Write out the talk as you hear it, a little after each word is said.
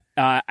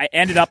I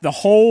ended up the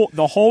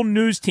whole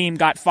news team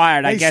got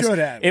fired. I guess should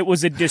have. it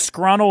was a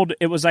disgruntled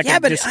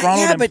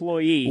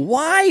employee.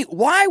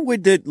 Why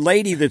would the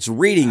lady that's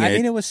reading it? I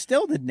mean, it was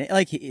still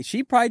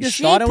she probably just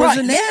thought it was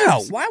a name. Yeah,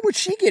 why would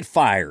she get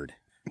fired?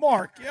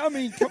 Mark, I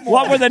mean, come on.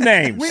 What were the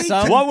names?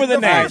 What were the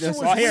names?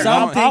 Well, here,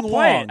 something I'll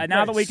play Wong. it.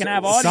 Now that we can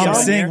have audio. Some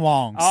sing here.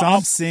 Wong.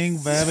 Some sing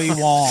very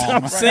Wong.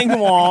 Some sing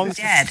Wong.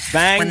 Dead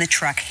Bang. when the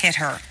truck hit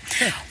her.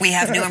 We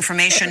have new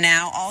information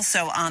now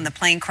also on the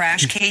plane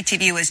crash.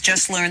 KTVU has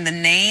just learned the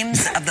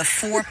names of the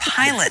 4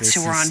 pilots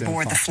who were on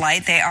board the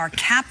flight. They are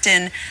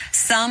Captain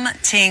Sum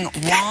Ting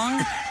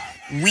Wong,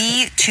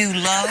 Wee Tu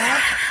Lo,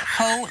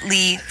 Ho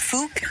Lee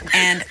Fook,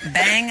 and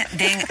Bang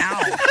Ding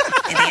Ao.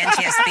 The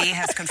NTSB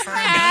has confirmed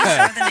these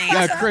are the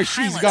names of the Chris,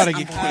 she's pilots got to on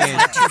get board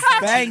canned. Flight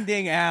 214. Bang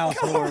ding out.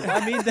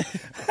 I mean,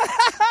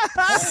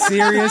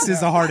 Serious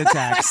is a heart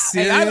attack.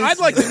 Serious. I'd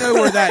like to know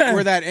where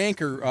that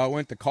anchor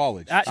went to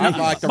college. I'd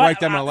like to write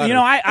them a letter. You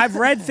know, I've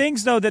read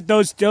things though that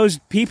those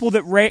people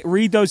that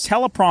read those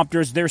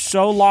teleprompters, they're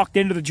so locked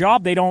into the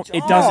job they don't.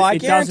 It doesn't. I it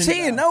guarantee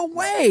doesn't. you, no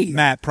way.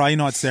 Matt, probably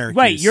not Syracuse.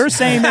 Wait, you're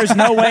saying there's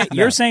no way?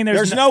 You're saying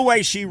There's no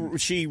way she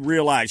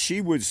realized she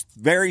was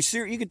very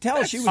serious. You could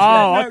tell she was.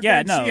 Oh,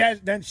 yeah, no.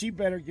 Then she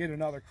better get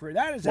another career.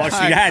 That is. Well, she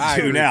I had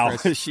to agree, now.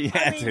 Chris. She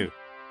had to.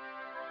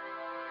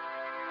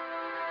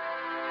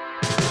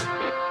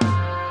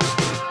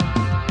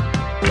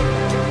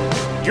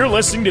 You're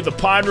listening to the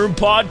Pine Room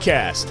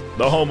Podcast,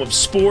 the home of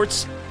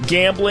sports,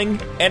 gambling,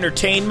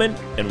 entertainment,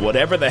 and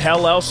whatever the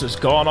hell else has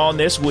gone on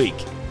this week.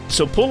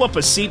 So pull up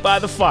a seat by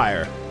the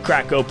fire,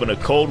 crack open a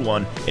cold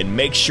one, and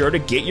make sure to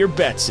get your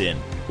bets in.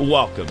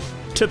 Welcome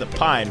to the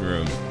Pine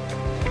Room.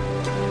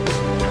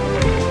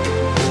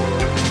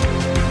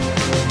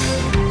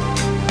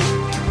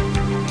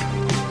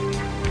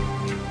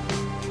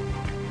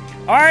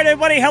 All right,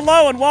 everybody,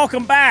 hello and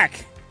welcome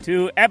back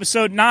to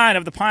episode 9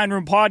 of the Pine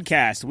Room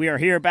Podcast. We are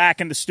here back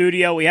in the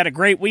studio. We had a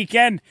great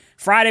weekend.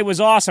 Friday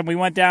was awesome. We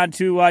went down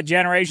to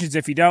Generations.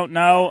 If you don't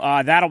know,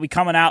 that'll be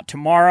coming out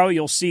tomorrow.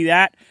 You'll see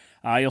that.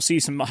 You'll see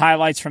some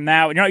highlights from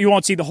that. You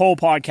won't see the whole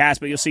podcast,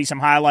 but you'll see some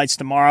highlights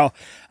tomorrow.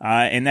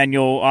 And then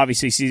you'll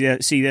obviously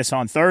see this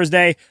on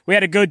Thursday. We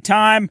had a good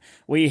time.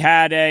 We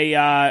had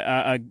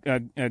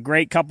a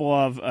great couple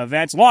of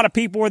events. A lot of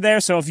people were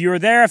there. So if you were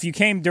there, if you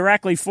came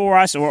directly for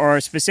us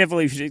or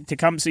specifically to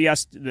come see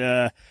us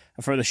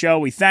for the show,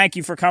 we thank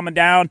you for coming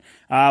down.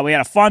 We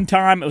had a fun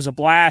time. It was a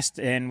blast,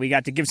 and we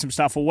got to give some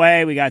stuff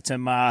away. We got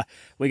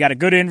a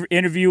good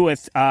interview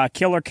with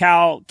Killer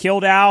Cal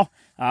Kildau.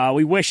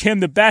 We wish him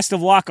the best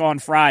of luck on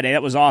Friday.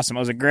 That was awesome. It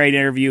was a great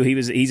interview.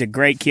 He's a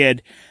great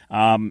kid,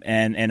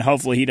 and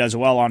hopefully he does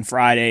well on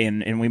Friday,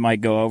 and we might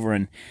go over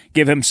and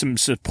give him some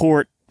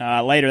support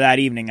later that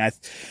evening.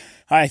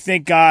 I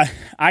think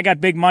I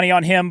got big money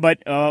on him,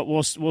 but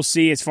we'll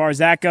see as far as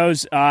that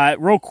goes.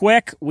 Real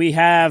quick, we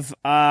have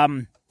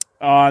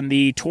on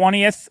the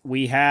 20th,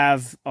 we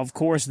have, of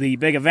course, the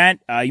big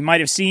event. You might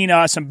have seen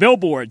some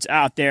billboards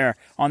out there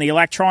on the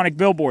electronic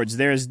billboards.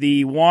 There's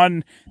the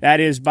one that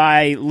is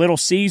by Little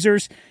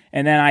Caesars,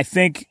 and then I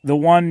think the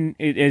one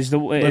is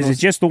it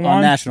just the one?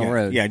 On National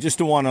Road. Yeah, just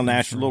the one on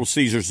Little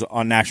Caesars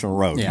on National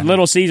Road. Yeah.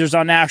 Little Caesars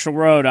on National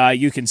Road.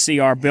 You can see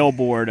our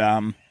billboard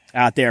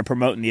out there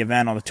promoting the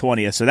event on the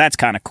 20th, so that's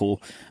kind of cool.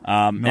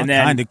 Not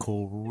kind of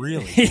cool,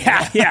 really.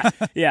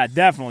 yeah,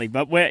 definitely.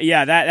 But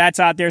that's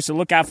out there, so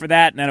look out for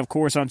that. And then, of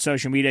course, on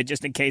social media,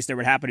 just in case there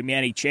would happen to be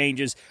any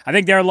changes. I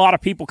think there are a lot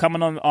of people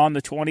coming on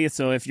the 20th,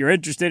 so if you're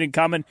interested in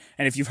coming,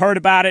 and if you've heard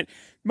about it,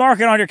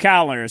 mark it on your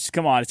calendars.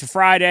 Come on, it's a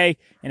Friday.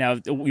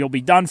 You'll be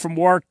done from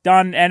work,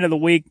 done end of the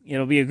week.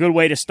 It'll be a good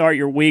way to start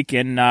your week,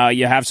 and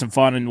you have some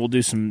fun, and we'll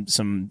do some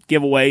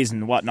giveaways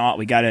and whatnot.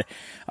 We got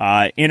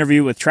an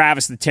interview with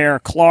Travis the Terror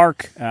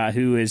Clark,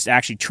 who is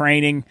actually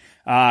training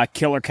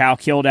Killer Cal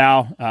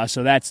Kildau.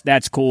 So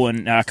that's cool,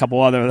 and a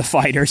couple other of the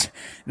fighters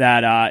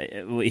that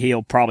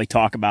he'll probably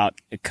talk about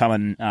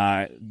coming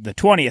the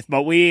 20th.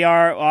 But we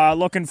are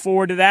looking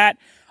forward to that.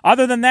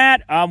 Other than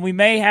that, we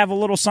may have a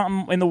little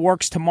something in the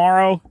works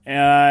tomorrow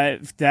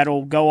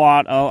that'll go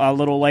out a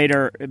little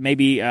later,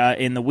 maybe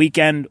in the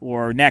weekend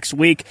or next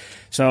week.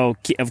 So,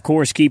 of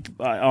course, keep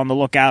on the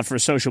lookout for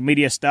social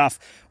media stuff.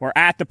 We're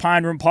at the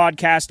Pine Room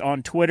Podcast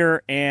on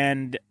Twitter,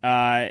 and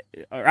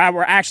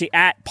we're actually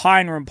at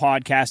Pine Room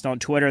Podcast on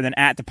Twitter, then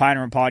at the Pine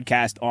Room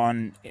Podcast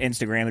on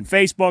Instagram and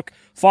Facebook.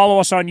 Follow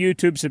us on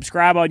YouTube,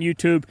 subscribe on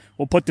YouTube.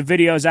 We'll put the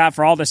videos out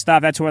for all this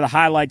stuff. That's where the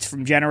highlights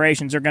from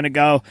Generations are going to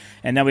go.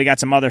 And then we got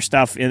some other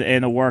stuff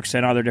in the works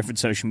and other different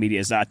social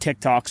medias,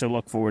 TikTok, so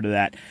look forward to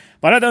that.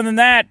 But other than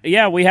that,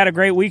 yeah, we had a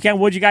great weekend.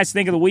 What did you guys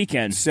think of the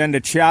weekend? Send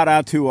a shout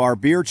out to our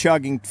beer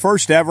chugging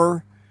first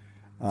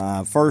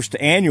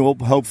annual,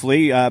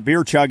 hopefully,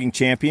 beer chugging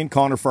champion,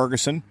 Connor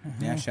Ferguson.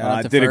 Yeah, shout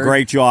out to did Ferg. a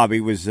great job.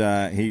 He was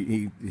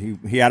he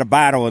had a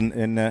battle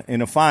in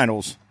the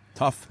finals.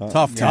 Tough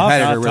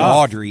competitor with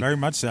Audrey. Very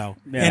much so.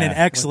 Yeah. And an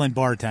excellent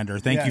bartender.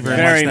 Thank you very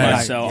Very much.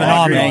 much so.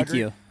 Phenomenal. Thank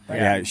you.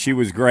 Yeah, she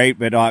was great.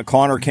 But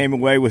Connor came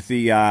away with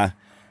the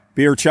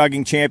beer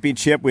chugging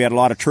championship. We had a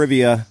lot of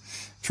trivia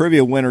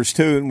trivia winners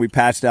too, and we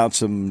passed out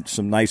some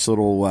nice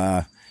little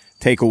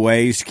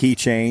takeaways,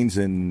 keychains,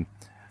 and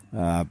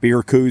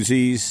beer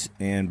koozies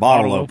and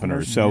bottle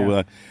openers.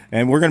 So,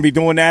 and we're going to be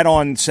doing that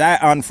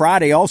on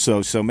Friday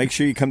also. So make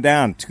sure you come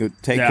down to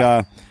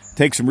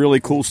take some really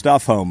cool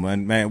stuff home.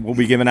 And man, we'll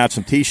be giving out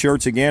some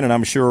T-shirts again, and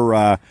I'm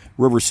sure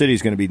River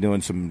City's going to be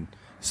doing some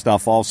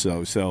stuff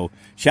also. So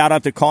shout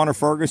out to Connor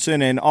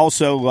Ferguson and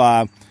also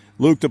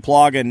Luke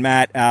DePlaga and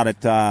Matt out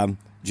at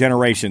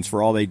Generations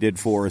for all they did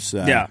for us.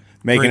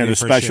 Making it a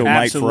special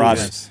night for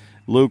us.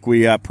 Luke,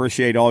 we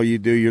appreciate all you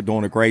do. You're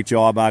doing a great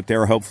job out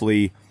there.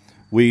 Hopefully,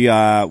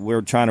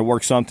 we're trying to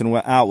work something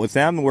out with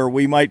them where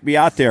we might be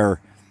out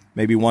there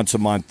maybe once a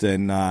month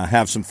and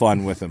have some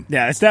fun with them.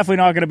 Yeah, it's definitely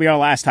not going to be our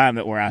last time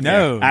that we're out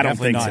there. I don't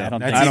think so. I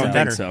don't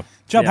think so.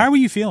 Chubb, how were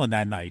you feeling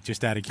that night,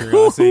 just out of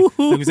curiosity?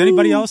 Was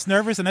anybody else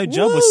nervous? I know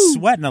Chubb was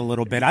sweating a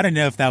little bit. I didn't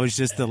know if that was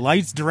just the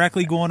lights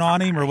directly going on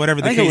him or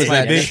whatever the case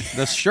might be.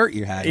 The shirt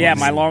you had. Yeah,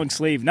 my long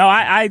sleeve. No,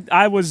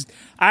 I was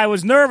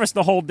nervous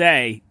the whole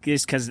day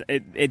just because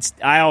it's.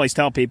 I always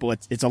tell people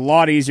it's a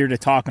lot easier to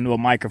talk into a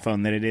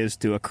microphone than it is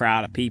to a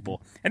crowd of people.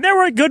 And there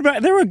were a good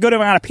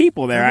amount of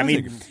people there. I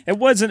mean, it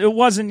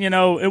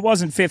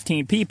wasn't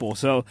 15 people.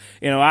 So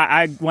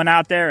I went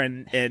out there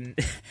and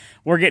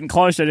we're getting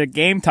closer to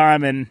game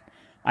time and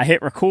I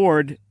hit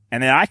record,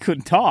 and then I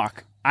couldn't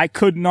talk. I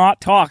could not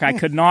talk. I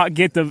could not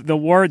get the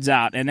words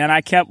out. And then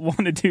I kept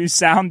wanting to do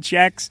sound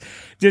checks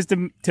just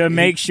to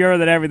make sure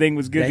that everything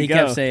was good to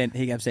go.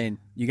 He kept saying,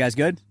 "You guys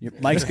good? Your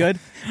mic's good?"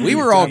 We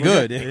were all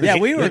good. Yeah,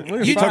 we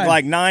were You fine. took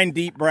like 9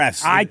 deep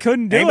breaths. I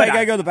couldn't do anybody it. Got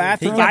to go to the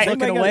bathroom? He kept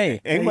looking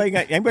away.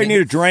 Anybody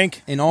need a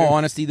drink? In all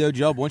honesty, though,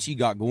 Jubb, once you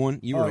got going,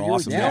 you were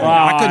awesome. yeah.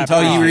 I couldn't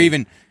tell you were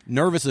even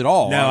nervous at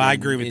all. No, I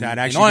agree with that.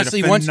 Actually, and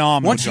honestly, did a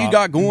phenomenal once job. you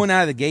got going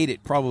out of the gate,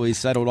 it probably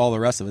settled all the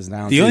rest of us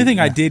down. The only thing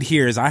I did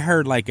hear is I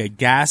heard like a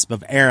gasp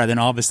of air. Then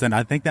all of a sudden,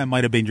 I think that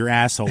might have been your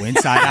asshole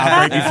inside out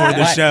right before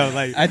the show.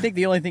 Like, I think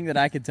the only thing that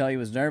I could tell he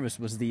was nervous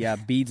was the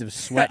beads of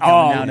sweat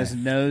coming down his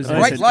nose. The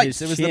bright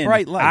lights. It was the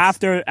bright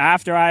lights.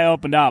 After I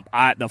opened up,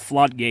 the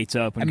floodgates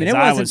opened. I mean,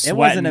 it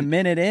wasn't a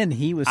minute in.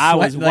 He was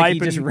sweating like he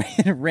just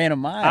ran a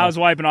mile. I was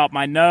wiping off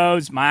my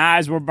nose. My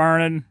eyes were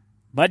burning.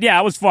 But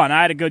yeah, it was fun.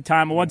 I had a good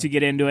time. But once you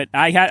get into it,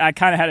 I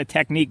kind of had a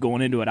technique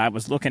going into it. I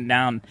was looking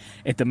down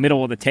at the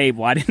middle of the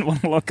table. I didn't want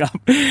to look up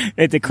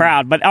at the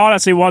crowd. But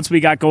honestly, once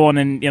we got going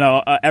and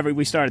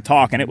we started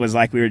talking, it was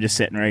like we were just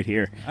sitting right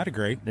here. I'd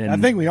agree. I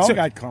think we all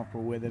got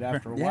comfortable with it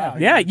after a while.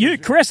 Yeah,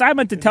 Chris, I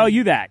meant to tell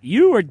you that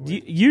you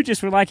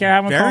just were like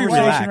having a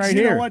conversation relaxed. right you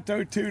here. You know what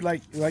though, too?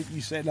 Like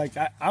you said,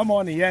 I'm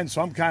on the end,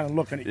 so I'm kind of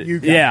looking at you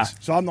guys. Yeah.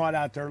 So I'm not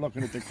out there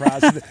looking at the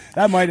crowd. So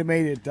that might have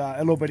made it a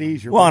little bit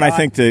easier. Well, and I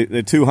think the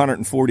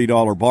 $240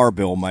 bar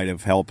bill might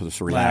have helped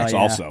us relax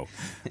also.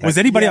 Was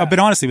anybody, but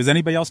honestly, was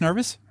anybody else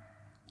nervous?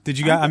 Did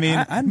you guys,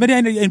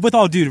 and with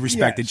all due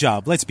respect to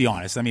Chubb, let's be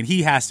honest. I mean,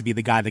 he has to be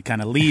the guy that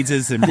kind of leads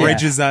us and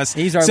bridges us.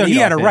 He's our so he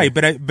had it leadoff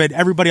right, but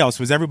everybody else,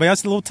 was everybody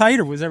else a little tight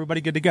or was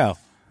everybody good to go?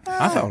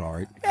 I felt all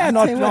right. Yeah,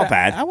 not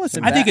bad.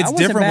 I think it's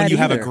different when you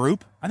have a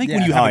group. I think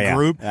when you have a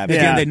group,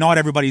 again, not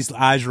everybody's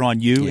eyes are on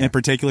you in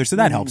particular, so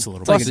that helps a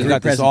little bit. Plus, they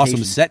got this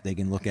awesome set they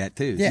can look at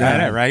too.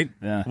 Yeah, right.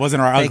 Yeah.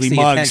 Wasn't our Takes ugly the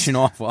mugs? attention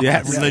off.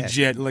 Yeah,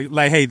 legit.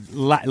 Like, hey,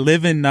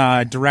 living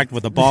direct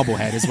with a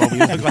bobblehead is what we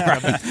look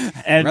like.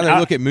 And I'd rather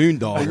look at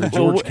Moondog or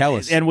George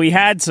Kellis. And we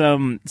had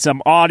some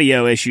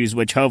audio issues,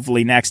 which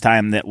hopefully next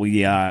time that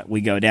we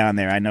go down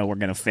there, I know we're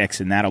going to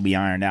fix, and that'll be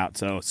ironed out.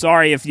 So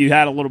sorry if you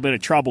had a little bit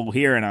of trouble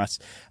hearing us.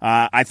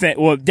 I think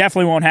we'll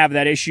definitely won't have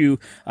that issue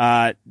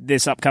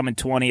this upcoming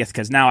 20th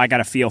because now I got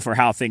a feel for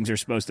how things are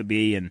supposed to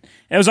be, and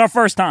it was our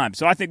first time,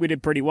 so I think we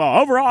did pretty well.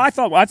 Overall, I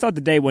thought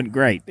the day went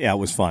great. Yeah, it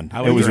was fun.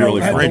 It was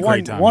really fun.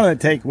 Great time. One of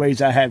the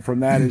takeaways I had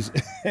from that is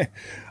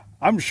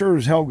I'm sure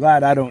as hell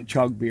glad I don't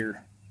chug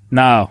beer.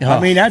 No. I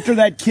mean, after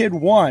that kid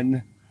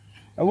won,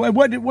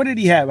 what did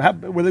he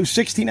have? Were those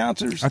 16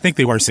 ounces? I think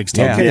they were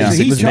 16. Okay, Yeah. so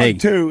he It was chugged big.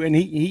 too, and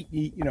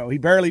he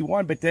barely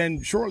won. But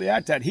then shortly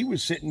after that, he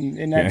was sitting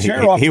in that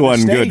chair he off the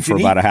wasn't stage, good for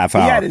and about a half He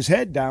hour. had his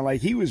head down, like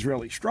he was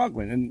really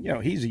struggling,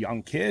 and he's a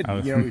young kid.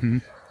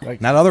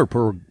 That other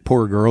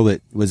poor girl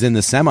that was in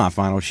the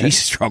semifinal, she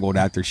struggled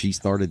after she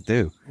started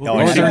too. What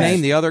was her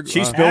name? The other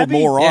She spilled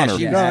more on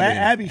her.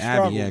 Abby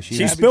struggled. Yeah,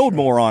 She spilled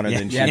more on her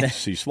than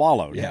she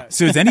swallowed. Yeah.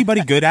 So is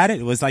anybody good at it?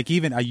 It was like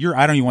even I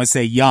don't even want to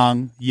say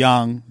young,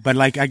 but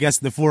like I guess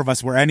the four of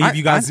us were. Any of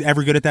you guys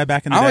ever good at that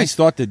back in the I day? always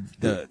thought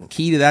the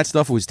key to that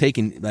stuff was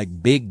taking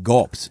like big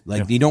gulps.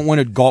 Like you don't want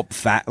to gulp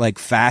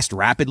fast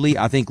rapidly.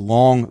 I think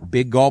long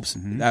big gulps.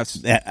 That's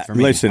for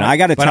me. Listen, I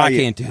got to tell you.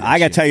 Can't do that I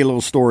got to shit. tell you a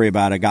little story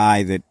about a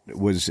guy that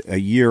was a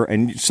year,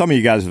 and some of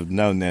you guys have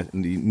know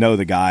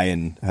the guy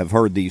and have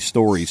heard these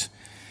stories.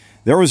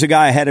 There was a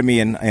guy ahead of me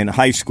in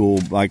high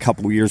school by a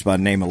couple of years by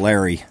the name of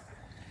Larry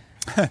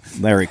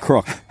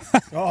Crook.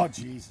 Oh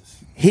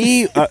Jesus!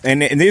 He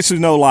and this is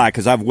no lie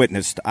because I've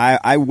witnessed.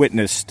 I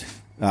witnessed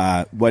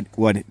what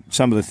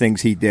some of the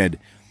things he did.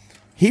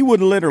 He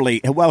would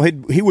literally,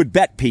 he would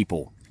bet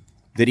people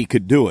that he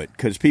could do it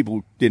because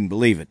people didn't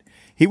believe it.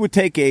 He would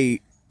take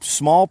a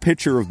small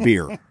pitcher of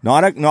beer,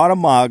 not a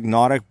mug,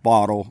 not a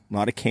bottle,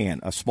 not a can,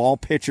 a small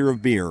pitcher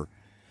of beer,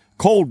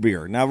 cold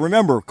beer. Now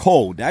remember,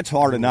 cold. That's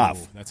hard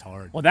enough. That's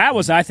hard. Well, that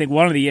was, I think,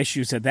 one of the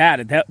issues of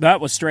that.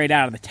 That was straight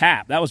out of the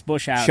tap. That was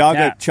Busch out of the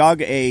tap.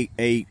 Chug an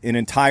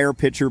entire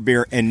pitcher of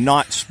beer and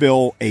not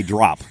spill a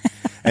drop.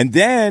 And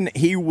then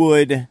he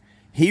would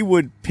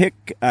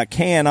pick a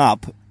can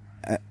up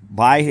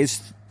by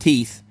his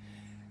teeth,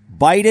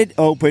 bite it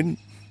open,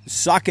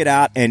 suck it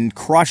out, and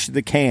crush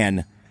the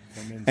can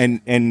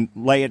and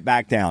lay it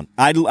back down.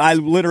 I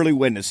literally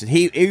witnessed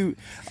it.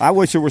 I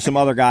wish there were some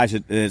other guys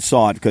that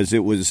saw it, because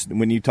it was,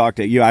 when you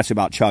asked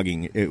about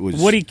chugging, it was.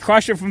 Would he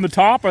crush it from the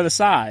top or the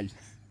side?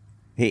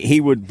 He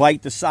would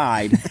bite the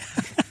side.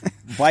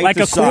 Like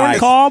a corn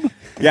cob?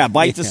 Yeah,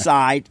 bite the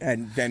side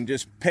and then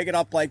just pick it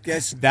up like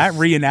this. That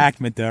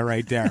reenactment, though,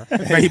 right there.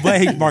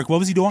 Hey, Mark, what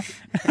was he doing?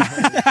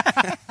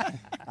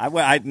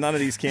 None of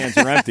these cans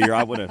are empty, or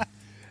I would have.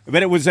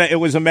 But it was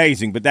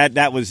amazing. But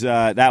that was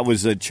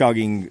a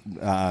chugging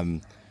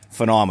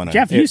phenomenon.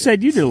 Jeff, you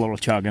said you did a little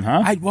chugging,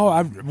 huh? I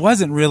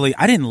wasn't really.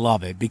 I didn't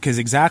love it, because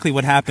exactly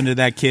what happened to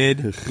that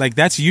kid, like,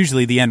 that's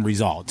usually the end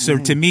result. So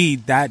to me,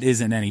 that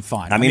isn't any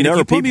fun. I mean, if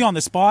you put me on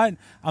the spot,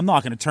 I'm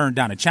not going to turn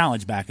down a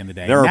challenge back in the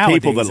day. There are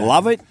Nowadays, people that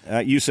love it.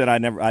 You said I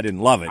didn't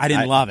love it. I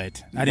didn't love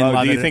it. I didn't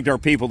love it. Do you think there are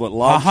people that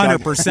love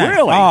 100%?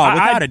 Really? Oh,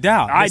 without a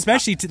doubt.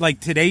 Especially like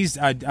today's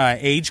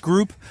age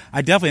group.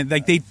 I definitely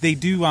like they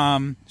do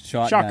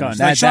shotgun.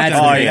 Like shotgun.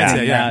 Oh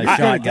yeah.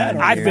 Shotgun.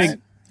 I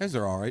think Those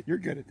are all right. You're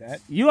good at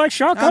that. you like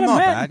shotgun, I'm not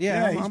Matt? bad.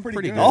 Yeah, he's I'm pretty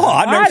pretty good. good. Oh,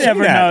 I've never I seen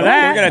never that. know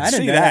that. We're going I to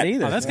didn't see know that. that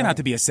either. Oh, that's going to have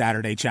to be a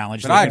Saturday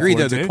challenge. But I agree,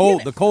 though.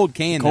 The cold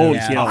can. Cold though.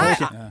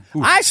 can.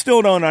 I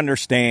still don't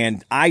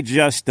understand. I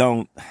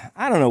don't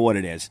know what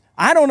it is.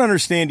 I don't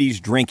understand these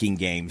drinking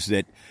games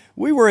that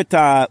we were at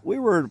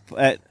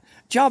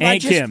Job.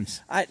 Aunt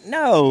Kim's.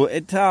 No,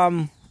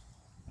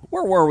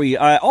 where were we?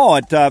 At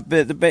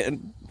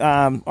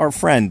our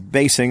friend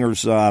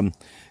Basinger's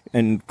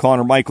and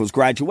Connor Michael's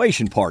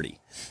graduation party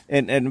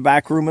in the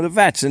back room of the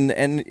Vets,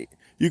 and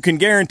you can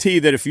guarantee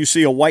that if you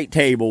see a white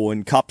table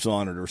and cups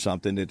on it or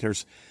something, that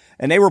there's.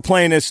 And they were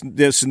playing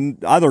this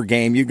other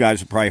game you guys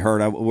have probably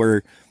heard of,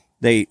 where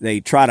they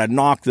try to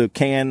knock the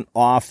can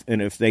off,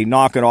 and if they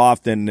knock it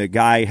off, then the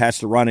guy has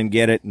to run and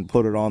get it and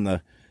put it on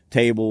the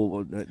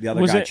table. The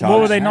other guy chugs. What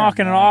were they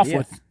knocking it off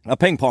with? A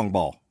ping pong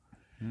ball.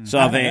 So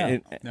I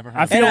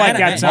feel like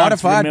that sounds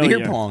modified familiar.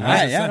 beer pong.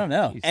 I don't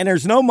know. And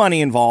there's no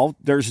money involved.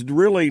 There's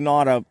really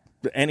not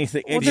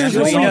anything. Well, It's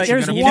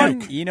there's just-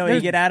 one. You know what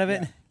you get out of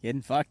it?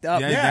 Getting fucked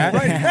up. Yeah,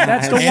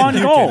 That's the one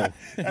goal.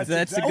 That's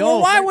the Well,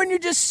 goal. why wouldn't you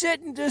just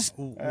sit and just?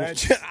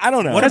 I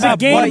don't know. What Because about, a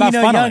game, what about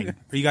you know, funneling? young-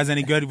 Are you guys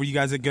any good? Were you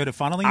guys good at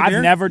funneling? I've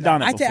beer? never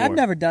done it before. I've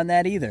never done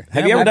that either.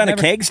 Have you ever done a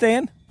keg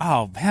stand?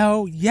 Oh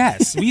hell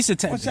yes! We used to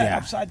tap. What's that? Yeah,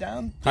 Upside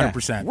down?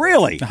 100%.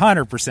 Really?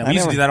 100%. We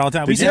used to do that all the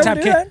time. We used to You tap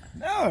ever do keg. that?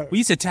 No. We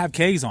used to tap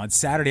kegs on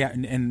Saturday,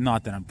 and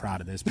not that I'm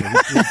proud of this, but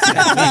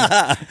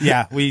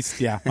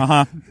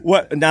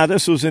What? Now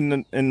this was in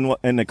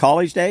the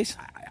college days.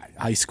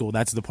 high school.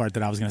 That's the part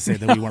that I was going to say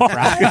that we weren't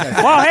proud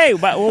of. Well, hey,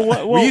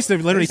 but We used to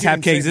literally They tap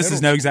didn't say kegs. This is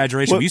middle no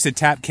exaggeration. What? We used to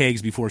tap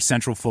kegs before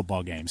Central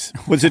football games.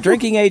 Was the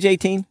drinking age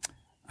 18?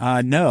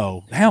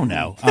 No, hell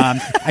no.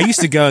 I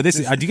used to go. Do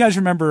you guys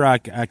remember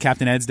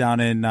Captain Ed's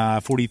down in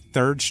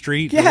 43rd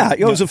Street? Yeah,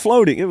 it was a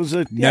floating. It was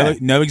a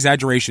No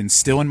exaggeration.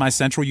 Still in my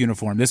Central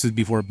uniform. This was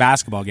before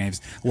basketball games.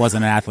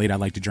 Wasn't an athlete. I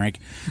like to drink.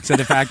 So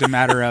the fact of the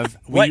matter of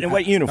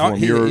What uniform?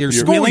 your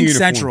school Wheeling uniform.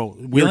 Central.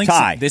 Wheeling.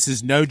 tie. This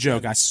is no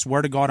joke. I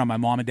swear to God, on my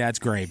mom and dad's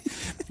grave.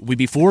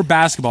 Before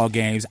basketball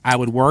games, I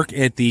would work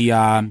at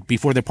the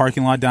before the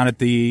parking lot down at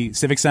the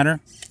Civic Center.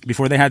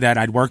 Before they had that,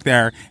 I'd work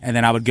there, and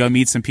then I would go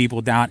meet some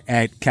people down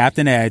at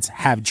Captain Ed's,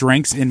 have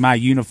drinks in my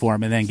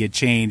uniform, and then get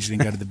changed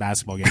and go to the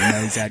basketball game.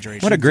 No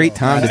exaggeration. What a great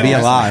time to be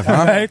alive,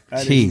 huh? Right?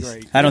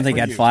 Jeez. I don't think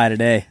I'd fly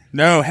today.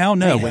 No, hell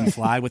no. Wouldn't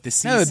fly with the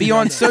CC. No, it'd be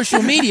on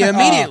social media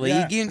immediately.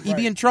 You'd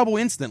be in trouble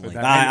instantly.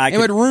 I It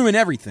would ruin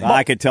everything.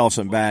 I could tell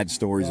some bad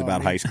stories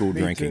about high school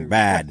drinking. too.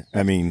 Bad.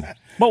 I mean,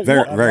 But very,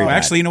 what- very Well, bad.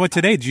 actually, you know what?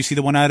 Today, did you see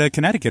the one out of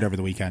Connecticut over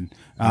the weekend?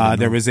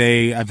 There was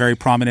a very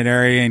prominent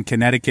area in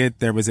Connecticut.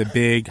 There was a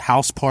big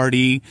house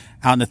party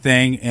out in the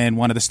thing, and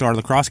one of the Star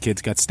Lacrosse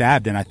kids got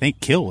stabbed and I think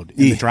killed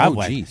in the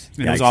driveway. geez.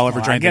 And it was all over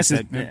I drink. guess They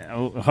it's, said-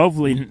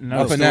 hopefully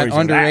no Up in that stories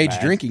are underage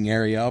bad. drinking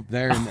area up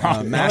there in that's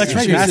right,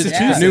 Massachusetts,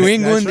 Massachusetts. New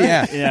England,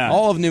 That's Yeah.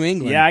 all of New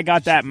England. Yeah, I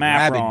got that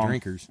map Rabid wrong.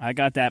 drinkers. I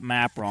got that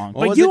map wrong.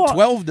 What but was you it?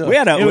 12 to We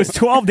had it was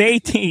 12 to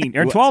 18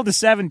 or 12 to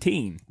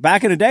 17.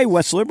 Back in the day,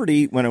 West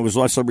Liberty, when it was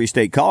West Liberty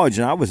State College,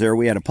 and I was there,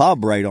 we had a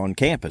pub right on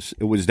campus.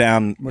 It was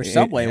down Where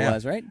Subway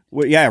was, right?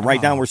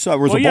 right down where there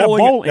was Well, a yeah,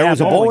 bowling. There yeah,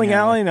 was a bowling bowling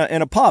alley. alley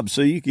and a pub,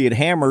 so you could get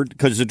hammered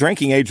because the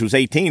drinking age was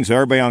 18, so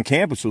everybody on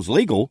campus was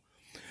legal.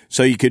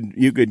 So you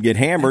could get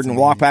hammered and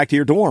walk back to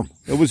your dorm.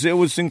 It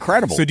was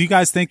incredible. So do you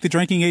guys think the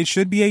drinking age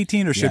should be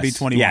 18 or should be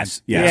 21?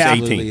 yes, Yeah.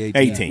 18. Absolutely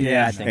 18.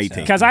 Yeah, I think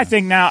 18. Because I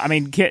think now, I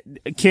mean,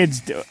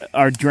 kids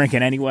are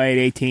drinking anyway at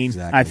 18.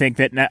 Exactly. I think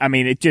that, I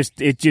mean, it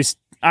just,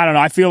 I don't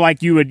know. I feel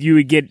like you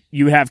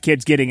have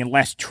kids getting in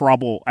less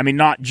trouble. I mean,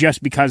 not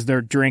just because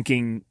they're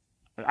drinking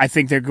I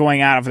think they're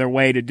going out of their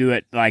way to do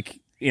it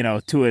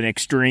to an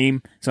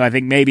extreme. So I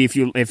think maybe if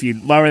you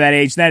lower that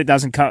age, then it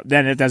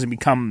doesn't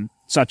become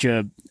such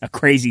a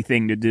crazy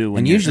thing to do.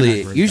 And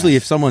usually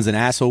if someone's an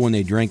asshole when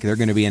they drink, they're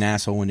going to be an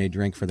asshole when they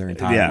drink for their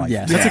entire life.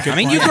 Yeah. That's a good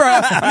point. You grow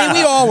up.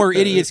 We all were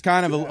idiots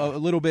kind of a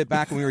little bit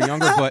back when we were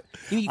younger, but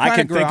you I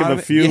can think of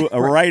a few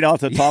right off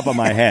the top of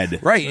my head.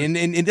 Right, and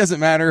it doesn't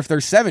matter if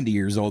they're 70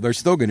 years old; they're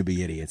still going to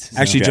be idiots. So.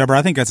 Actually, Jebber,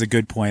 I think that's a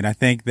good point. I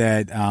think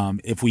that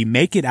if we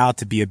make it out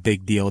to be a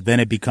big deal, then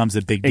it becomes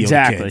a big deal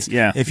to kids.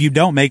 Yeah. If you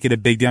don't make it a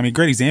big deal, I mean,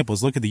 great example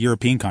is look at the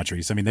European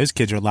countries. I mean, those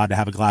kids are allowed to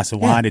have a glass of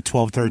wine at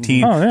 12,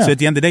 13. Oh, yeah. So at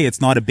the end of the day,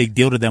 it's not a big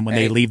deal to them when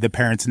they leave the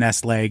parents'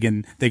 nest leg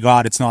and they go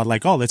out. It's not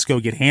like, oh, let's go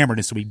get hammered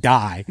and so we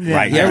die. Yeah.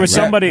 Right.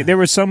 There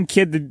was some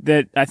kid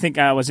that I think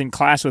I was in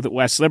class with at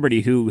West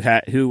Liberty who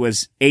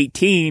was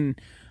 18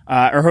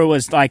 or who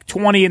was like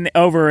 20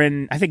 over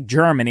in I think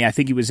Germany. I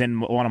think he was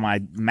in one of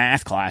my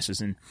math classes,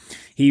 and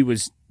he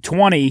was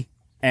 20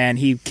 and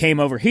he came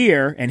over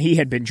here and he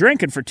had been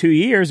drinking for 2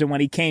 years, and when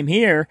he came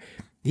here,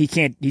 he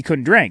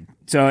couldn't drink.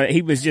 So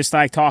he was just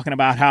like talking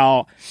about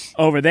how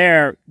over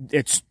there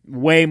it's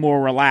way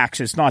more relaxed.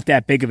 It's not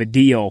that big of a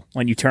deal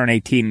when you turn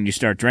 18 and you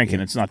start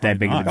drinking. It's not that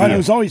big of a deal. And it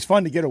was always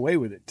fun to get away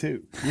with it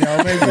too. You know,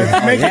 if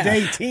you make it to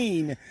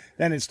 18,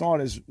 then it's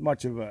not as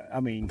much of a. I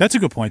mean, That's a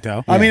good point,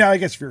 though. I mean, I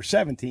guess if you're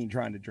 17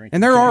 trying to drink,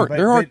 And there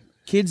are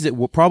kids that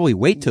will probably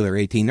wait till they're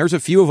 18. There's a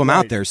few of them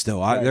out there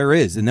still. There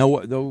is, and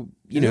they'll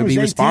be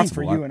responsible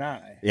for you and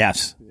I.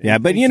 Yes. Yeah,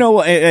 but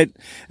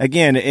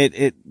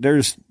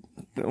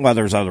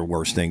there's other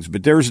worse things,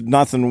 but there's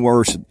nothing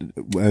worse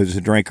as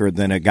a drinker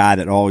than a guy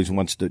that always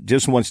wants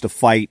to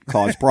fight,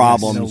 cause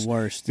problems, the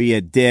worst. Be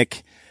a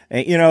dick.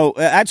 And,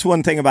 that's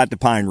one thing about the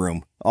Pine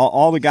Room.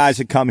 All the guys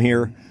that come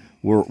here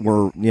were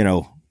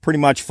pretty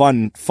much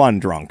fun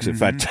drunks. In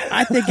fact,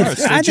 I think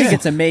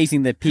it's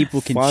amazing that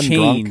people can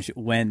change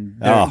when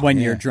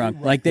you're drunk.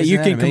 Like that, Isn't you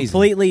that can amazing?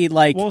 completely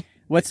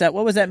what's that?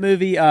 What was that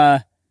movie?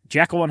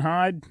 Jekyll and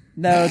Hyde.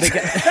 No, the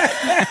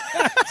guy.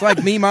 It's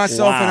like me,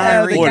 myself, and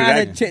No, the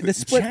Irene. guy the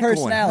split Jekyll and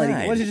personality.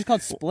 Hyde. What is it just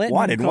called? Split.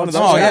 Why did one of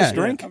those Oh, guys yeah.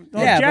 drink?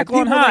 Yeah, Jekyll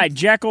but and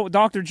people Hyde.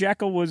 Dr.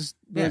 Jekyll was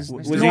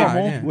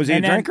normal. Yeah. Was he a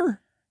And then-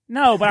 drinker?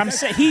 No, but I'm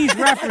saying he's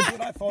referencing.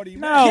 What I thought he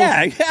meant. No,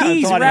 Yeah,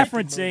 he's I thought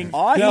referencing.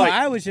 No,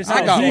 I was just.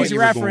 I got what he's you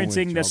were going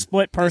referencing with, the Joe.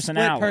 split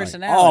personality.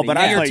 personality. But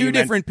Yeah, I you're thought two you meant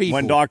different people.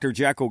 When Dr.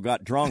 Jekyll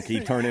got drunk, he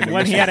turned into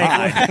When he Mr. had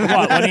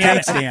Hyde. when he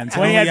had Stands.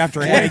 when he Only had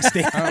after a headache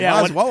stand. yeah,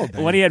 Might as well have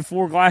been. when he had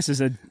 4 glasses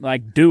of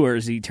like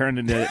Doers, he turned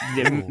into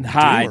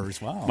Hyde.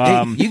 Doers, wow.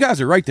 Hey, you guys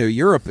are right though.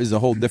 Europe is a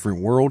whole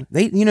different world.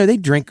 They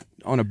drink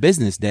on a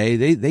business day.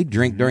 They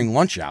drink during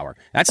lunch hour.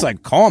 That's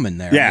like common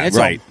there. Yeah, it's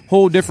right. a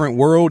whole different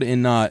world.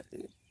 And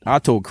I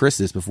told Chris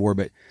this before,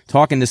 but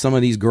talking to some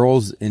of these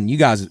girls, and you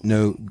guys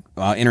know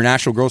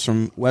international girls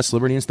from West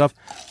Liberty and stuff.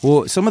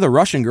 Well, some of the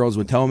Russian girls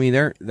would tell me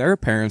their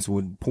parents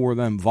would pour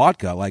them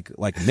vodka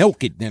like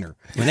milk at dinner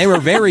when they were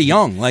very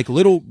young, like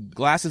little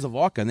glasses of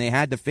vodka, and they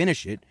had to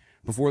finish it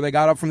before they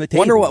got up from the table.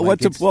 Wonder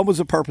Like, what was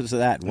the purpose of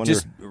that? Wonder,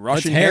 just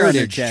Russian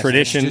heritage. heritage.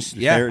 tradition, Just-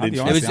 yeah. heritage.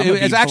 I'll be honest, It was- I'm gonna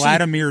it was be actually-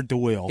 Vladimir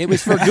Doyle. It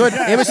was for good.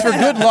 It was for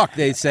good luck.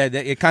 They said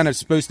that it kind of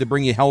supposed to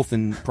bring you health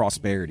and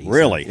prosperity. So,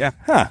 Really? yeah.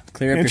 Huh.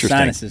 Clear up your Interesting.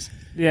 sinuses.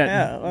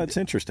 Yeah. Well, that's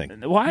interesting.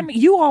 Well, I mean,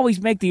 you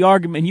always make the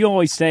argument. You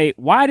always say,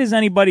 "Why does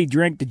anybody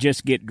drink to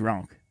just get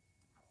drunk?"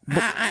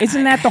 But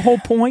isn't that the whole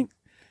point?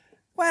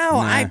 Well,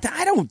 I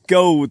don't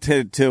go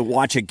to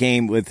watch a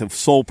game with the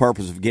sole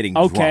purpose of getting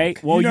Okay, drunk.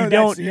 well, You know you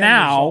that's don't the end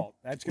now. result.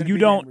 That's gonna You be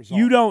the end don't. result.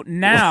 You don't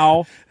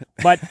now.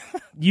 But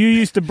you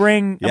used to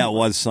bring. Yeah, it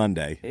was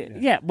Sunday.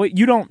 Yeah, but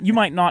you don't. You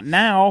might not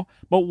now.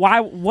 But why?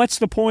 What's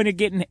the point of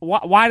getting?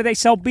 Why do they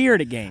sell beer at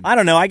a game? I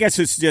don't know. I guess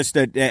it's just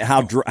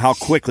how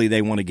quickly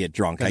they want to get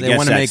drunk. I They guess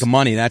want to that's- make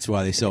money. That's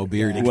why they sell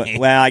beer. To games.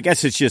 Well, I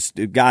guess it's just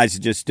guys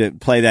just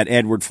play that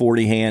Edward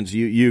 40 hands.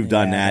 You've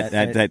done that.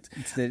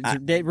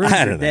 It ruins I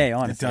your don't know. day, It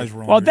honestly. does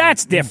ruin Well, your-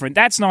 that's different.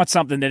 That's not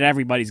something that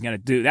everybody's going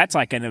to do. That's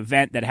like an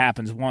event that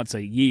happens once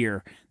a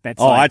year. That's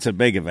That's a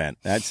big event.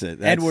 That's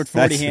Edward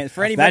 40 hands.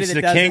 For anybody that's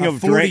that the king doesn't-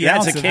 of 40 drink.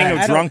 That's the ounces. king I of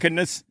don't-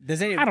 drunkenness.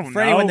 Does any, I don't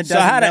for anyone know. that So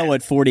doesn't how know do-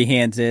 what 40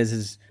 hands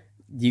is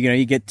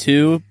you get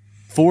 2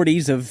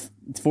 40s of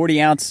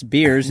 40-ounce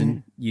beers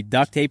and you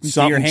duct tape them to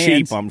your Something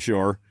hands. cheap, I'm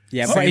sure.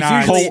 Yeah, Say but it's nine.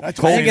 usually, Colt I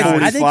think it's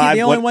 45,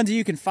 the only what- ones that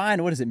you can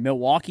find. What is it?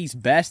 Milwaukee's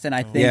Best, and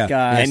I think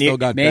Yeah, and you- still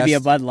got maybe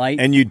best. a Bud Light.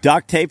 And you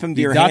duct tape them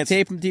to you your duct hands.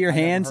 tape them to your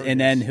hands, and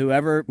then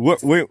whoever.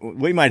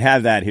 We might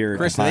have that here.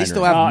 Chris, at do the they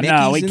still Pine Room. have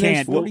No, Mickeys we in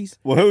can't. those 40s?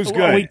 Well, who's good?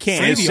 Well, we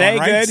can't. Is Savion, Say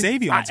right? good?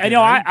 Savion's I good,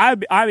 know. right?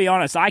 I'll be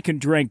honest. I can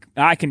drink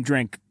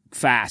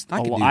fast. I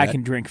could do I that.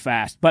 can drink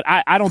fast, but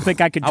I don't think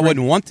I could. I Drink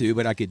wouldn't want to,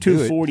 but I could do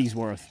two it. 40s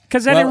worth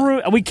because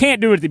then we can't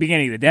do it at the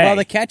beginning of the day. Well,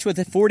 the catch with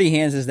the 40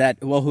 hands is that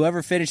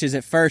whoever finishes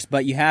it first,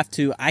 but you have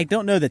to. I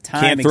don't know the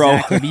time Can't throw.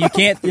 exactly, but you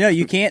can't.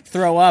 You can't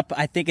throw up.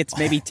 I think it's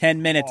maybe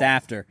 10 minutes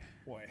after,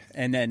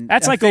 and then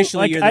That's like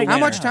officially you're the How winner.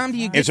 much time do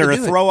you get Is there to a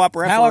do it? throw up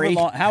referee?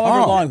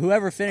 However Oh. long,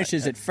 whoever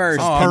finishes it first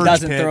Oh, and purge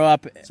doesn't pit. throw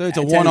up. So it's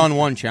a 10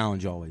 one-on-one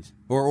challenge always,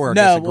 or I No,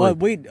 guess a well,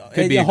 group. we Could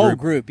be the a whole group.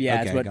 group.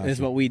 Yeah, Okay, is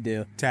gotcha. what we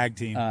do. Tag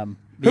team.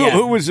 Who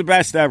Yeah. was the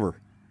best ever?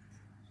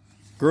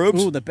 Groobs?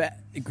 Ooh,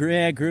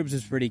 Groobs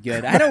is pretty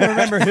good. I don't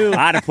remember who.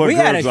 I'd have put we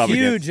had Groobs a up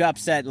huge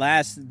upset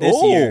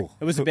this year.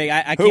 It was a big.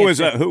 I Who can't was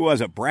say- it? Who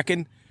was it?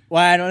 Brecken?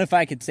 Well, I don't know if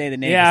I could say the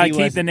name. Yeah, 'cause he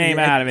keep was- the name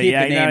out of it. keep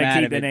Yeah, the name out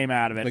keep of the it, name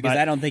out of it. because but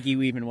I don't think he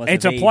even was.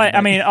 it's of a play. age, I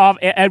but- mean,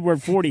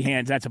 Edward 40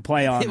 Hands. That's a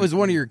play on. It was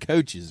one of your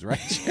coaches, right?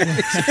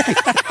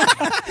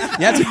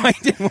 That's why I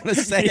didn't want to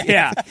say it.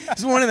 Yeah.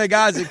 It's one of the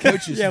guys that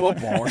coaches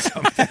football or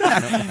something. I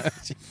don't know.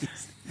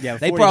 Jeez. Yeah,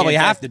 They 40 probably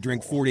hands, have to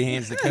drink 40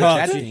 hands to coach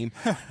that team.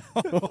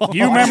 Do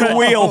you remember the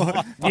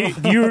wheel?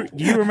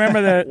 Do you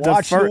remember the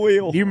Watch the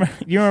wheel. Do you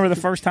remember the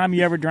first time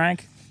you ever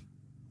drank?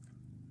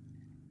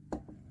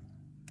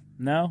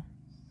 No,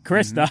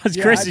 Chris does.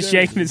 Yeah, Chris I is do.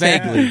 shaking his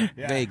head. Vaguely.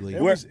 Yeah. Vaguely.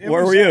 It Where- was- it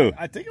where was, were you?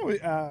 I think it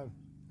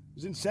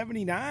was in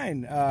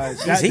 '79.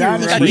 he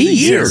Down remembers the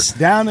years.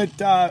 down at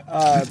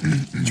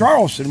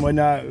Charleston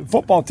when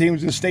football team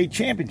was in the state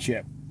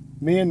championship.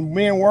 Me and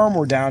Worm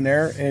were down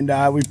there, and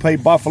we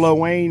played Buffalo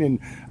Wayne. And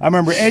I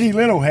remember Eddie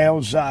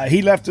Littlehales.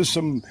 He left us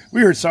some.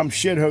 We were at some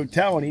shit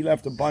hotel, and he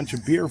left a bunch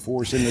of beer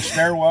for us in the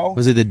stairwell.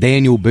 Was it the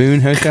Daniel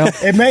Boone Hotel?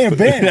 It may have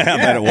been. I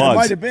bet it was. It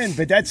might have been,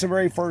 but that's the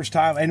very first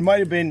time. And it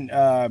might have been.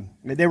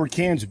 They were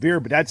cans of beer,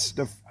 but that's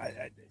the.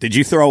 Did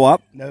you throw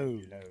up?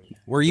 No.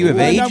 Were you of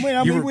Well, age? no,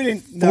 I You mean, were we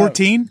didn't. No.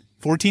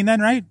 14 then,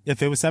 right?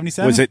 If it was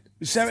 77? Was it?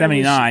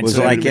 79. Was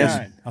it like this?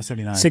 Oh,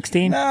 79.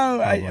 16? No,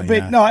 Probably,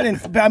 yeah. I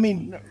didn't. I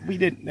mean, we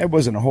didn't. It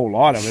wasn't a whole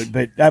lot of it,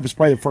 but that was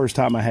probably the first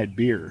time I had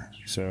beer.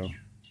 So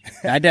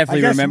I I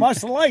definitely guess remember. I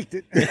must have liked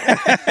it.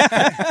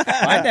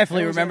 I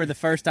definitely remember the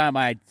first time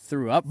I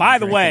threw up. By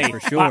the way,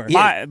 for sure.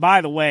 by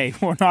the way,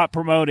 we're not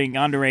promoting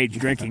underage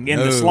drinking in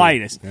the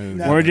slightest.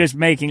 We're just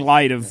making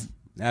light of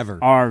Never.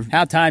 our.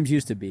 How times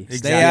used to be.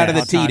 Stay out of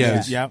the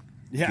Tito's. Yep.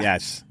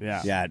 Yes.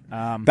 Yeah.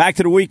 Back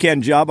to the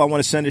weekend, Job. I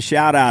want to send a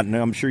shout out, and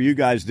I'm sure you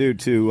guys do,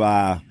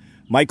 to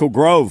Michael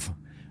Grove.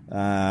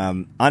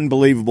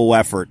 Unbelievable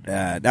effort.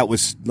 That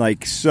was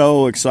like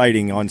so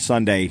exciting on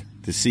Sunday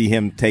to see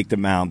him take the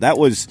mound. That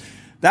was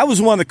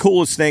one of the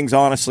coolest things,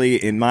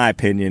 honestly, in my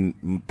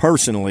opinion,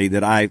 personally,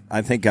 that I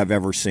think I've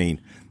ever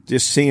seen.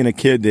 Just seeing a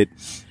kid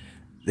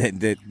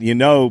that you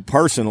know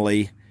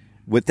personally,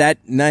 with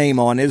that name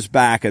on his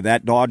back of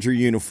that Dodger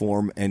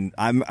uniform, and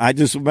I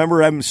just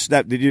remember him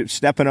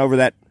stepping over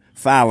that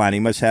foul line. He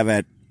must have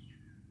that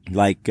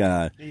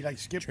He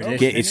skipped over.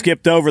 he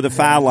skipped over the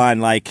foul line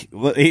like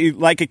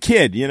a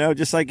kid,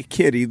 just like a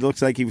kid. He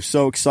looks like he was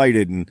so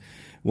excited and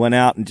went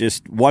out and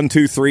just 1,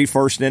 2, 3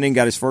 first inning,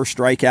 got his first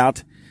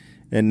strikeout,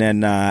 and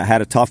then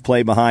had a tough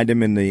play behind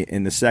him in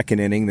the second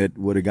inning that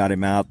would have got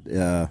him out.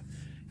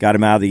 Got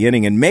him out of the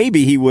inning, and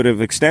maybe he would have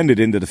extended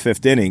into the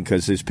fifth inning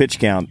because his pitch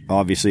count,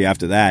 obviously,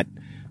 after that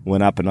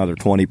went up another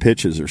 20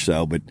 pitches or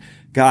so. But,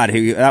 God,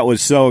 that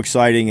was so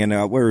exciting, and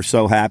we were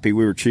so happy.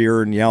 We were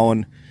cheering,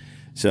 yelling.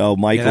 So,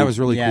 Michael, that was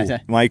really cool.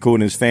 Michael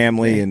and his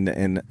family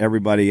and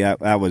everybody,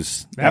 that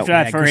was After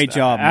that Yeah, first, great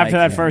job, After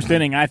Mike. that first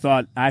inning, I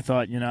thought, then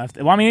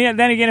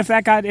again, if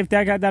that guy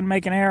doesn't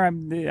make an error,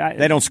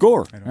 they don't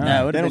score.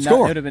 No, it They don't would have been,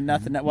 score. it would have been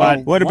nothing.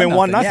 Well, Would have been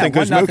 1-0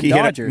 because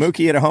Dodgers.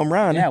 Mookie hit a home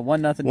run. Yeah, 1-0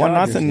 1-0,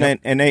 Dodgers, yep.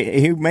 and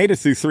he made it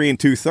through 3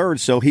 2/3,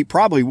 so he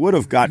probably would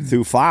have gotten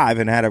through 5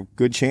 and had a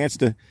good chance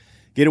to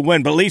get a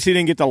win. But at least he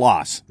didn't get the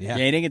loss Yeah,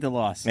 he didn't get the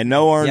loss. and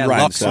no earned Yeah,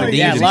 runs. Lux So would-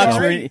 Yeah, His Lux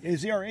ERA really-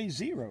 His ERA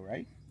 0,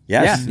 right?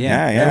 yes,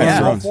 Yeah.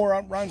 yeah. runs.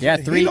 4 runs. Yeah,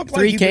 He three looked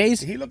like he-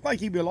 Ks. He looked like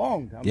he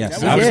belonged. I mean, Yes,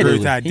 that I was- would agree Absolutely.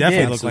 with that. He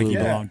Definitely did. looked like he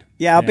Absolutely. belonged.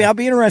 Yeah, I'll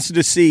be interested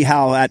to see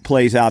how that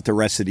plays out the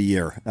rest of the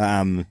year.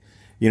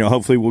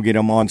 Hopefully we'll get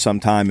him on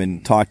sometime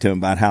and talk to him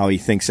about how he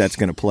thinks that's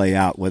going to play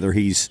out, whether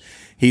he's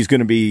going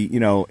to be,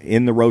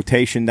 in the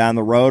rotation down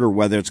the road or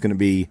whether it's going to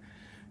be,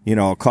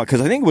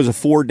 because I think it was a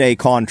 4-day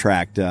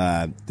contract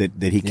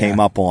that he came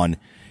up on.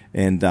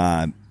 And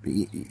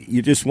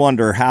you just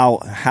wonder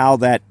how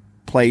that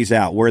plays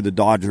out, where the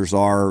Dodgers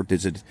are.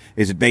 Is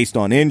it based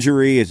on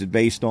injury? Is it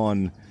based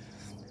on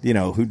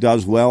who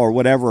does well or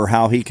whatever, or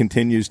how he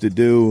continues to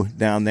do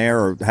down there,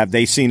 or have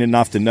they seen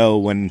enough to know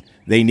when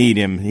they need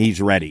him,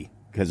 he's ready?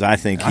 Because I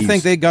think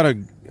they got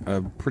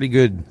a pretty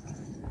good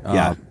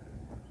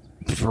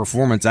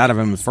performance out of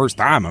him the first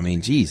time. I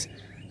mean, geez.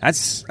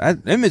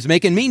 Him is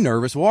making me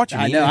nervous watching.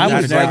 I him. know, I He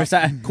was like,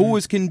 nervous. cool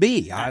as can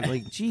be.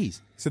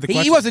 Geez. So the He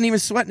question- wasn't even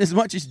sweating as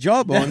much as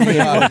Jubb on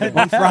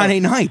Friday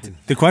night.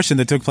 The question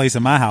that took place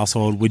in my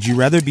household, would you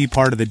rather be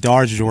part of the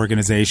Dodgers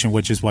organization,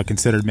 which is what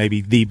considered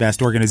maybe the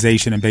best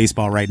organization in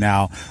baseball right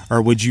now,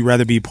 or would you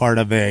rather be part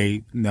of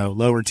a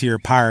lower tier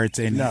Pirates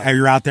and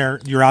you're out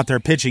there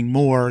pitching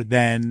more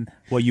than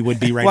what you would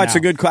be right now? That's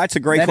a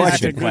great That is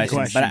question. a good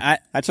question. But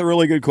That's a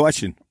really good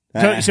question.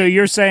 So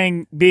you're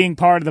saying being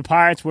part of the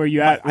Pirates where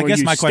you I guess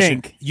you my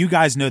question: stink. you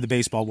guys know the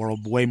baseball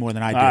world way more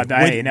than I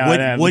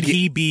do. Would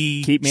he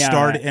be keep me out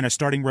of that. in a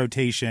starting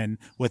rotation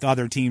with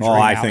other teans? Oh,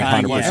 right I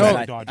think now?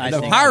 100%. I The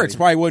think Pirates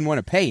probably wouldn't want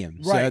to pay him.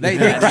 So they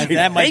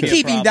That might be a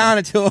keep him problem. down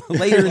until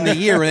later in the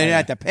year when they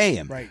have to pay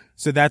him. Right.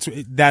 So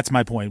that's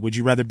my point. Would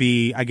you rather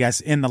be, I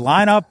guess, in the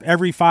lineup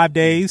every 5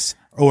 days,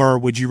 or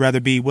would you rather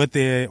be with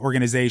the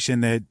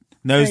organization that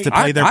knows to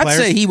play their I'd players.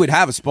 say he would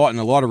have a spot in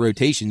a lot of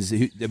rotations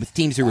with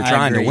teams who were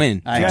trying to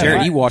win.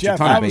 Jared, you watch a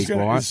ton of baseball.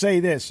 I was going to say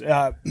this.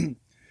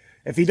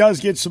 If he does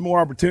get some more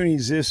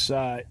opportunities this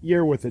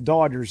year with the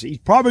Dodgers, he's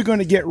probably going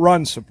to get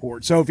run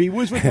support. So if he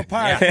was with the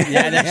Pirates,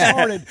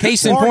 started,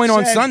 case in point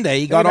on Sunday,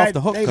 he got off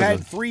the hook.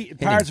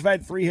 Pirates have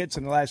had 3 hits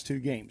in the last 2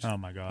 games. Oh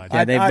my God!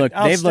 Yeah,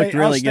 they've looked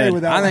really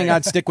good. I think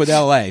I'd stick with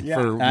LA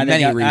for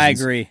many reasons. I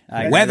agree.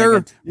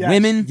 Weather,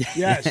 women,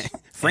 yes.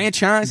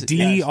 franchise,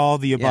 all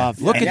the above.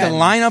 Look at the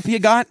lineup you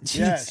got.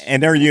 Yes.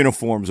 And their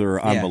uniforms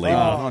are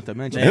unbelievable. Not to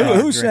mention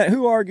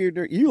Who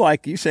argued?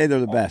 You say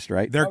they're the best,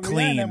 right? They're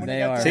clean.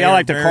 They are. See, I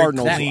like the Very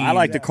Cardinals. clean. I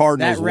like the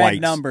Cardinals That red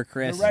whites. number,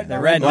 Chris. The red The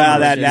number. red Well,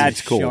 number that's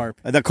is cool. sharp.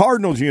 The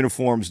Cardinals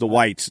uniforms, the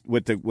whites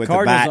with the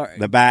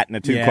bat and the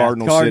 2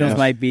 Cardinals. Cardinals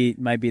might be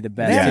the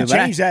best. They haven't too, but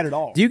changed that at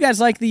all. Do you guys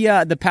like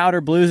the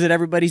powder blues that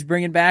everybody's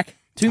bringing back?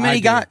 Too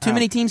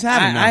many teams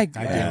have them now. I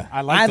do.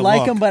 I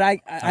like them, but I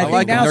think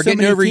like them. now They're so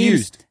getting many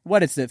overused. teams.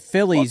 What is it?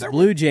 Phillies,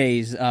 Blue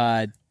Jays,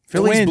 Phillies,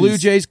 Twins, Blue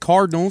Jays,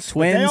 Cardinals,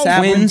 Twins,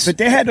 Twins. But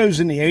they had those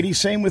in the 80s.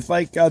 Same with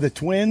the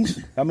Twins.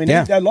 I mean,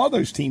 a lot of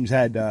those teams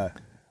had the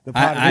powder There's blue,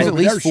 at but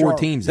least they're 4 sharp.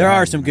 teams. There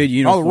are some good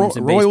uniforms. Oh,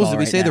 in Royals. baseball Did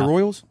we say right the now.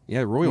 Royals? Yeah,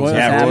 Royals. Royals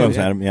Yeah, have Royals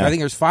them. had them. Yeah. I think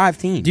there's 5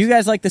 teams. Do you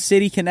guys like the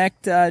City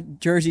Connect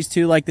jerseys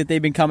too? Like that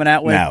they've been coming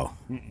out with? No.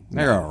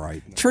 They're all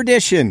right.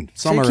 Tradition.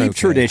 Some are keep okay.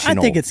 traditional.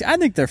 I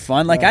think they're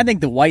fun. Like I think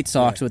the White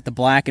Sox with the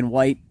black and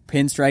white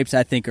pinstripes,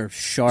 I think are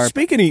sharp.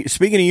 Speaking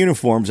of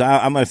uniforms,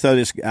 I'm going to throw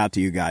this out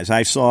to you guys.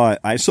 I saw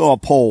a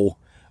poll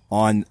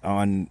on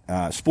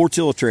Sports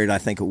Illustrated. I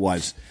think it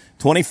was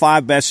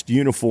 25 best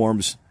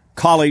uniforms,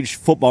 college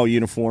football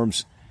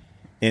uniforms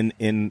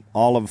in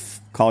all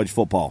of college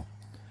football.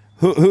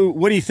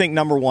 What do you think?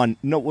 Number one?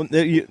 No,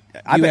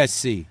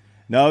 USC.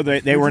 No,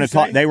 they were in the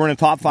top. They were in the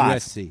top 5.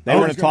 USC. They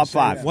were in the top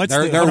 5. What's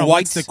They're the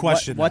whites. What's the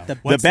question?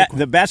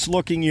 The best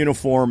looking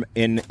uniform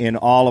in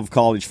all of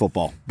college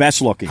football.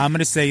 Best looking. I'm going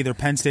to say either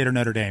Penn State or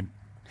Notre Dame.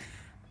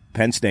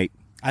 Penn State.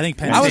 I think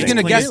Penn I was State. going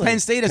to guess Clearly. Penn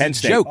State as Penn a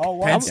State. joke. Oh,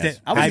 wow. Penn State.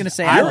 I was going to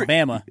say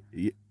Alabama.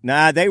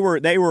 Nah, they were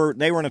in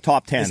the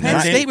top 10.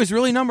 Penn State was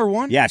really number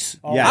 1? Yes.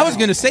 Yes. I was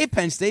going to say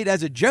Penn State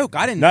as a joke.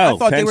 I didn't. No, I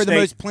thought Penn they were the State-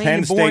 most plain Penn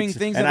and boring State's-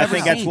 things and I've I ever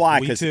think seen. that's why.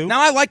 We 'Cause too. Now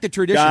I like the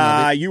tradition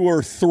of it. you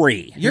were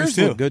 3. Yours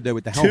too. look good though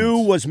with the 2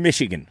 helmets. was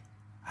Michigan.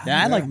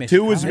 Yeah, I like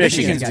Michigan. 2 was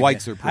Michigan. Michigan's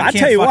whites are pretty. I I tell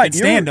can't you what, fucking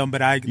stand them,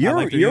 but I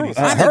like their unis.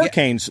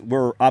 Hurricanes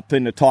were up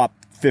in the top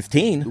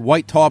 15.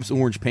 White tops,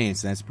 orange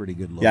pants. That's pretty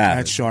good look. Yeah.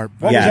 That's sharp.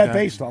 What Yeah. was that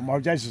based on,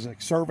 Mark? That's just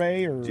like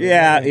survey or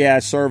Yeah,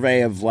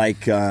 survey of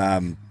like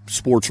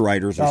sports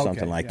writers or Okay,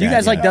 something like Do you that.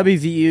 guys like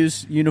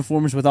WVU's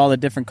uniforms with all the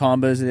different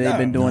combos that they've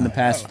been doing the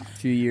past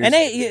few years? And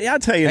I'll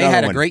tell you They another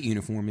had a one. great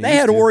uniform. They had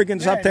used to.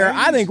 Oregon's up there.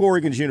 Yeah, I think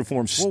Oregon's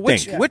uniforms stink.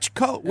 Which I mean, uniform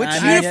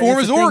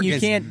that's is the thing, Oregon? You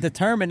can't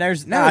determine.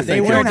 There's No, they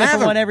they wear a don't have different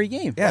them. one every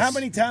game. Yes. How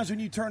many times when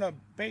you turn a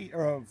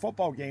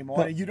football game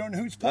on and you don't know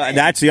who's playing?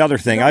 That's the other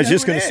thing. You I was don't know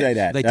just who going it to say is.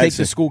 that. They That's take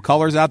the school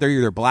colors out. They're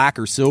either black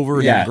or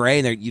silver Yeah. and gray.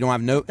 And you don't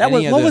have no. That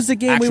was any of what was the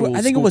game? actual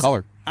I think it school was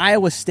color.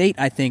 Iowa State.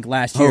 I think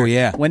last year. Oh,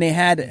 yeah. when they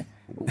had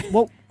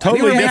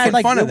Totally they had, different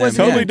like, fun of it them. wasn't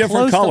Totally even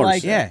different close to, colors.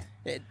 like, Yeah.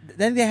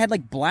 Then they had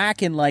like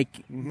black and like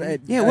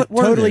Yeah, what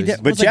were totally those?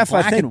 different. But Jeff,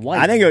 I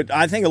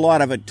think a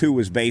lot of it too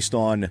was based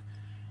on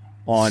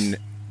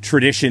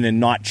tradition and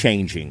not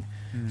changing.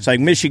 It's like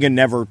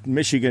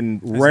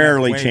Michigan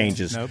rarely way.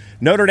 changes. Nope.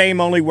 Notre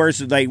Dame only wear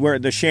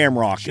the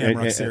Shamrock.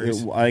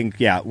 Series. I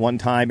think one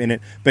time in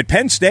it. But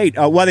Penn State,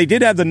 they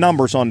did have the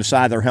numbers on the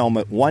side of their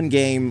helmet. One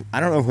game, I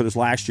don't know if it was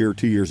last year or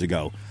 2 years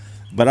ago.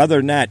 But other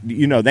than that,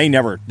 they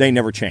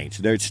never change.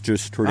 It's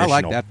just I traditional.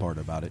 like that part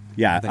about it.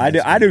 Yeah, think I do.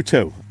 that's I good. do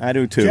too. I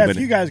do too. Jeff, but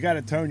you guys got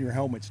to tone your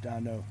helmets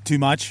down, though. Too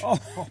much?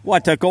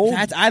 what, the gold?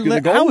 I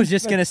was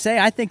just gonna say.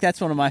 I think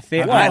that's one of my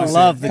favorite. I Honestly,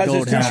 love the 'cause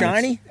gold it's too helmets.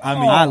 shiny? I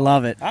mean, I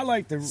love it. I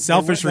like the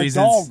selfish the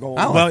reasons. dog gold.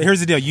 Well, here's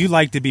the deal. You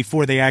liked it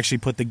before they actually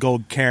put the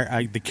gold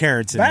the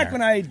carrots in Back there.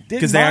 when I did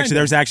because mine,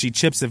 there's actually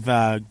chips of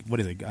what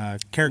is it?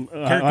 Carrot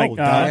gold.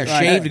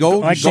 Shaved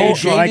gold, like gold gold,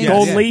 shaving. like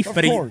gold Yeah. leaf.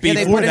 But course. Yeah,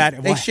 they before put that,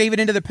 it, they shave it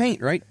into the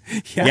paint, right?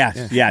 Yes.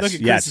 Look at Chris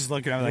Yes. is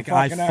looking at me like The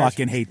I fucking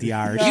fucking hate the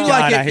Irish. You God,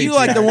 like I it. hate You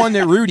like the Irish. one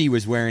that Rudy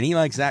was wearing. He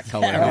likes that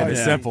color.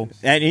 It's simple.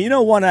 And you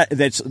know one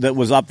that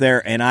was up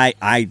there, and I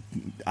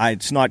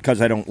it's not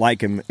because I don't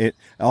like him.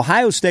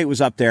 Ohio State was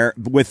up there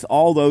with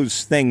all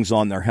those things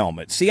on their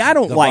helmets. See, I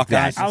don't The like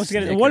Buckeyes. that. I was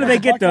gonna. What do they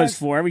get those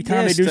for? Every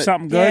time they do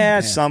something good.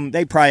 Yeah,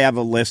 they probably have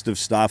a list of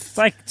stuff. It's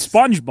like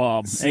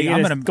SpongeBob. See, They get I'm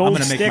a gonna gold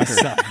make sticker.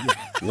 myself.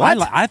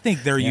 I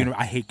think their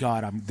I hate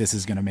God. This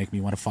is gonna make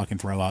me want to fucking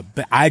throw up.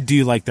 But I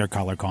do like their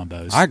color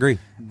combos. I agree.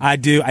 I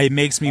do. It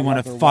makes me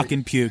want to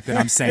fucking puke that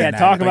I'm saying Yeah, that.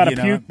 talk but, about a you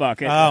know, puke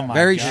bucket. Oh my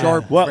Very God.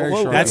 sharp. very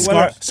sharp. That's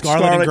What-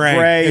 scarlet and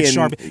gray. It's and-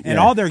 sharp. And yeah.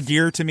 all their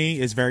gear to me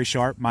is very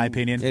sharp, my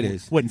opinion. It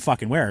is. Wouldn't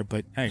fucking wear it,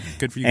 but hey,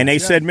 good for you. And they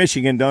guys. said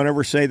Michigan, don't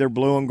ever say they're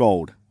blue and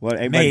gold. What?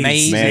 Maize.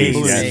 Maize. Maize.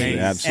 Yes, Maize.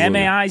 absolutely.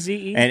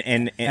 MAIZE.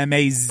 And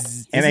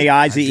M-A-Z-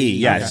 MAIZE.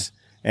 Yes.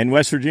 And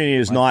West Virginia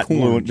is not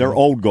blue. They're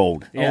old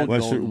gold. Yeah,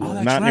 West- gold. Oh,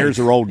 that's Mountaineers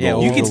are old Yeah,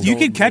 gold. old You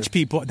can catch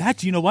people.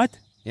 You know what?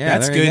 Yeah,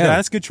 that's there you good. go.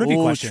 That's good trivia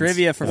Ooh, questions.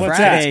 trivia for What's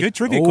Friday. that? That's good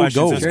trivia Oh, questions.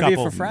 gold. Those Trivia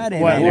couple. for Friday.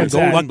 What- man. what's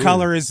that? What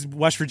color is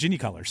West Virginia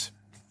colors?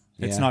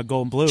 It's Yeah. not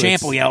gold and blue.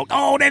 Champ will yell,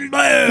 gold and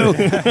blue.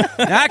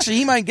 Actually,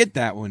 he might get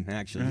that one.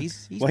 Actually,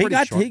 he's Well, he pretty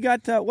got sharp. he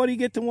got what did he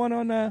get the one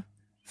on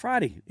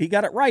Friday? He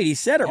got it right. He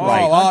said it Oh,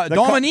 right. The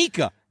co-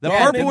 Dominica, the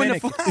Yeah, purple and the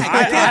Dominican. flag.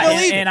 I can't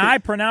believe it. And I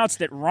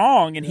pronounced it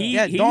wrong, and he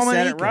Yeah, said it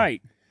Dominica.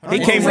 right. He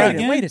came right.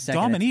 Wait a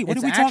second. Dominique. What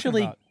it's are we talking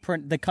actually about?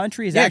 The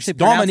country is Yeah, actually it's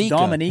pronounced Dominica.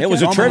 Dominica. It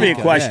was a Dominica, trivia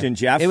question,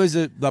 yeah. Jeff. It was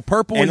the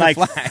purple and and like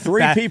the flag.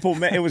 three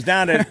people. It was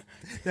down to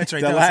That's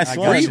right. the that last I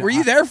one. got Were it. you, were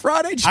you there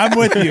Friday? I'm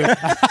with you.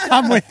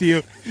 I'm with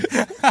you.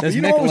 Those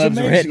You know what was Michelobs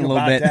were amazing hitting a little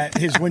about bit.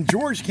 that is when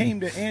George came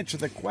to answer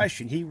the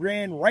question, he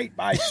ran right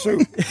by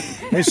Soup.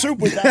 And Soup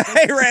was out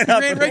he ran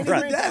up ran to right the to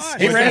front. the desk.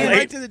 He He ran ran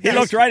right to the He desk.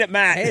 looked right at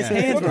Matt. His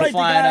hands Looked were like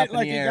flying up in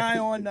like the the air. guy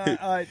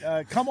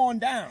on Come On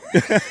Down.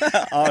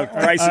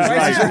 Price is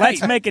right.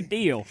 Let's make a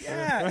deal.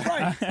 Yeah,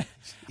 right.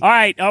 All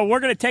right, we're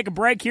going to take a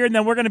break here, and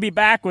then we're going to be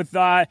back with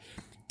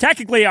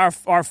technically our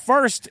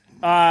first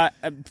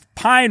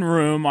Pine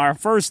Room, our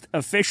first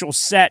official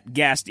set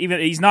guest. Even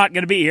he's not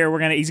going to be here.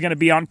 He's going to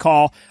be on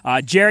call.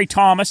 Jerry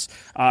Thomas,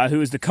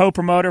 who is the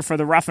co-promoter for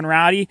the Rough and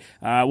Rowdy,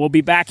 will be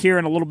back here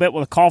in a little bit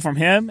with a call from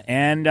him,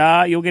 and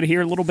you'll get to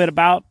hear a little bit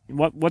about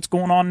what's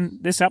going on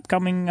this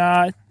upcoming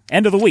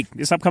end of the week,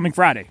 this upcoming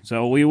Friday.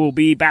 So we will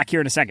be back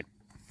here in a second.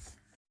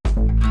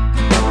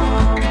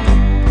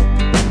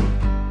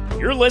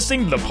 You're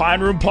listening to the Pine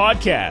Room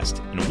Podcast,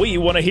 and we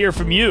want to hear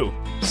from you.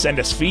 Send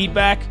us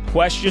feedback,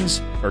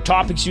 questions, or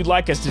topics you'd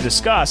like us to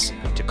discuss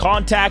to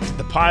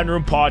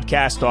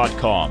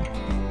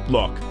contact@thepineroompodcast.com.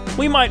 Look,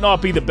 we might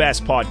not be the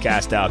best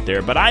podcast out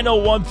there, but I know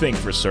one thing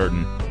for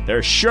certain.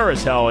 There's sure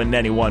as hell isn't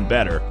anyone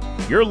better.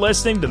 You're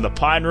listening to the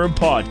Pine Room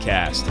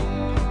Podcast.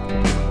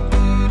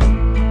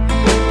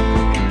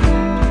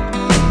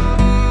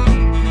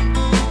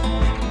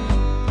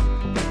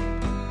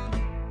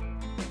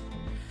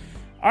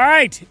 All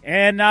right,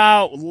 and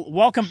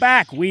welcome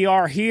back. We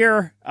are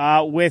here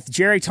with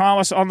Jerry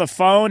Thomas on the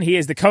phone. He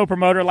is the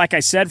co-promoter, like I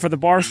said, for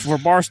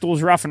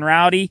Barstool's Rough and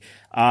Rowdy.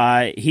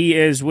 He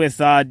is with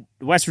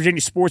West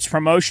Virginia Sports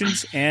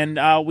Promotions, and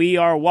we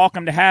are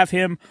welcome to have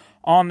him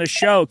on the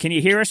show. Can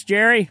you hear us,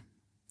 Jerry?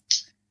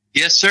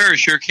 Yes, sir.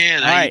 Sure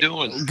can. How you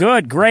doing?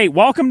 Good, great.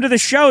 Welcome to the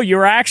show.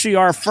 You're actually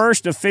our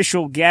first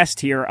official guest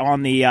here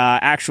on the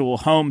actual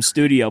home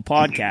studio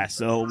podcast,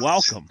 so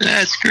welcome.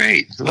 That's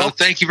great. Well,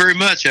 thank you very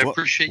much. I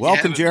appreciate you.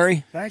 Welcome,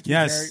 Jerry. Thank you,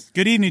 Yes. Jerry.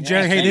 Good evening,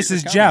 Jerry. Yeah, Hey, thank this you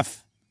is for coming.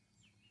 Jeff.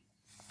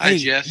 Hi, Hey,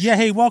 Jeff. Yeah,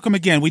 hey, welcome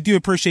again. We do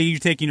appreciate you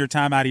taking your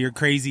time out of your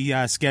crazy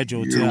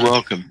schedule. You're to,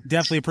 welcome.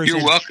 Definitely appreciate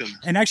You're it. welcome.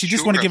 And actually,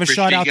 just Sure, want to give a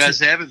appreciate shout out you guys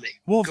to having me.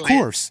 Well, of Go ahead.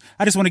 course.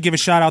 I just want to give a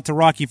shout out to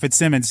Rocky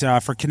Fitzsimmons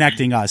for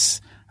connecting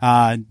us.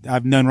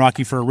 I've known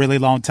Rocky for a really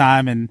long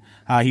time, and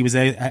he was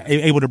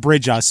able to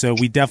bridge us, so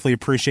we definitely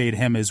appreciate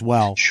him as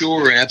well.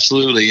 Sure,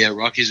 absolutely. Yeah,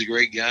 Rocky's a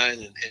great guy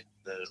and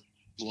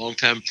a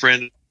longtime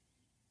friend.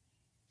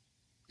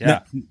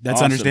 Yeah, No, that's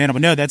awesome. understandable.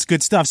 No, that's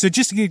good stuff. So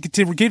just to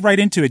get right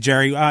into it,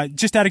 Jerry,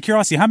 just out of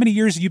curiosity, how many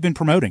years have you been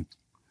promoting?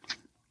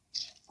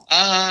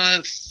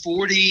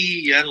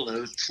 40, I don't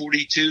know,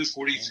 42,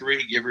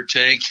 43, give or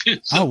take. Oh,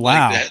 Something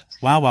wow. like that.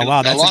 Wow.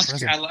 I That's lost.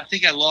 impressive. I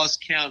think I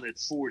lost count at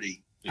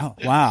 40. Oh,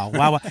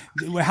 wow.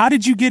 How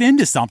did you get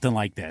into something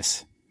like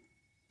this?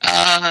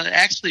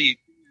 Actually,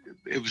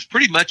 it was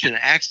pretty much an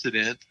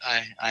accident.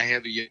 I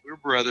have a younger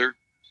brother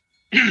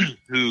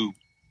who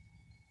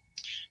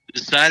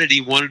decided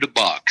he wanted to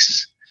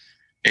box,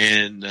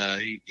 and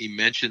he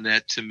mentioned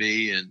that to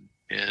me,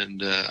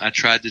 and I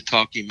tried to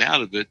talk him out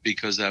of it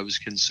because I was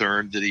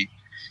concerned that he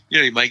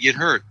might get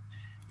hurt.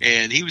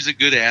 And he was a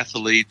good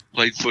athlete,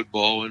 played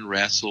football and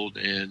wrestled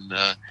and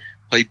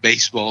played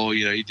baseball.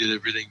 He did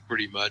everything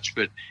pretty much,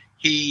 but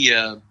he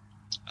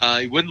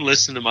wouldn't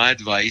listen to my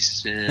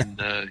advice,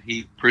 and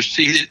he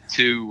proceeded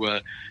to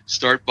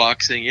start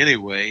boxing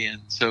anyway.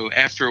 And so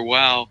after a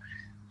while,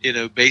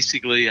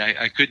 basically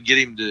I couldn't get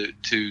him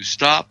to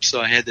stop, so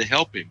I had to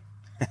help him.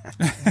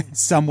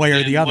 Some way or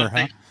And the other,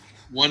 huh?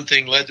 One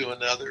thing led to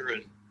another,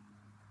 and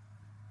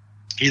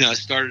I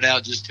started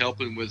out just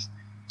helping with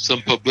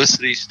some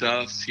publicity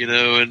stuff,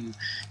 and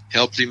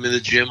helped him in the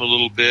gym a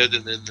little bit,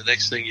 and then the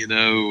next thing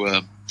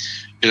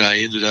I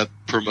ended up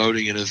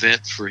promoting an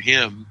event for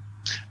him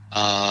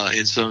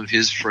and some of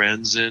his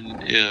friends,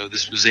 and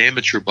this was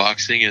amateur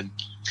boxing, and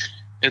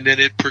then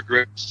it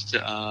progressed.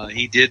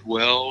 He did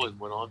well and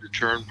went on to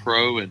turn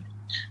pro, and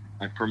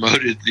I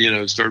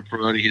started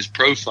promoting his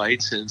pro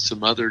fights and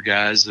some other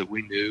guys that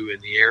we knew in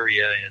the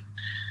area. And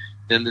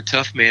then the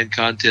Tough Man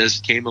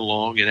contest came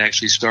along and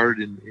actually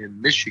started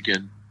in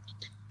Michigan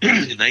in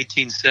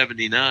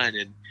 1979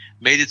 and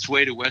made its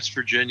way to West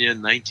Virginia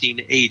in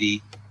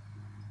 1980.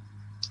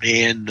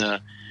 And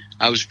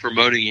I was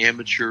promoting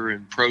amateur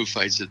and pro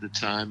fights at the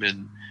time.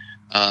 And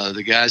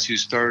the guys who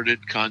started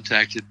it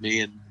contacted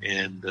me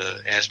and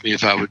asked me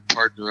if I would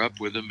partner up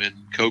with them and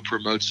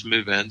co-promote some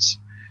events.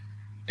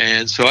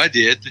 And so I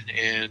did,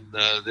 and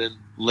then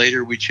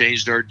later we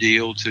changed our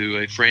deal to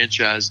a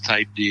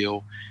franchise-type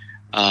deal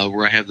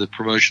where I have the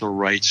promotional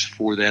rights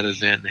for that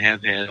event and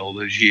have had all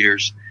those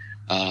years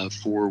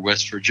for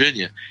West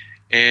Virginia.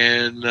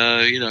 And,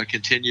 I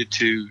continued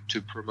to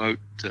promote,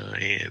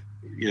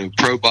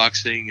 pro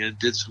boxing, and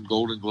did some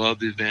Golden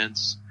Glove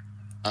events.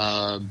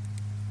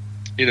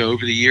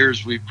 Over the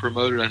years, we've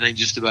promoted, I think,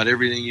 just about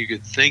everything you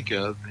could think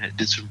of.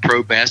 Did some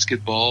pro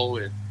basketball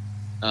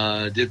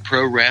and did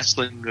pro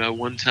wrestling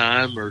one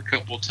time or a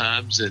couple of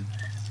times. And,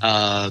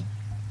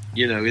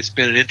 it's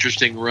been an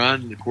interesting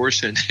run, of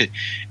course. And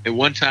at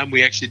one time,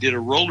 we actually did a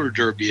roller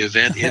derby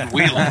event in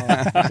Wheeling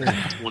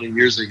 20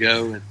 years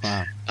ago.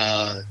 And,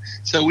 Wow.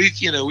 So we've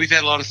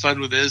had a lot of fun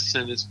with this,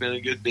 and it's been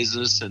a good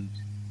business. And,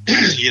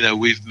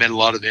 we've met a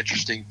lot of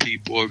interesting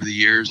people over the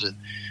years, and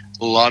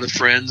a lot of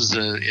friends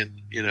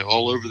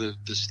all over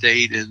the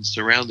state and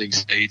surrounding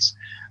states.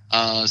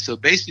 So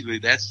basically,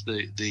 that's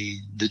the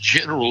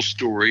general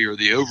story or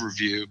the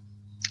overview.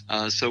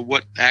 So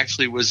what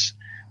actually was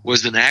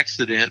an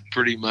accident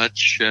pretty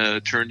much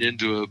turned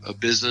into a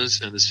business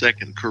and a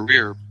second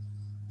career.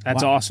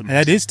 That's awesome.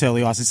 That is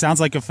totally awesome. It sounds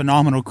like a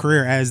phenomenal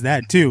career as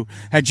that, too.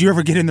 Had you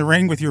ever get in the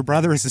ring with your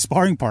brother as a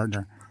sparring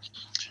partner?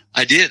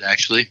 I did,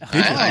 actually.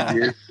 I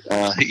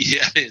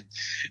did.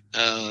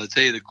 I'll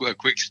tell you a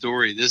quick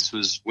story. This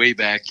was way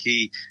back.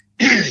 He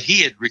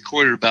had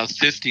recorded about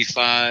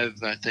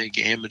 55, I think,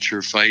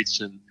 amateur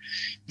fights and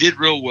did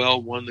real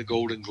well, won the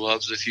Golden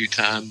Gloves a few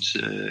times,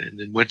 and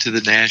then went to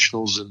the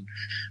Nationals and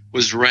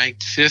was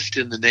ranked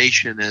 5th in the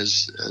nation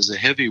as a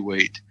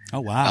heavyweight. Oh,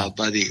 wow.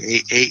 By the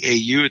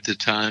AAU at the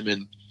time.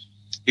 And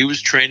he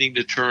was training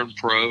to turn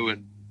pro,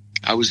 and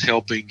I was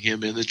helping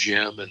him in the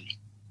gym.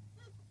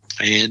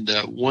 And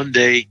one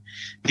day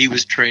he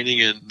was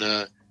training,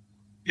 and,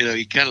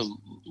 he kind of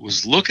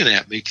was looking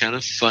at me kind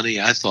of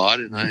funny, I thought.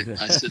 And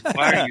I said,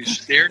 why are you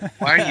staring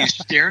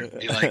at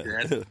me like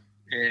that?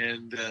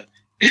 And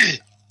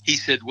he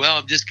said, well,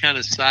 I'm just kind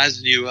of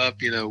sizing you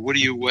up. What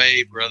do you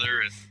weigh,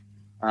 brother?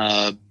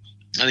 And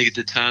I think at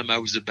the time I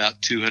was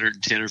about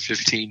 210 or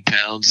 15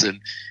 pounds. And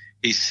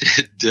he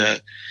said, I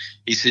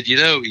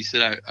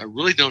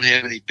really don't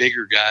have any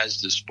bigger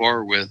guys to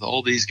spar with.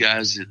 All these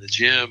guys in the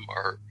gym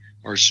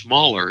are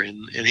smaller.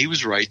 And he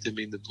was right. I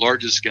mean, the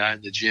largest guy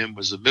in the gym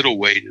was a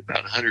middleweight,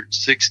 about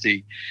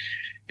 160.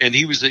 And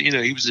he was a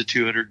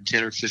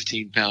 210 or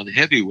 15 pound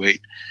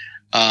heavyweight.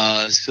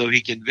 So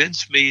he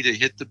convinced me to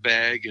hit the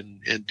bag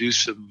and do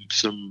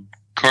some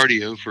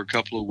cardio for a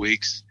couple of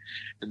weeks.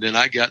 And then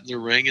I got in the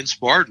ring and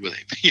sparred with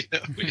him.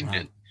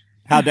 And,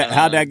 How'd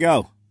that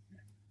go?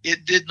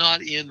 It did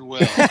not end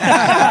well.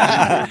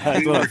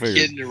 We were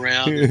kidding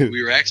around.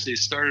 We were actually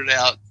started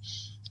out.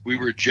 We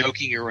were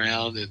joking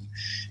around, and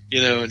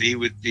and he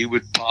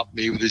would pop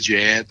me with a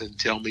jab and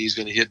tell me he's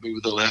going to hit me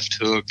with a left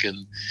hook,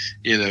 and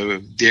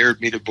dared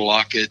me to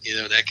block it,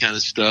 that kind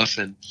of stuff.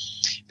 And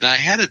I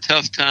had a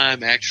tough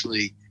time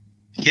actually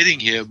hitting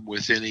him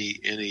with any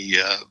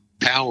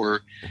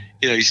power.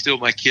 He's still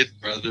my kid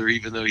brother,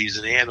 even though he's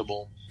an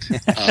animal.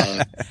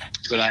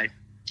 But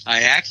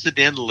I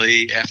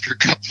accidentally, after a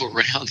couple of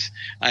rounds,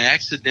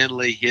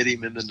 hit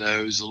him in the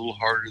nose a little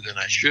harder than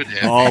I should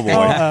have. Oh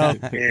boy!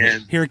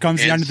 And here it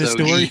comes the end of the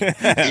story.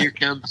 Here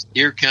comes.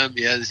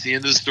 Yeah, it's the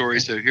end of the story.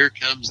 So here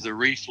comes the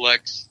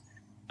reflex.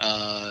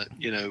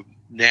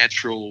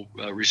 Natural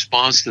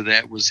response to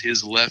that was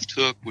his left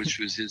hook, which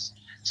was his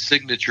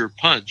signature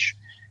punch,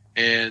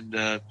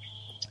 and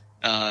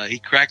he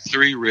cracked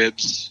 3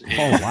 ribs.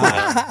 And,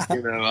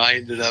 I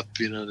ended up,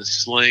 in a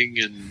sling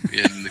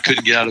and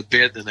couldn't get out of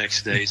bed the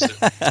next day. So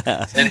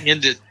that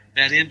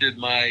ended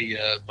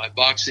my my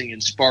boxing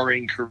and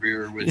sparring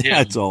career with him.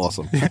 That's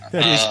awesome.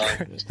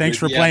 Thanks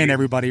for playing,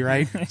 everybody.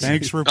 Right?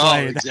 Thanks for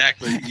playing. Oh,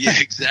 exactly. Yeah,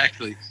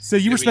 exactly. So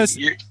you were supposed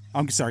to.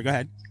 I'm sorry. Go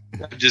ahead.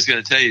 I'm just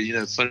going to tell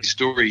you, funny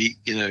story.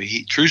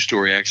 True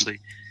story actually.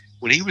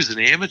 When he was an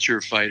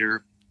amateur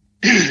fighter.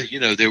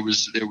 There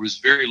was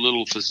very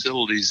little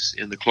facilities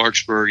in the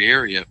Clarksburg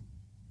area.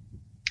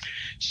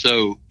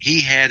 So he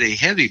had a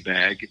heavy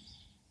bag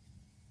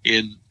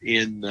in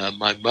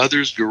my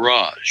mother's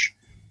garage,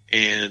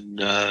 and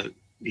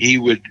he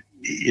would,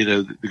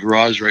 the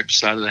garage right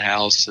beside of the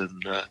house,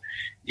 and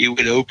he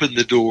would open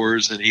the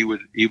doors, and he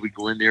would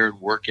go in there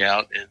and work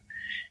out. And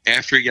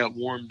after he got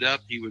warmed up,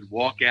 he would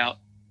walk out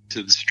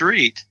to the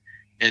street.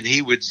 And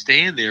he would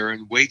stand there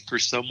and wait for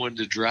someone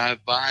to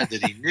drive by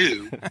that he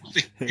knew,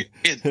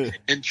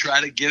 and try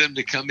to get him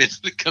to come in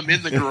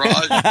the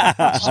garage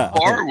and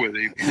spar with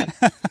him.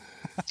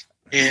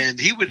 And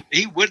he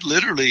would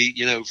literally,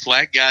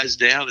 flag guys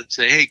down and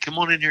say, "Hey, come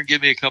on in here and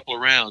give me a couple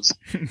of rounds."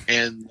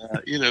 And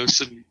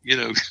some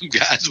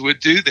guys would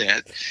do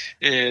that.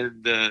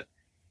 And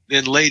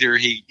then later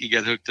he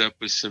got hooked up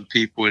with some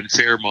people in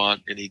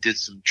Fairmont, and he did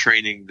some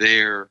training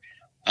there.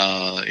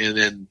 And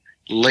then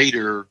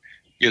later.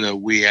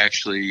 We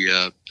actually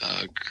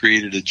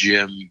created a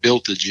gym,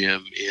 built a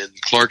gym in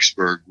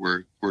Clarksburg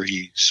where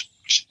he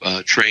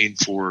trained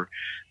for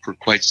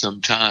quite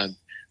some time.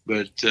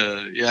 But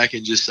I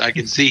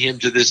can see him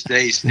to this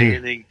day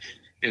standing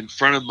in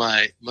front of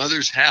my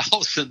mother's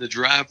house in the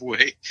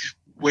driveway,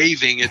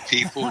 waving at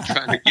people and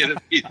trying to get them.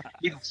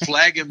 He'd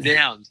flag them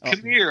down.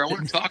 Come here, I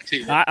want to talk to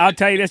you. I'll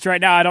tell you this right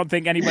now. I don't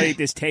think anybody at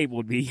this table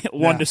would be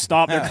one to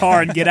stop their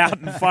car and get out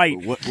and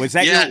fight. Was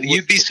that? Yeah,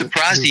 you'd be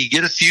surprised. You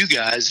get a few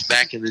guys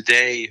back in the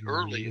day,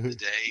 early in the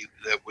day,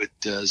 that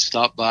would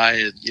stop by,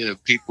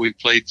 and people we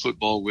played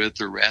football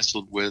with or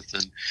wrestled with,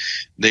 and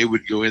they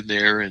would go in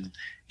there and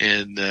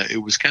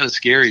it was kind of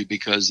scary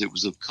because it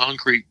was a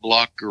concrete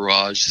block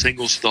garage,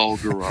 single stall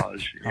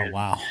garage. Oh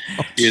wow!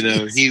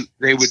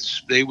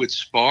 They would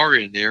spar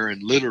in there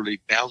and literally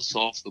bounce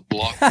off the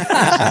block.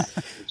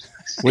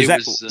 Was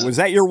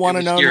that your one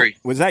and only?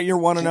 Was that your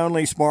one and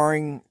only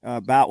sparring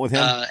bout with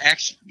him?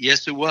 Actually,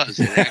 yes, it was.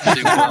 It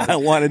actually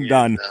was. One and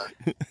done.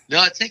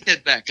 No, I take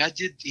that back.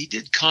 He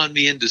did con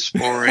me into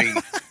sparring.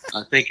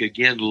 I think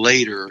again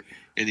later,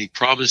 and he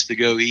promised to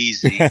go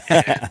easy.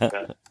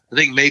 And, I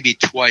think maybe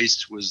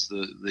twice was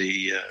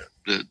the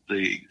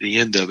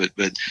end of it,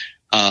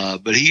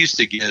 but he used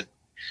to get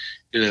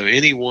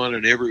anyone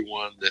and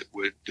everyone that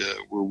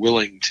were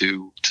willing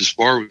to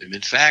spar with him.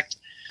 In fact,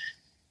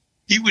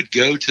 he would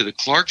go to the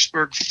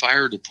Clarksburg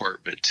Fire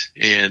Department,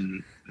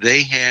 and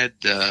they had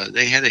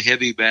a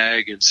heavy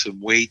bag and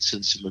some weights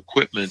and some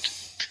equipment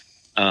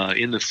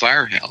in the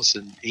firehouse,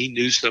 and he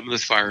knew some of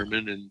the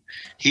firemen, and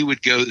he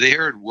would go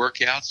there and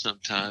work out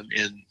sometime,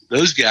 and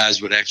those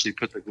guys would actually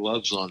put the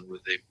gloves on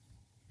with him.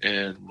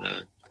 And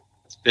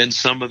then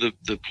some of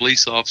the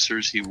police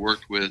officers he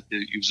worked with,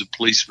 he was a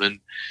policeman,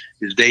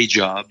 his day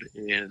job,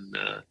 and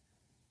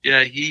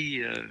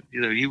he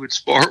would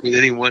spar with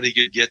anyone he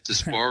could get to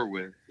spar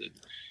with.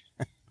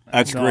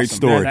 That's a great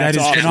story. That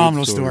is awesome.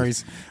 phenomenal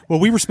stories. Well,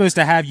 we were supposed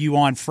to have you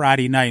on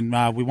Friday night,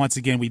 and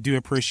we do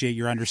appreciate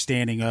your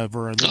understanding of.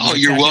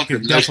 You're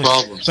welcome. No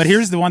problem. But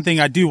here's the one thing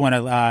I do want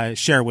to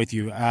share with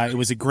you. It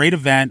was a great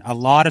event. A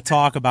lot of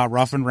talk about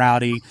Rough and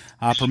Rowdy,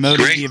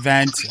 promoting the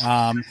event.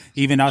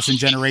 Even us in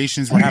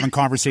Generations, we're having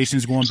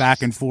conversations going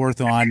back and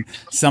forth on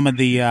some of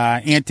the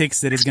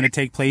antics that is going to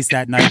take place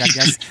that night.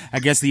 I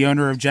guess the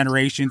owner of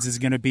Generations is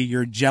going to be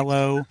your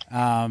Jello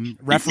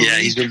referee. Yeah,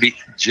 he's going to be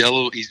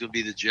Jello. He's going to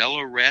be the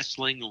Jello wrestling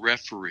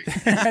referee.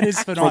 That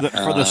is phenomenal.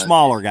 For the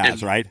smaller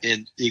guys, right?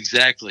 And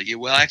exactly. Yeah,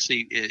 well,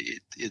 actually,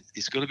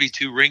 it's going to be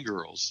 2 ring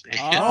girls.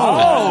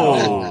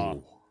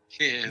 Oh.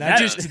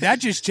 That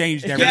just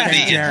changed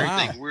everything.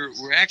 Yeah,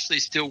 we're actually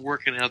still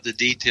working out the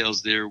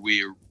details there.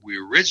 We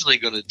originally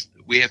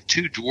we have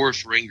 2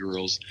 dwarf ring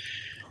girls,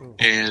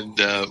 and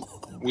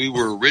we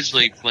were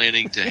originally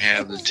planning to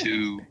have the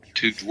two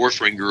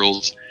dwarf ring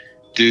girls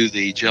do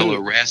the Jello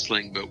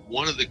wrestling, but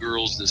one of the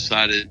girls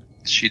decided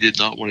she did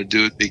not want to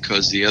do it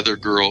because the other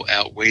girl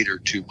outweighed her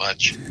too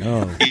much.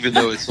 Oh. Even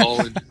though it's all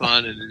in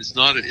fun, and it's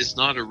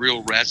not a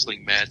real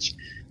wrestling match.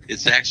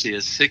 It's actually a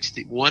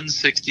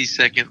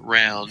 1/62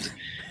 round,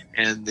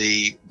 and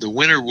the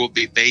winner will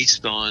be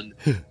based on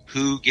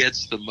who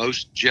gets the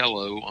most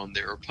Jello on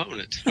their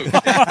opponent.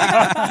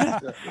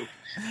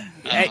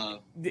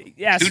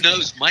 Yes. Who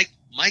knows?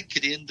 Mike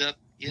could end up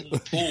in the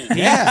pool.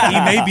 Yeah, he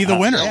may be the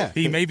winner. Yeah.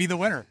 He may be the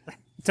winner.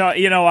 So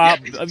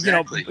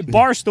exactly.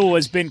 Barstool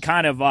has been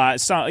kind of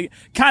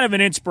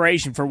an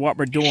inspiration for what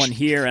we're doing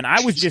here, and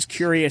I was just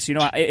curious.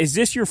 Is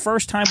this your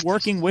first time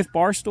working with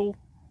Barstool?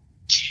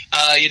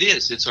 It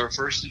is. It's our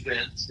first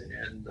event,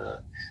 and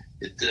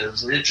it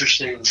was an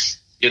interesting,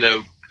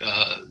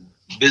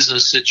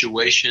 business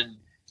situation.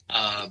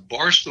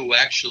 Barstool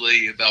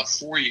actually about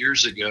 4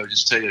 years ago.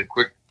 Just tell you a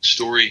quick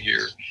story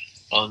here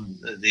on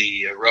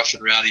the Rough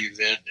and Rowdy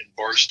event in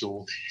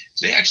Barstool.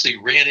 They actually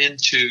ran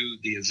into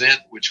the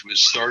event, which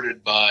was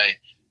started by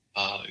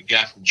a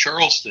guy from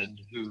Charleston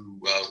who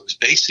was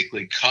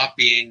basically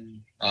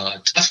copying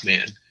Tough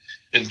Man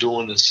and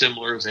doing a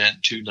similar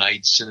event, 2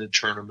 nights in a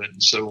tournament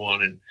and so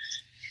on.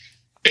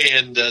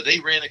 And they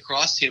ran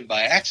across him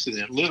by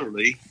accident,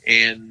 literally,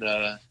 and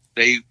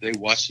they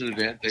watched an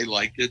event. They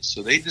liked it,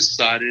 so they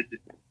decided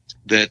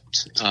that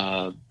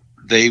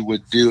they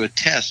would do a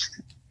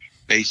test,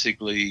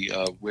 basically,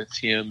 with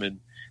him,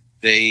 and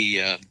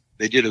they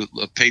did a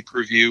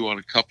pay-per-view on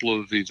a couple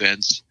of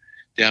events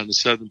down the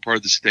southern part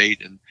of the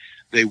state, and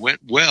they went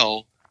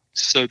well.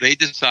 So they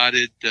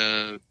decided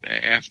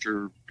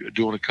after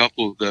doing a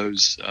couple of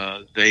those,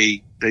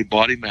 they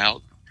bought him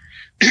out,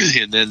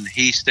 and then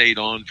he stayed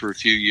on for a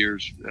few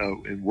years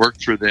and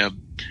worked for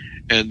them.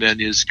 And then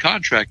his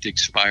contract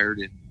expired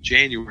in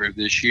January of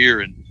this year,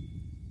 and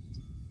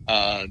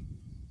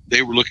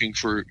they were looking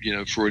for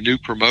a new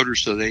promoter.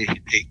 So they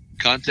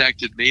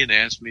contacted me and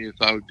asked me if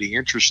I would be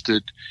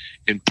interested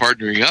in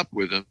partnering up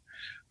with them.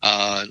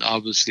 And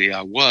obviously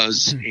I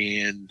was.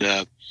 And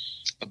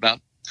about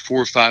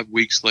 4 or 5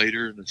 weeks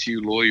later and a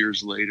few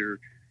lawyers later,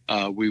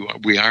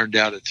 we ironed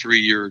out a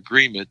 3-year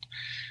agreement.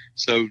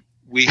 So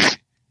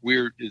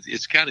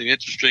it's kind of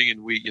interesting,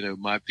 and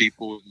my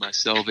people,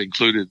 myself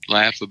included,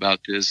 laugh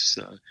about this.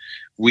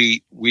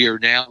 We are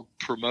now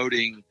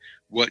promoting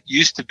what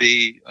used to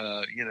be,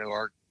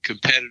 our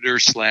competitor /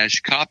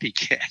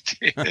 copycat.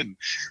 And,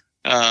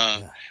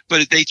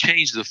 but they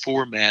changed the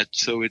format.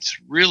 So it's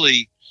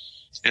really,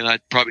 and I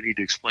probably need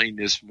to explain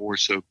this more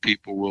so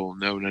people will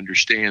know and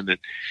understand that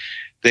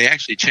they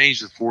actually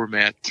changed the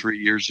format 3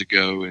 years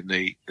ago, and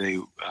they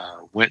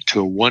went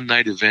to a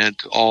one-night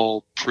event,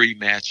 all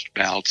pre-matched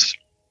bouts.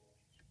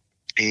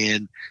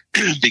 And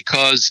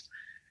because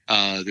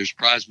there's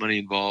prize money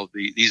involved,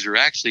 these are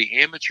actually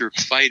amateur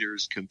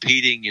fighters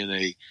competing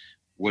in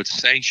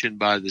what's sanctioned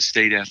by the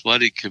State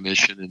Athletic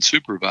Commission and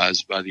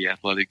supervised by the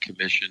Athletic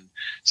Commission.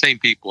 Same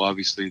people,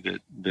 obviously,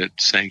 that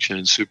sanction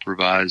and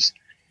supervise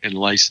and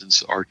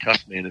license our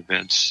Tough Man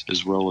events,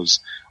 as well as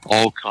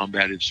all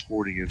combative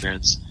sporting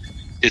events.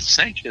 It's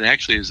sanctioned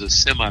actually as a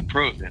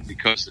semi-pro event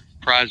because of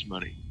prize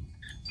money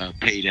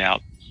paid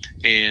out.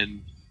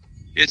 And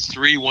it's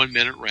 3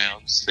 1-minute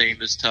rounds,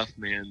 same as Tough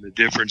Man. The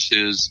difference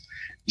is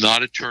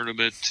not a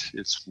tournament.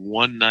 It's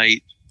one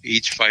night.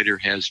 Each fighter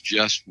has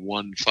just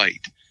one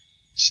fight.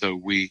 So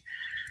we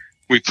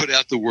put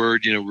out the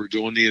word, we're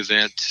doing the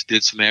event,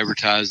 did some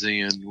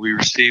advertising, and we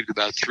received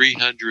about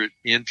 300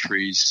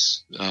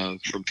 entries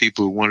from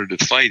people who wanted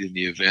to fight in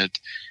the event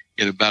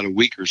in about a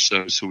week or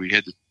so. So we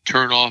had to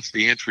turn off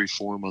the entry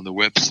form on the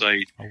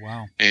website. Oh,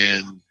 wow.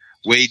 And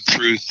wade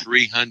through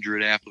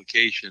 300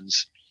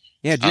 applications.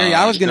 Yeah, Jerry,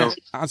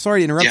 I'm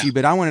sorry to interrupt you,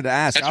 but I wanted to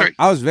ask. That's right.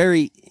 I was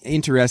very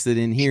interested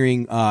in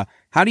hearing,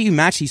 how do you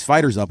match these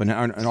fighters up? And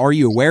are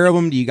you aware of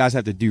them? Do you guys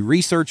have to do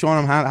research on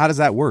them? How does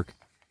that work?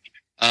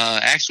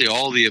 Actually,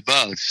 all of the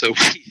above. So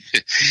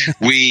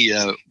we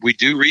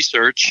do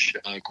research.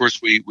 Of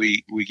course,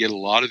 we get a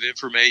lot of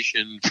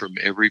information from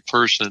every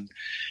person,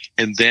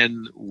 and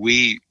then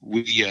we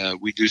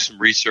do some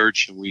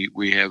research, and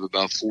we have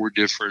about 5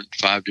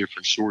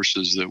 different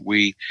sources that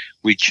we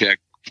check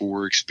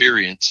for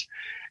experience.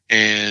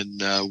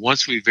 And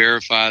once we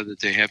verify that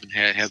they have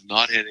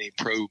not had any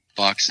pro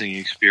boxing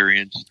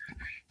experience,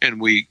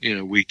 and we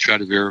try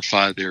to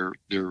verify their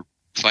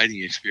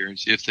fighting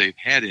experience if they've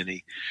had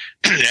any.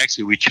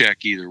 Actually, we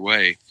check either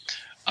way.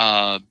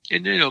 And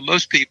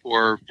most people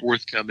are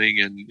forthcoming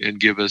and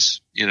give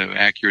us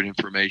accurate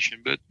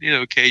information, but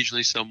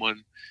occasionally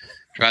someone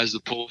tries to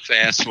pull a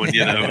fast one,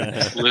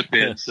 and slip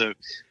in. So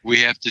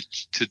we have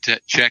to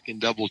check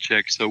and double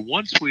check. So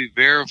once we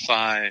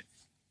verify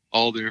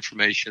all their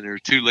information, there are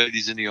 2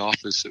 ladies in the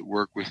office that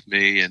work with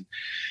me, and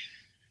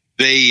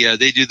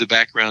they do the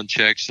background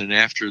checks, and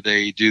after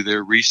they do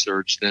their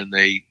research, then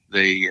they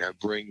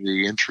bring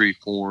the entry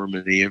form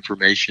and the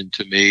information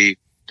to me.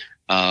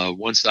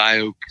 Once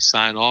I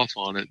sign off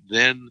on it,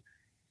 then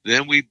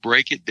we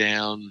break it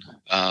down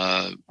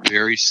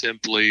very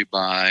simply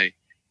by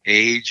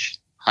age,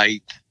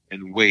 height,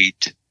 and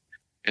weight,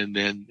 and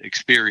then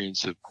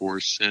experience, of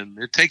course. And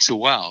it takes a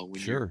while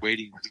when you're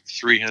waiting for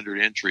 300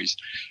 entries.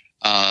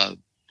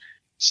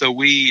 So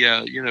we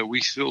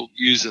still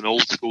use an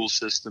old school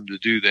system to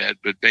do that,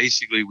 but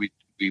basically we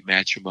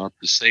match them up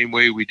the same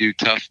way we do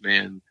Tough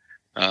Man,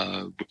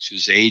 which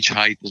is age,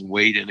 height, and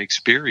weight and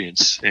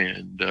experience.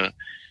 And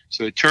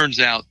so it turns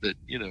out that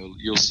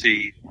you'll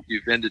see,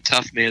 you've been to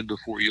Tough Man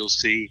before, you'll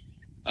see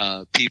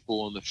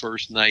people on the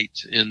first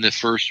night, in the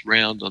first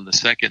round, on the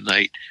second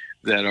night,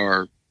 that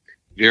are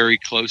very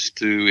close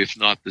to, if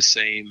not the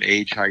same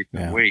age, height,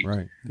 and weight.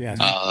 Right.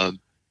 Yeah.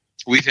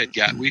 We've had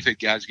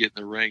guys get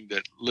in the ring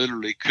that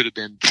literally could have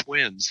been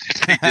twins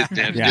if they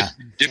didn't have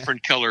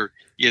different color,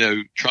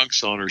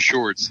 trunks on or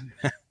shorts.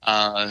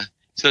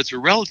 So it's a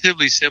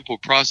relatively simple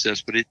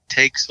process, but it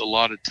takes a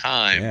lot of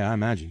time. Yeah, I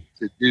imagine,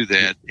 to do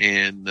that.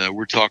 And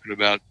we're talking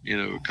about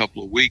a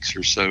couple of weeks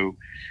or so.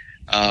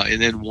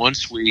 And then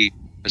once we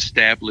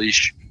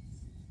establish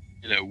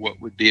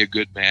what would be a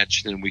good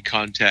match, then we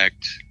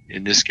contact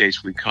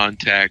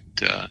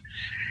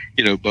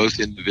both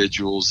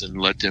individuals and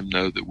let them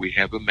know that we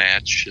have a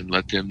match, and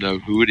let them know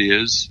who it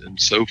is and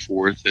so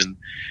forth, and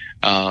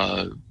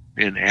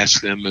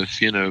ask them if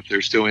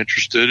they're still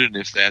interested and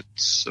if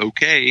that's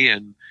okay.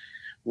 And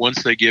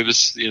once they give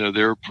us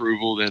their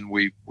approval, then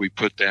we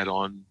put that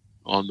on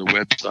the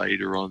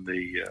website or on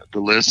the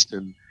list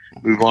and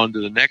move on to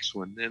the next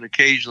one. And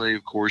occasionally,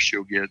 of course,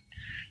 you'll get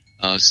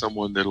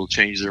someone that'll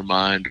change their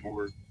mind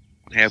or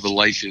have a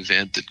life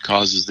event that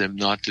causes them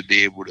not to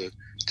be able to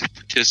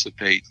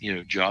participate,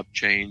 job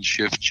change,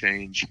 shift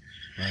change,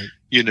 right.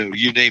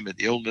 You name it,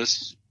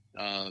 illness,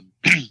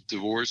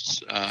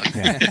 divorce.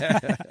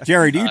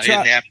 Jerry, do you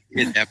try?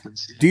 It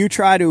happens. Do you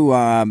try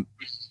to?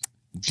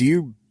 Do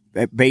you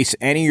base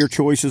any of your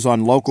choices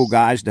on local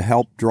guys to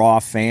help draw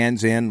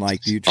fans in?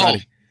 Like, do you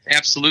try?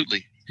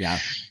 Absolutely. Yeah,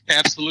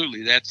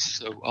 absolutely.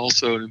 That's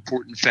also an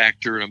important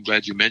factor. I'm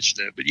glad you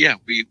mentioned that. But yeah,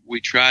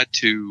 we try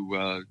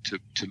to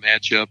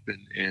match up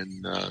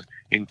and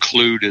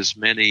include as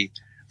many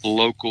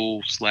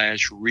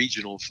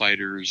local/regional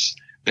fighters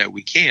that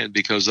we can,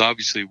 because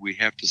obviously we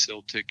have to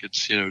sell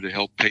tickets, to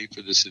help pay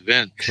for this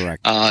event.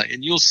 Correct.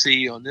 And you'll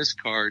see on this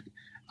card,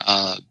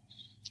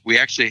 we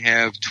actually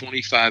have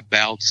 25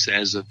 bouts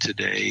as of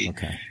today.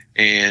 Okay.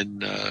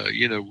 And,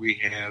 we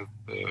have,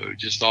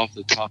 just off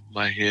the top of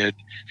my head,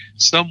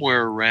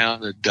 somewhere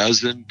around a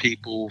dozen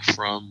people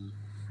from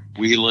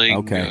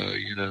Wheeling,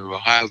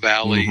 Ohio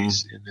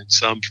Valleys, and then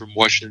some from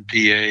Washington,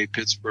 PA,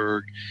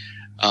 Pittsburgh,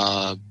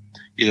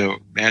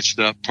 matched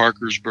up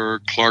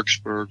Parkersburg,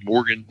 Clarksburg,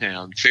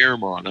 Morgantown,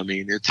 Fairmont. I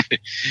mean, it's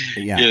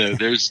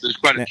there's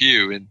quite a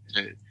few, and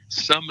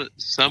some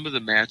of the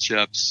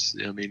matchups.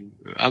 I mean,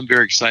 I'm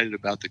very excited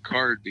about the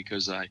card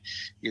because I,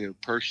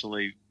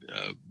 personally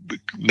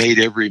made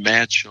every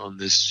match on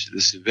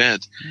this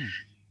event.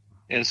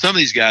 And some of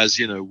these guys,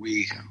 some of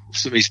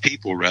these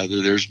people,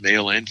 rather, there's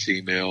male and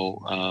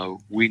female,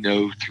 we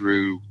know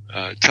through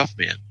Tough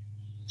Man.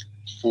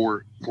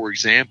 For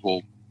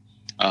example,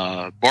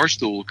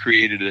 Barstool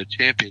created a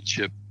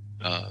championship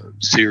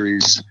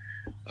series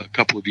a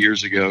couple of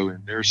years ago,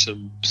 and there's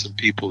some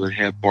people that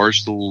have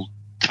Barstool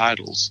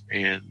titles.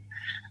 And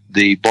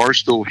the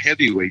Barstool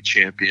heavyweight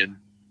champion,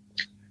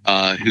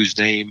 whose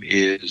name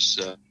is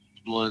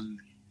Delvin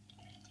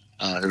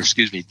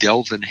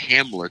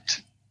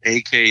Hamlet,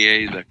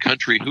 aka the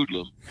Country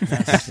Hoodlum.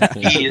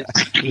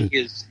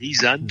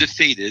 He's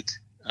undefeated,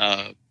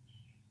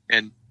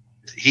 and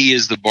he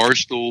is the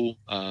Barstool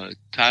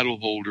title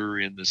holder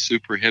in the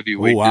super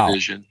heavyweight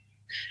division.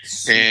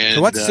 And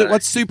so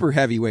what's super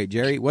heavyweight,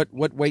 Jerry? What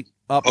weight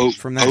up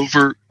from that?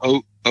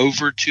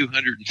 Over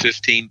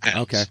 215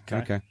 pounds.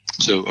 Okay.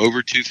 So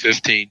over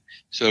 215.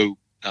 So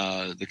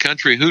the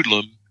Country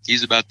Hoodlum,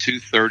 he's about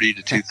 230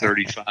 to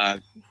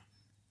 235.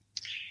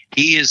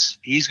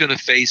 He's going to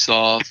face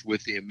off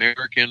with the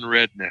American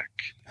Redneck.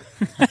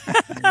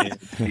 And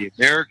the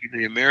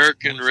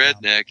American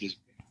Redneck is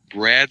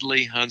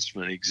Bradley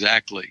Huntsman.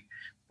 Exactly.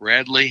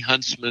 Bradley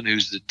Huntsman,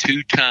 who's the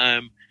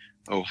 2-time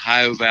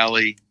Ohio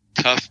Valley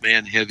Tough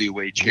Man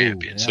Heavyweight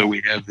Champion. So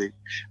we have the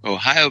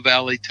Ohio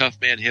Valley Tough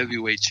Man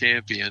Heavyweight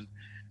Champion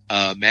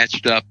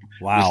matched up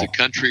with the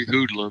Country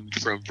Hoodlum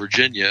from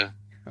Virginia,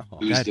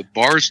 who's the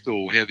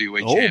Barstool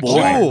Heavyweight Champion. Oh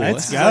boy,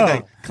 let's go!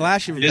 Like a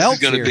clash of belts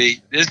here.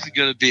 This is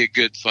going to be a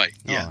good fight.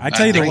 Yeah, I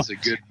tell you the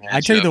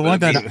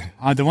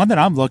one that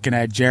I'm looking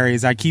at, Jerry,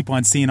 is I keep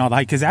on seeing all the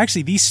hype because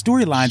actually these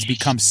storylines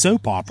become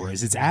soap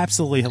operas. It's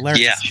absolutely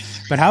hilarious. Yeah.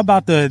 But how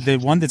about the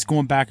one that's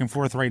going back and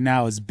forth right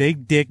now is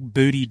Big Dick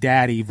Booty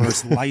Daddy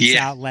versus Lights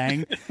Out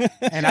Lang.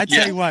 And I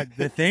tell you what,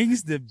 the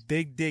things the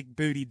Big Dick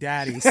Booty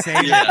Daddy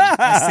saying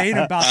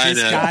about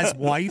this guy's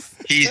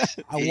wife.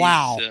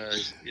 Wow.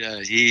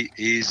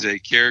 He's a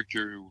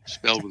character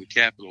spelled with a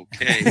capital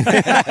K.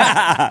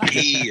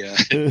 He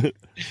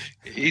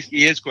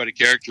is quite a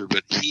character,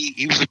 but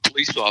he was a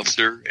police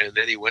officer, and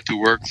then he went to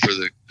work for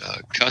the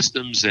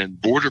Customs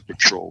and Border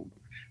Patrol.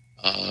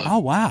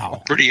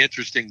 Wow! Pretty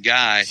interesting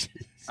guy.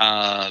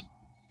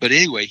 But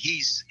anyway,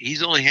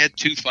 he's only had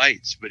 2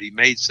 fights, but he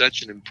made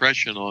such an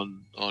impression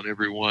on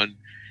everyone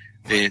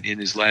in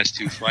his last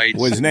 2 fights.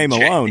 With his name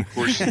alone. Of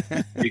course,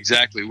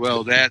 exactly.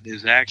 Well, that and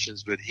his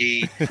actions, but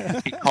he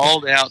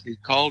called out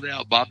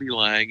Bobby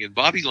Lang, and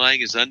Bobby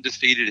Lang is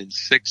undefeated in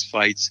 6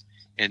 fights,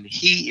 and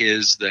he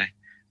is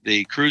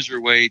the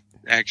cruiserweight,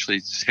 actually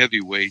it's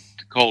heavyweight,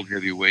 called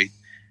heavyweight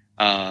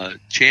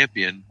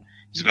champion.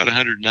 He's about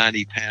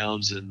 190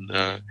 pounds, and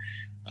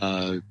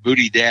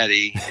Booty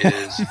Daddy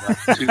is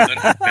about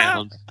 200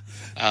 pounds.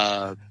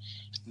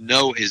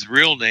 His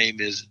real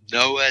name is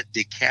Noah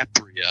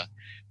DiCaprio.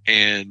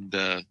 And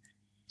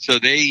so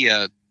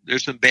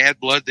there's some bad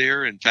blood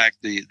there. In fact,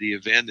 the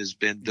event has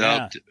been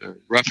dubbed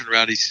Rough and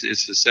Rowdy.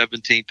 It's the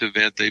 17th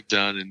event they've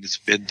done, and it's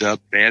been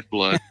dubbed Bad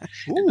Blood.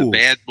 And the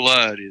bad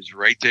blood is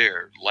right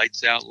there.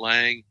 Lights Out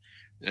Lang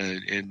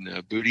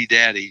and Booty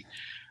Daddy.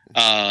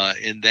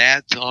 And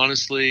that,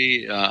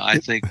 honestly, I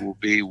think will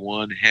be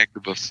one heck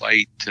of a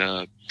fight.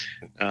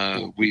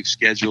 We've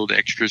scheduled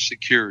extra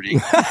security,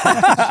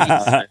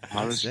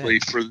 honestly,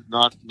 for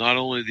not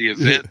only the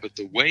event, but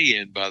the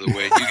weigh-in, by the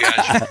way. You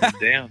guys should come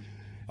down.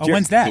 Oh,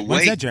 when's that?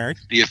 When's that, Jared?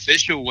 The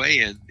official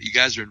weigh-in, you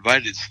guys are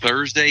invited. It's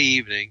Thursday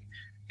evening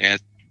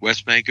at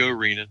West Banco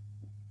Arena.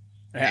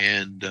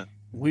 And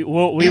we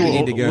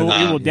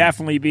will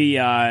definitely be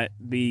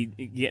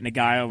getting a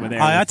guy over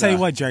there. I'll tell you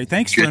what, Jerry.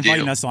 Thanks for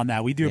inviting us on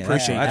that. We do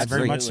appreciate that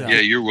very much. So. Yeah,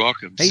 you're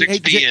welcome. 6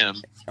 p.m.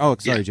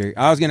 Sorry, Jerry.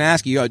 I was going to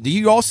ask you. Do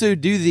you also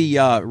do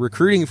the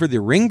recruiting for the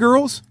ring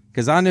girls?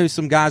 Because I know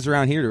some guys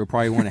around here that would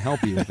probably want to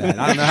help you with that.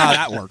 I don't know how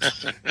that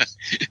works.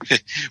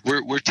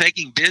 We're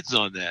taking bids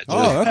on that.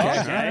 Oh, okay.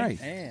 All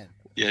right. Man.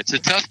 Yeah, it's a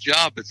tough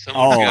job, but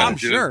someone's got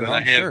to do it.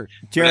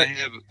 But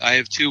I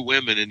have 2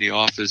 women in the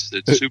office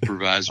that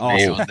supervise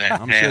me on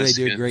that. I'm sure they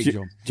do a great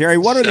job. Jerry,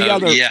 what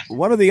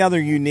are the other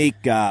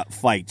unique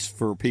fights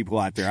for people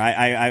out there?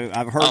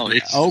 I've heard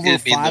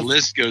the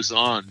list goes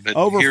on. But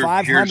over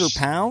 500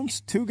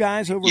 pounds? 2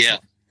 guys over.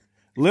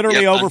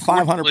 Literally over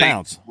 500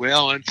 pounds.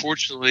 Well,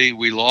 unfortunately,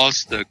 we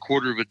lost a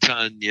quarter of a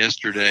ton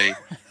yesterday.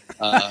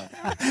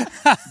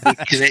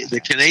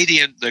 The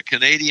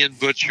Canadian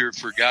butcher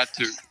forgot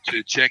to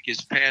check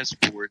his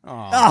passport.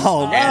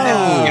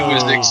 And it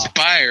was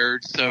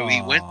expired, so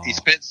he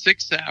spent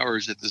 6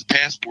 hours at the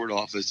passport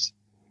office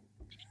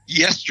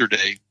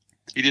yesterday.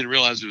 He didn't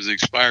realize it was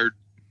expired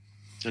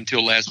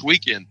until last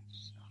weekend.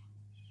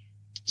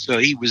 So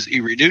he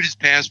renewed his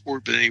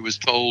passport, but then he was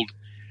told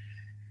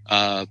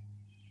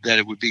that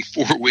it would be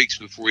 4 weeks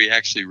before he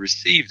actually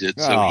received it.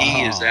 So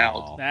he is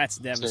out. That's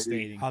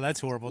devastating. That's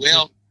horrible.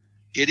 Well,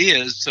 It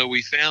is. So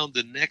we found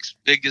the next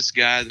biggest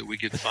guy that we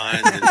could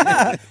find.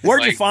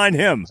 Where'd you find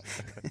him?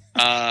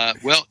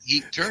 Well,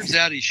 he turns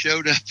out he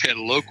showed up at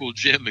a local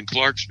gym in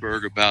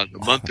Clarksburg about a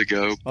month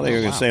ago. Well, they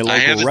were going to say a I local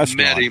haven't restaurant.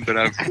 met him, but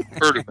I've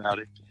heard about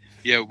it.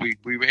 Yeah, we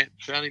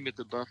found him at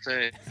the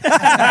buffet.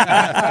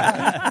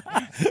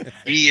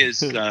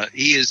 He's a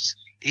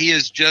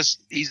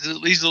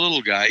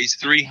little guy. He's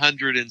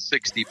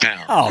 360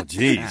 pounds. Oh,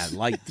 geez. God,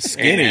 light.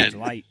 Skinny.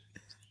 Light.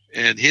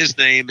 And his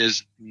name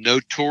is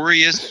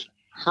Notorious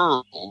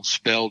Hurl,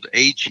 spelled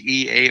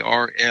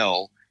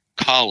Hearl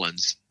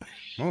Collins.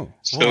 Oh,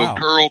 So wow.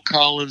 Hurl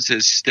Collins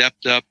has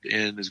stepped up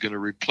and is going to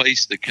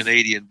replace the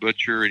Canadian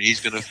Butcher, and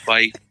he's going to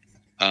fight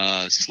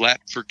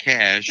Slap for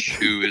Cash,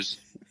 who is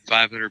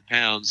 500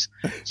 pounds.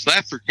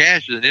 Slap for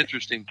Cash is an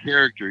interesting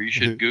character. You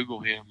should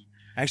Google him.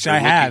 Actually, I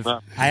Look him have.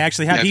 up. I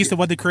actually have. Have He's you? the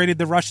one that created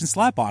the Russian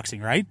slap boxing,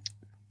 right?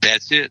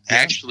 That's it.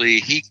 Actually,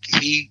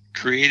 he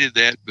created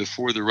that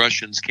before the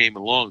Russians came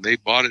along. They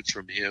bought it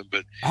from him,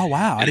 but Oh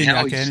wow! I and didn't.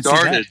 how I he didn't see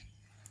started. that.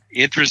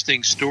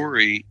 Interesting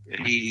story.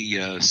 He,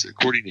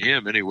 according to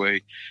him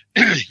anyway,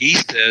 he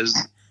says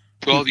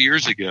 12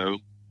 years ago,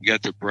 he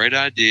got the bright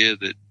idea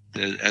that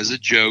as a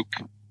joke,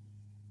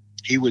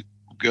 he would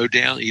go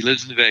down. He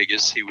lives in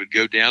Vegas. He would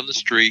go down the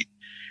street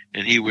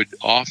and he would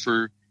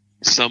offer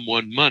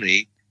someone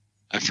money.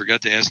 I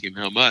forgot to ask him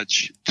how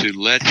much, to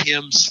let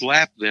him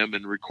slap them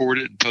and record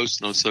it and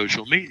post it on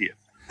social media.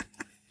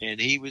 And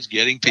he was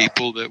getting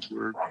people that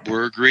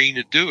were agreeing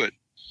to do it.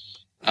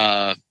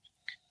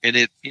 And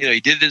he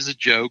did it as a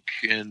joke,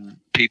 and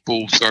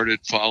people started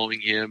following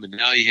him, and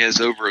now he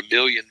has over 1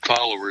 million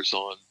followers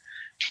on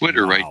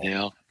Twitter right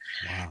now.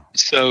 wow.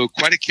 So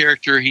quite a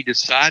character. He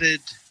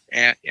decided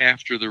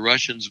after the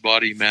Russians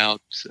bought him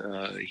out,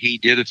 he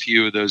did a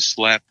few of those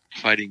slap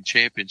fighting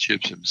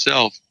championships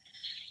himself.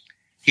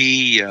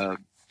 He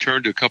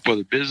turned to a couple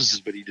other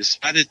businesses, but he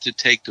decided to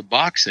take to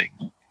boxing.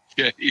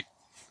 Okay.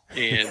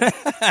 And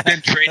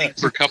been training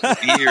for a couple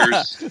of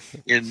years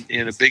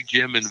in a big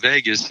gym in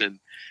Vegas, and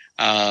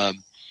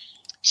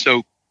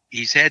so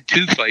he's had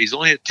 2 fights. He's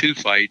only had 2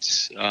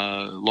 fights.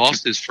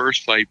 Lost his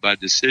first fight by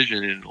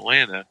decision in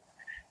Atlanta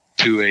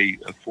to a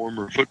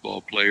former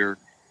football player.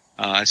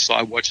 I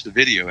watched the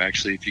video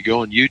actually. If you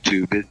go on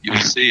YouTube, you'll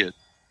see it.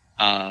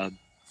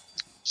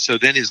 So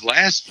then his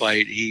last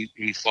fight,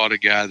 he fought a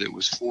guy that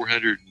was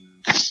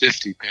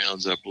 450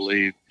 pounds, I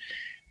believe,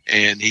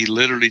 and he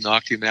literally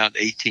knocked him out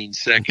in 18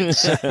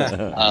 seconds.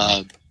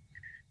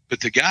 But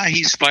the guy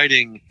he's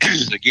fighting,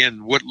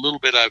 again, what little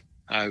bit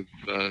I've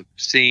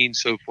seen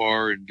so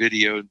far in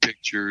video and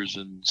pictures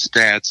and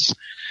stats,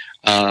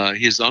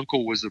 his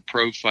uncle was a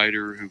pro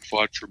fighter who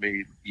fought for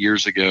me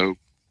years ago,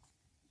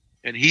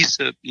 and he's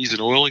an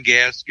oil and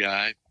gas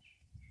guy,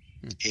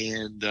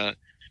 and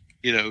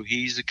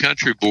he's a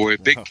country boy, a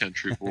big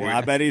country boy. Yeah,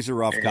 I bet he's a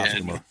rough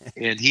customer.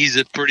 And he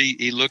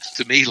looks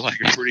to me like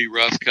a pretty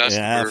rough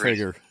customer. Yeah, I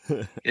figure.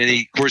 And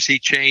he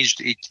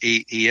changed.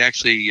 He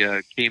actually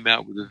came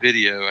out with a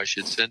video. I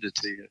should send it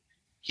to you.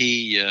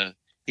 He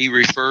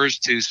refers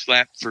to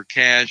Slap for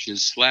Cash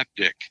as Slap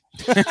Dick.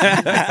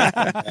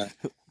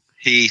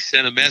 He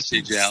sent a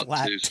message out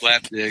to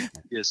Slap Dick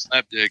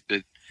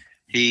that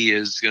he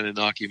is going to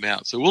knock him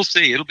out. So we'll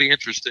see. It'll be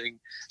interesting.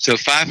 So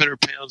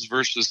 500 pounds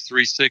versus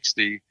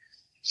 360.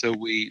 So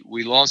we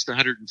lost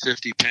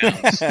 150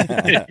 pounds.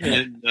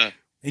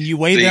 And you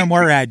weigh them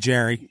where at,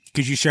 Jerry?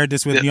 Because you shared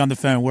this with me on the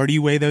phone. Where do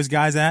you weigh those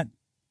guys at?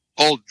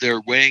 Oh, they're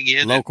weighing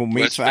in local at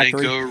meat West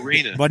factory Banco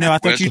Arena. But no, I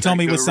thought West you told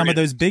me Banco with some of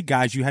Arena. those big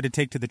guys you had to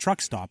take to the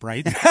truck stop,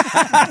 right?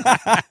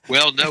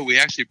 Well, no, we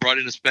actually brought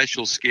in a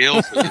special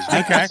scale for this.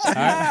 Okay.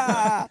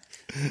 All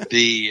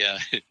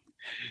right.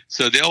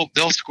 So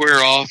they'll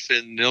square off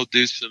and they'll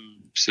do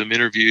some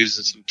interviews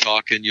and some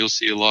talking. You'll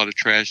see a lot of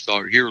trash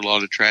talk, hear a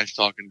lot of trash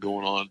talking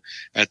going on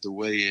at the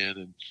weigh-in,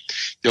 and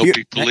there'll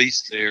be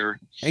police there.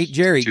 Hey,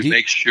 Jerry, to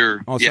make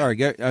sure. Oh, Yeah, sorry.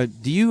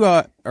 Do you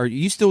are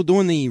you still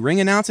doing the ring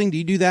announcing? Do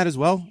you do that as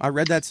well? I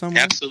read that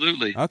somewhere.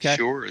 absolutely. Okay.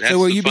 Sure. That's So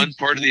will the you be- fun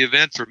part of the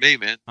event for me,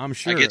 man. I'm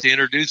sure. I get to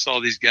introduce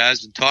all these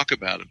guys and talk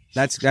about them.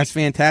 That's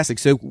fantastic.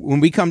 So when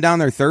we come down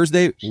there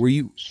Thursday, will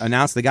you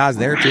announce the guys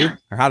there too,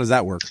 or how does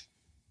that work?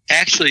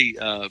 Actually,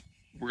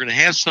 we're going to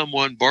have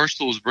someone.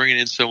 Barstool is bringing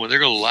in someone. They're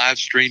going to live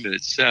stream it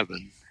at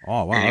 7.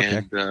 Oh wow. Okay.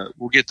 And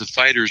we'll get the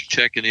fighters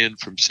checking in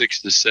from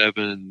 6 to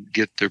 7,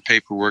 get their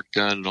paperwork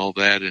done and all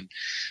that. And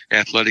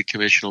athletic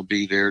commission will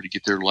be there to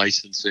get their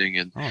licensing.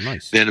 And Oh,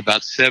 nice. then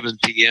about 7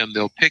 p.m.,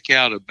 they'll pick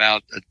out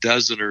about a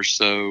dozen or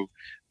so.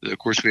 Of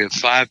course, we have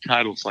 5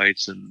 title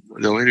fights, and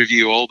they'll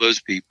interview all those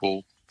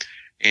people.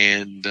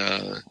 And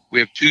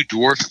we have 2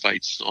 dwarf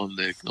fights on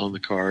the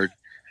card.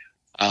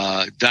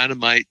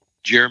 Dynamite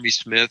Jeremy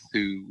Smith,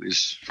 who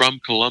is from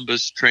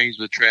Columbus, trains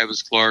with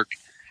Travis Clark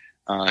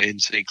in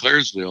St.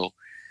 Clairsville.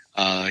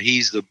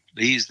 He's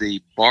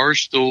the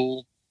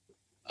Barstool.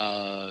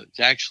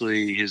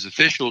 Actually, his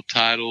official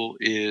title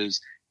is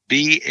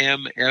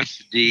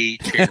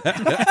BMFD champion.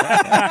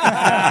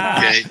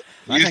 Okay.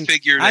 You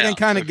figure it out. I can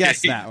kind of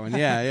guess that one.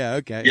 Yeah,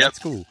 okay. Yep. That's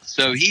cool.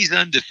 So he's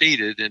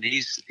undefeated, and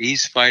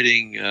he's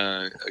fighting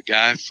a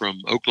guy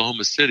from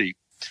Oklahoma City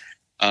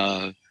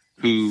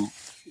who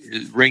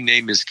his ring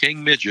name is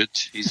King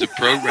Midget. He's a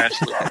pro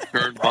wrestler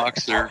turned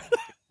boxer.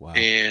 Wow.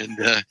 And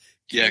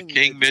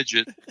King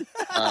Midget,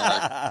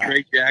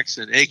 Trey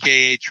Jackson,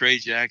 a.k.a. Trey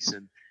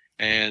Jackson.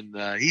 And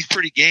he's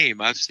pretty game.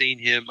 I've seen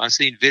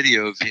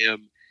video of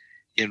him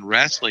in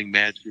wrestling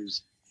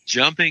matches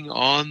jumping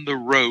on the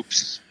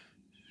ropes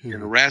in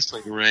a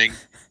wrestling ring,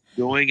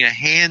 doing a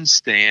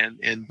handstand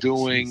and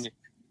doing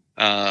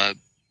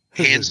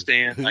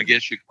handstand, I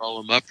guess you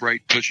call them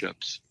upright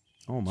push-ups.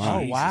 Oh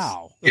my! Oh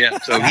wow! Yeah,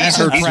 so he's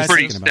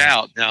pretty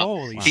stout. Now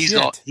Holy he's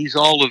shit. he's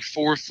all of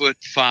 4'5". Wait,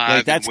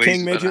 that's and weighs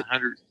King about Midget?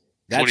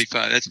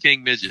 125. That's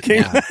King Midget.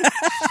 King-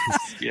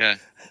 Yeah.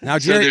 Now,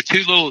 So Jerry,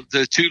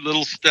 there are two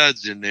little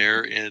studs in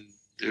there, and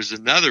there's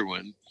another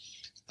one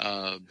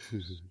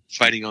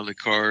fighting on the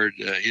card.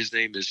 His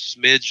name is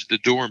Smidge the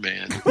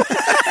Doorman.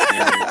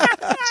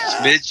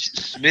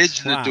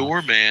 Smidge the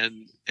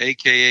Doorman,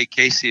 a.k.a.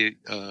 Casey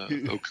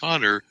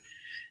O'Connor,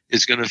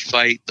 is going to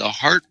fight the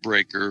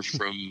Heartbreaker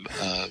from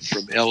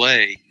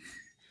L.A.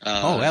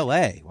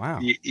 L.A. Wow.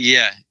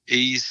 Yeah,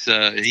 he's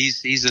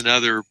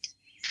another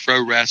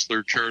pro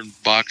wrestler turned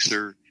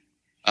boxer.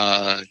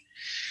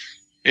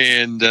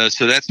 And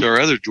so that's our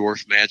other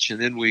dwarf match.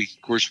 And then we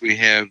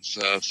have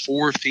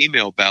 4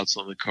 female bouts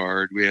on the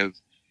card. We have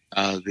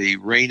the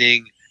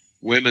reigning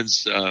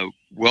women's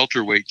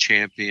welterweight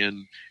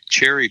champion,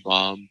 Cherry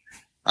Bomb.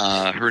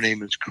 Her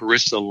name is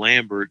Carissa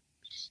Lambert.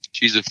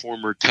 She's a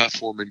former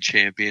Tough Woman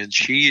champion.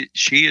 She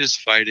is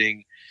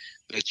fighting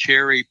the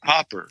Cherry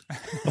Popper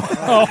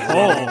from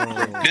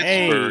Pittsburgh.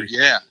 Hey.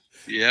 Yeah.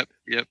 Yep.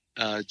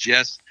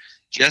 Jess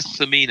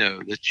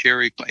Semino, the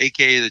Cherry,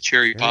 a.k.a. the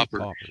Cherry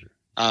Popper.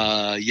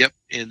 Yep.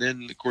 And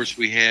then, of course,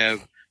 we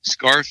have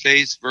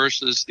Scarface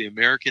versus the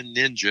American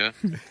Ninja.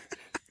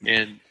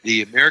 And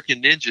the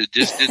American Ninja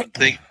just didn't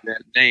think of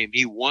that name.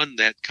 He won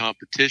that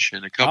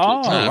competition a couple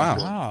of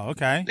times. Wow.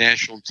 Okay.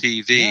 National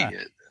TV.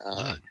 Yeah.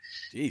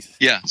 Jeez.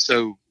 Yeah,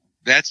 so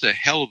that's a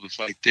hell of a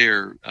fight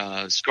there.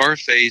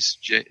 Scarface,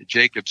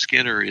 Jacob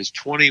Skinner, is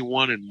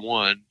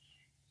 21-1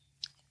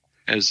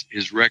 as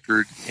his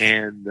record,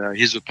 and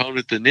his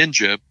opponent, the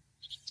Ninja,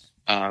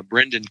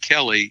 Brendan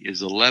Kelly,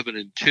 is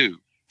 11-2.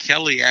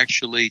 Kelly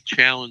actually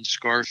challenged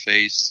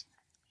Scarface,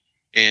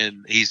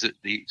 and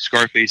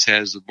Scarface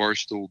has the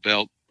Barstool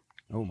belt.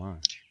 Oh my!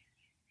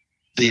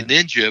 The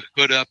Ninja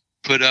put up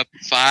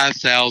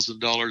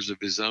 $5,000 of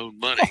his own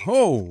money.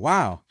 Oh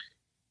wow!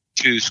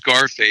 To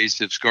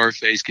Scarface if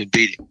Scarface can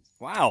beat him.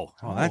 Wow.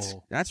 Oh,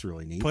 that's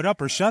really neat. Put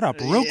up or shut up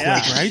real quick,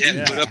 right?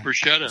 Yeah, put up or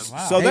shut up.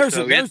 Wow. So there's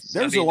So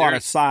a lot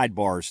of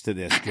sidebars to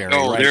this, Gary.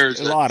 Oh, right? there's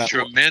a lot of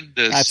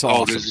tremendous. That's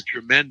awesome. There's a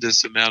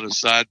tremendous amount of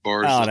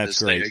sidebars. Oh, on that's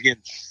this great. thing. Again,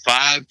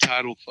 5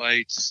 title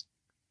fights.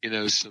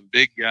 Some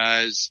big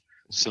guys,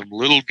 some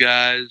little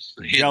guys.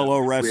 Jello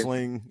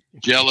wrestling.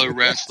 Jello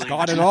wrestling.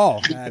 Got it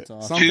all. That's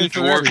awesome. 2 Something for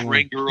dwarf everyone.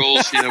 ring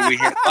girls. We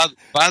had.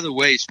 By the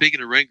way, speaking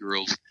of ring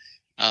girls,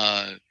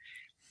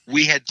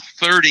 we had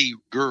 30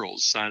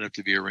 girls sign up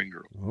to be a ring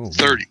girl. Oh,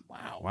 30.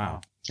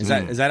 Wow. Is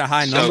that a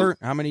high number?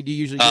 How many do you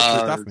usually get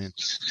for Tough Man?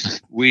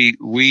 We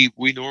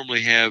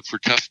normally have for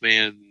Tough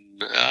Man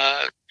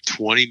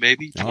 20,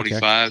 maybe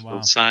 25 Wow.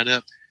 will sign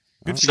up.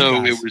 Good for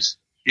So you guys.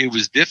 it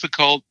was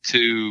difficult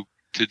to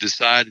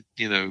decide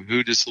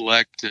who to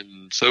select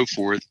and so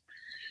forth.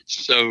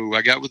 So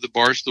I got with the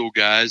Barstool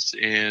guys,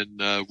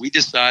 and we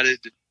decided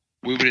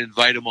we would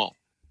invite them all.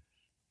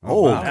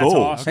 Oh, wow. cool.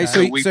 Awesome.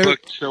 Hey, We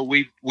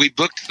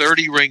booked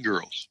 30 ring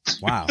girls.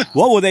 Wow.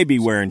 What will they be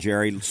wearing,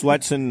 Jerry?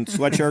 Sweats and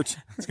sweatshirts?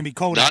 It's gonna be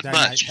cold Not out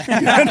that much.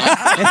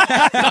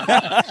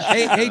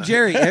 night. hey,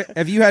 Jerry,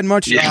 have you had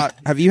much?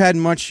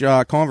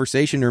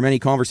 Conversation or many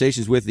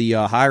conversations with the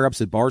higher ups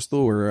at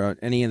Barstool or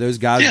any of those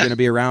guys going to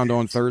be around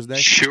on Thursday?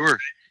 Sure.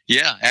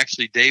 Yeah,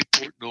 actually, Dave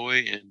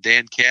Portnoy and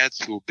Dan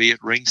Katz will be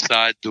at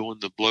ringside doing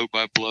the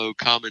blow-by-blow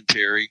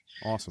commentary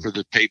Awesome. for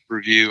the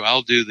pay-per-view.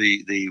 I'll do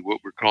the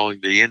what we're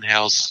calling the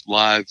in-house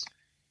live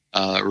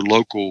or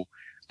local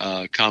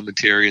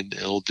commentary, and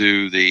they'll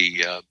do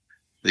the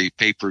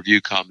pay-per-view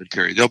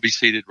commentary. They'll be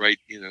seated right,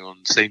 on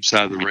the same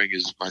side of the ring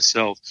as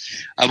myself.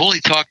 I've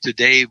only talked to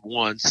Dave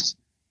once.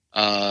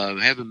 I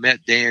haven't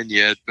met Dan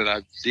yet, but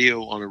I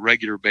deal on a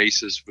regular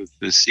basis with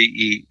the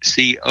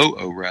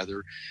COO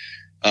rather.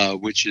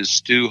 Which is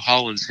Stu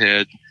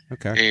Hollinshead.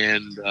 Okay.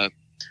 And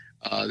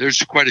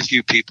there's quite a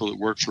few people that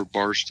work for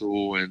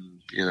Barstool,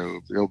 and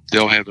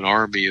they'll have an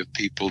army of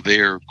people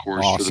there, of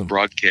course, for the Awesome.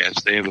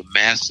 broadcast. They have a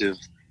massive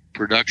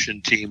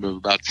production team of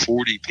about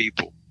 40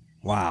 people.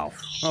 Wow.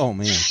 Oh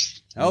man.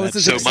 Oh, this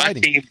is So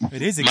exciting.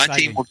 It is my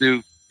exciting. team will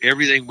do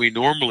everything we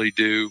normally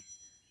do,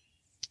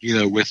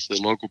 with the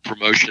local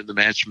promotion, the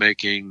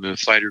matchmaking, the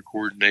fighter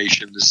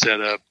coordination, the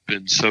setup,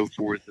 and so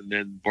forth. And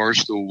then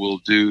Barstool will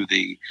do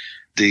the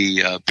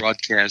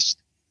broadcast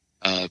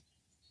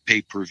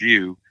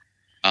pay-per-view.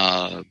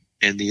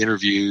 and the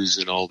interviews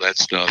and all that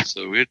stuff.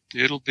 So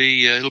it'll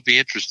be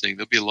interesting.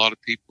 There'll be a lot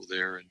of people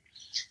there.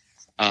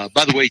 And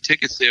by the way,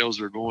 ticket sales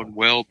are going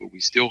well, but we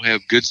still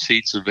have good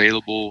seats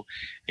available,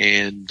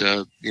 and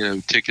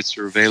tickets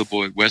are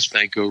available at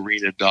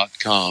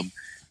westbankarena.com.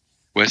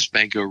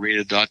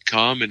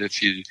 westbankarena.com, and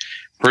if you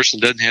person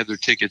doesn't have their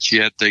tickets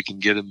yet, they can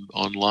get them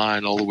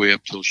online all the way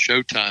up till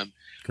showtime.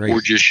 Great.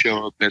 Or just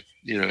show up at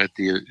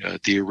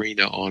the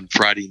arena on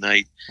Friday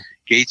night.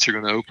 Gates are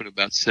going to open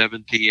about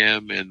 7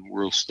 p.m. and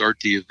we'll start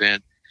the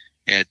event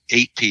at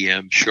 8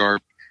 p.m.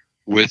 sharp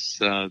with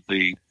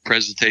the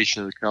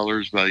presentation of the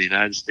colors by the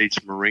United States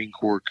Marine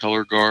Corps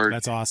Color Guard.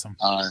 That's awesome.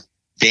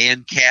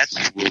 Dan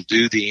Katz will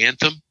do the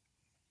anthem,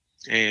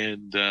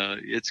 and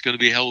it's going to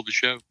be a hell of a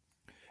show.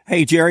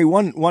 Hey, Jerry,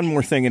 one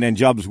more thing, and then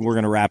Jubbs, we're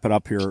going to wrap it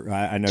up here.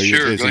 I know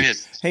you're busy. Go ahead.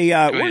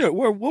 Hey,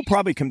 we'll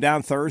probably come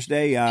down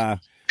Thursday.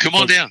 Come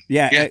on down.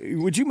 Yeah.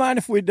 Would you mind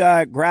if we'd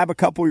grab a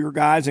couple of your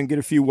guys and get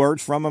a few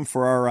words from them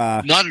for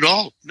our? Not at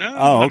all. No.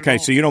 Oh, okay.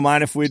 So you don't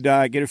mind if we'd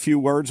get a few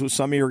words with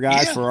some of your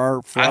guys for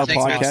our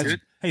podcast?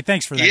 Hey,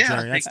 thanks for that,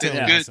 Jerry. That's good.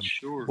 Awesome.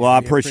 Sure. Well, I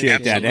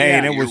appreciate that. Hey,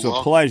 and it was a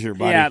pleasure,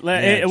 buddy.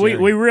 Yeah,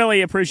 we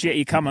really appreciate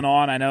you coming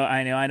on.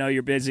 I know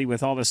you're busy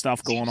with all this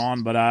stuff going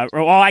on, but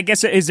I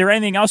guess is there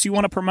anything else you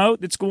want to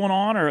promote that's going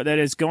on or that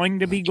is going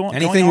to be going?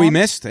 Anything we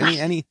missed?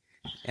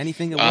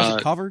 Anything that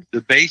wasn't covered?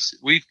 The base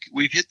we've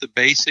hit the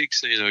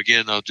basics.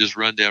 Again, I'll just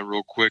run down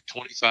real quick.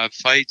 25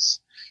 fights.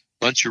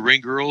 Bunch of ring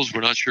girls.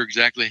 We're not sure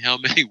exactly how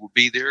many will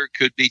be there. It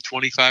could be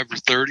 25 or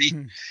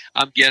 30.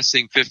 I'm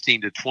guessing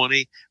 15 to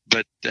 20,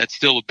 but that's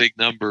still a big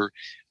number.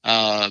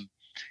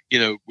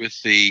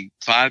 With the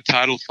 5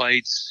 title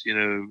fights,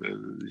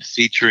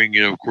 featuring,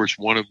 of course,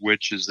 one of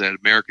which is that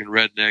American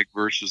Redneck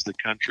versus the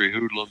Country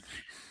Hoodlum.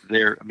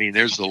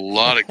 There's a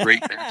lot of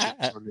great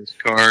matchups on this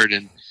card,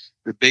 and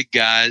the big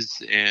guys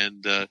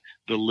and the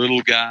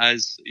little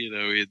guys,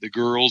 the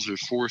girls.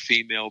 There's 4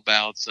 female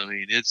bouts.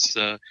 It's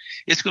going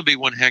to be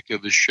one heck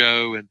of a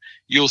show. And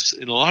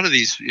in a lot of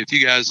these, if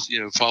you guys,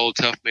 follow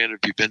Tough Man, or if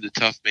you've been to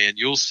Tough Man,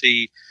 you'll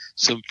see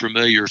some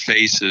familiar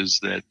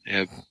faces that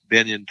have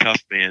been in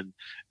Tough Man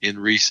in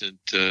recent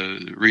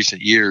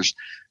years.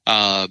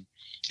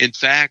 In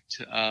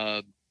fact,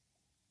 I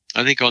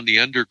think on the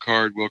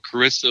undercard,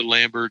 Carissa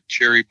Lambert,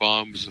 Cherry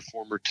Bomb was a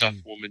former Tough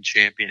Woman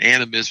champion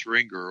and a Miss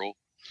Ring Girl.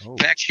 Oh. In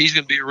fact, she's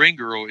going to be a ring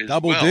girl as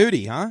Double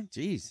duty, huh?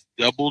 Jeez.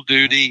 Double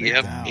duty,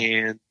 yep. Wow.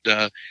 And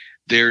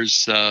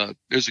there's a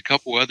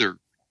couple other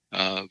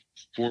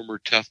former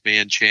Tough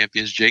Man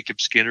champions.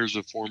 Jacob Skinner's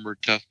a former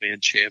Tough Man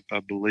champ,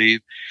 I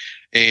believe.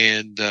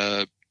 And,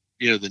 the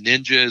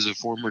Ninja is a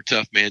former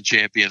Tough Man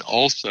champion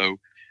also.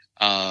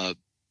 So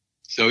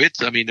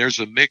there's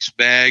a mixed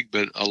bag,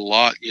 but a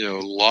lot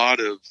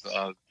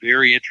of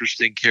very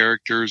interesting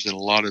characters and a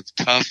lot of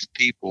tough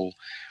people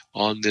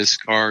on this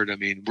card.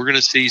 We're going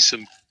to see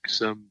some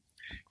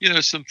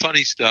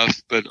funny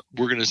stuff, but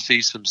we're going to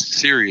see some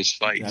serious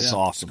fights. That's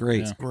awesome.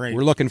 Great. Yeah. Great.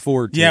 We're looking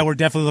forward to it. Yeah, we're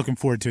definitely looking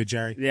forward to it,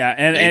 Jerry. Yeah,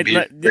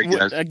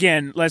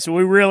 again, listen,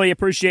 we really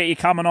appreciate you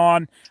coming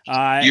on.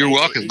 You're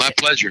welcome. My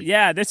pleasure.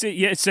 Yeah,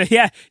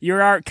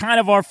 you're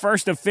our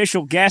first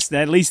official guest,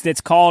 at least that's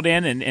called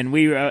in, and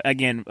we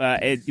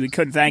we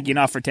couldn't thank you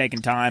enough for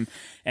taking time.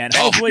 And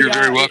hopefully, you're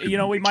very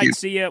welcome.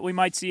 we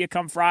might see you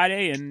come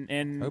Friday,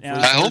 and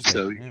I hope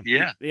so.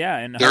 Yeah,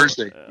 and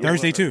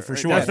Thursday too, for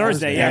sure.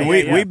 Thursday, yeah.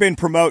 We've been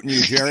promoting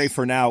you, Jerry,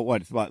 for now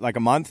what, like a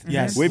month?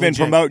 Yes, we've been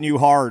promoting you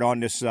hard on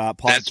this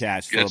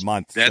podcast for a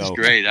month. That's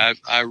great.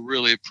 I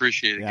really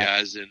appreciate it,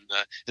 guys. And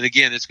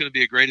again, it's going to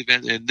be a great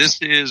event. And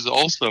this is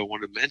also, I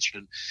want to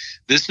mention,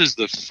 this is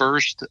the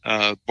first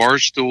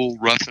Barstool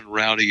Rough and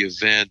Rowdy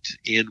event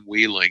in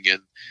Wheeling,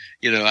 and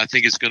I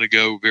think it's going to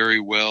go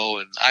very well.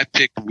 And I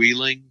picked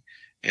Wheeling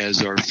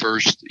as our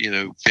first,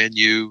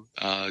 venue,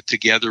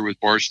 together with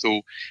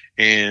Barstool.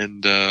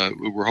 And,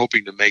 we're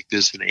hoping to make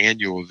this an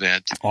annual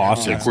event.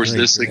 Awesome. And of course,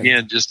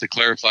 again, just to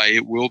clarify,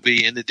 it will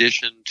be in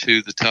addition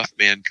to the Tough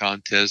Man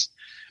contest,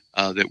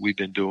 that we've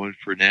been doing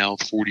for now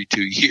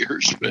 42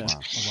 years. But,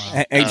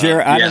 wow. Hey,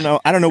 Jerry, I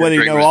don't know whether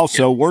you know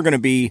also, we're going to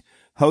be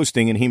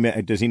hosting,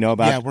 and does he know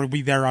about? Yeah, we'll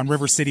be there on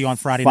River City on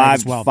Friday night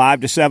as well.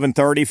 5 to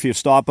 7:30. If you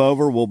stop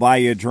over, we'll buy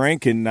you a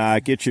drink and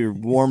get you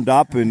warmed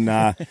up, and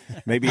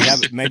maybe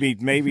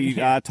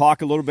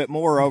talk a little bit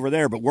more over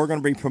there. But we're going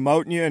to be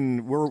promoting you,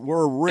 and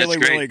we're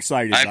really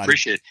excited. I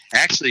appreciate it.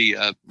 Actually,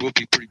 we'll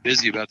be pretty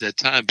busy about that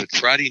time. But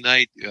Friday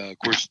night, of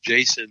course,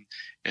 Jason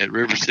at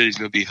River City is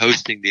going to be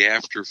hosting the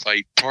after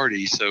fight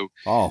party. So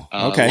a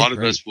lot of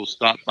us will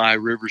stop by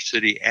River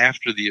City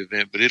after the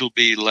event, but it'll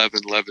be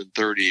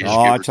 11:30.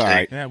 That's all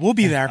right. Yeah, we'll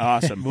be there.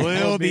 Awesome.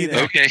 We'll be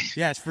there. Okay.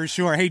 Yes, for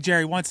sure. Hey,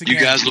 Jerry, once again.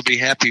 You guys will be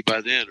happy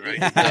by then, right?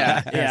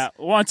 Yeah.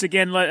 Once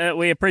again,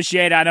 we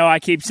appreciate it. I know I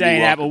keep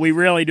saying that, but we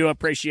really do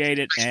appreciate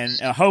it. And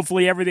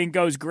hopefully everything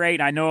goes great.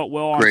 I know it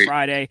will on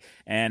Friday.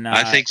 And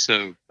I think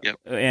so. Yep.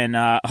 And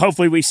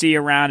hopefully we see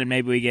you around, and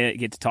maybe we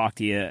get to talk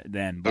to you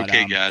then. But,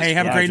 okay, guys. Hey,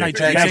 have a great night,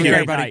 Jerry. Thank you,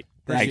 everybody.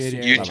 Thanks.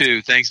 You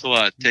too. Thanks a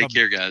lot. Take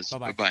care, guys.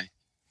 Bye-bye.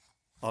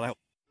 Bye-bye.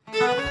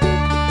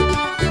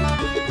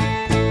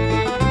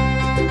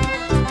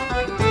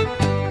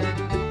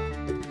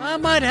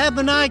 might have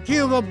an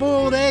IQ of a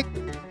boiled egg,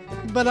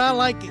 but I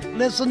like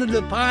listening to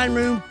the Pine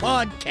Room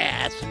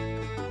Podcast.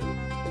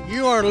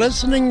 You are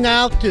listening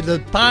now to the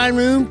Pine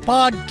Room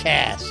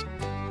Podcast.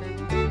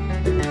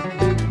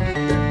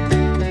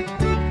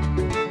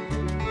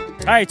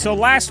 All right, so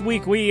last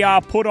week we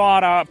put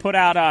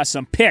out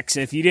some picks.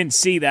 If you didn't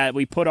see that,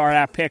 we put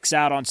our picks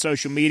out on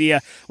social media.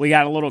 We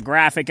got a little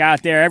graphic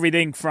out there,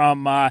 everything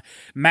from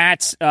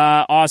Matt's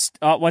Aussie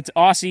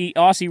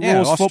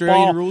rules Australian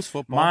football, rules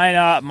football.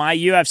 Mine, my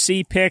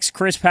UFC picks.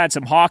 Chris had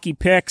some hockey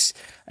picks.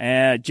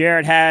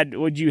 Jared had,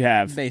 what'd you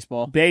have?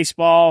 Baseball.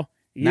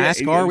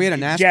 NASCAR. We had a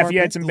NASCAR. Jeff, you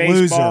had some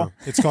baseball. Loser.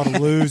 It's called a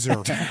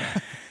loser.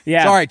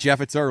 Yeah. It's all right,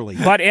 Jeff. It's early.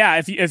 But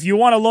yeah, if you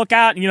want to look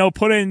out,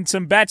 put in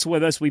some bets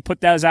with us, we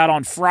put those out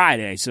on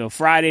Friday. So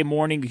Friday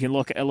morning, you can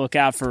look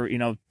out for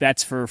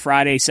bets for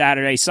Friday,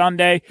 Saturday,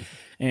 Sunday,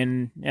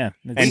 and yeah.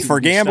 And for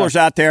gamblers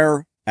out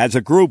there, as a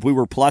group, we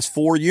were plus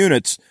 4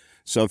 units.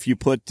 So if you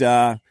put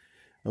a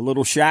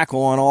little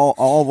shackle on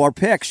all of our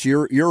picks,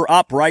 you're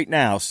up right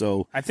now.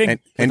 So I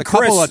think and a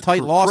couple of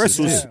tight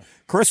losses.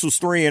 Chris was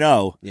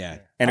 3-0. Yeah.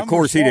 And of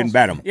course he didn't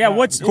bet him. Yeah,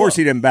 of course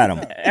he didn't bet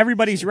him.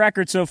 Everybody's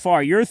record so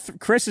far.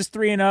 Chris is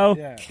 3-0.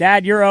 Yeah.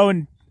 Dad, you're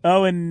 0-1.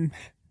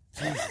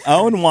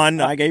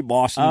 0-1. I gave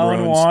Boston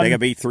Bruins. They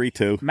got beat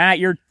 3-2. Matt,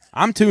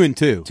 I'm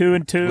 2-2.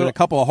 2-2 with a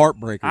couple of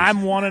heartbreakers. I'm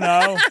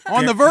 1-0.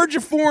 On the verge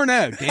of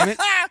 4-0. Damn it!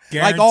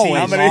 Like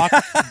always,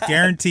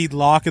 guaranteed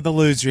lock of the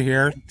loser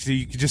here. So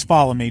you can just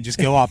follow me. Just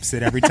go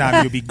opposite every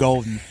time. You'll be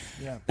golden.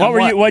 Yeah.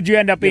 What'd you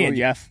end up being,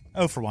 Jeff?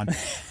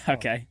 0-1.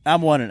 Okay. I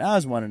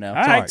was 1-0. All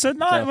right. So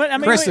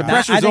Chris, the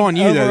pressure's on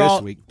you though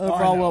this week.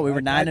 Overall, what we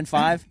were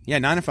 9-5. Yeah,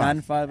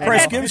 9-5. 9-5.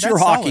 Chris, give us your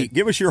hockey. Solid.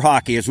 Give us your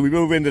hockey as we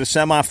move into the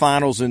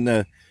semifinals in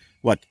the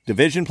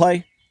division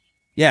play.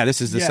 Yeah,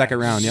 this is the second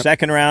round. Yep.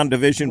 Second round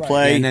division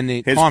play, and then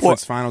the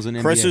conference finals in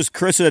NBA.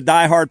 Chris is a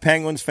diehard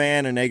Penguins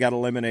fan, and they got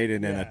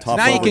eliminated in a tough.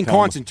 So now you can overtime.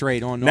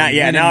 concentrate on now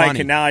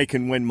money. I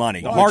can win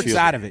money. The heart's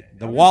out of it.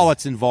 The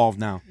wallet's involved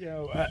now.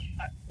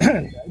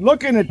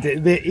 Looking at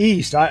the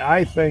East,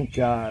 I think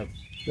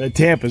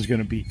Tampa's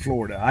going to beat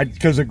Florida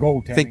because of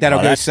goaltending. Think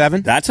that'll go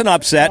 7? That's an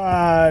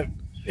upset.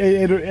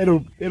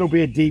 It'll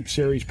be a deep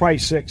series, probably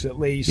 6 at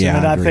least. Yeah,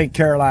 and I I think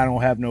Carolina will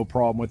have no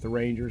problem with the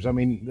Rangers. I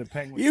mean, the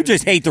Penguins. You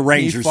just hate the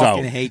Rangers,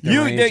 though. Hate the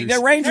Rangers.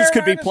 The Rangers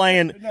could be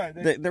playing.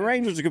 The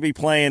Rangers could be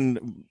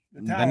playing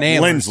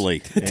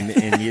Lindsley,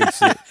 and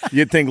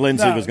you'd think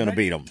Lindsley was going to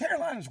beat them.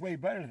 Carolina's way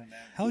better than that.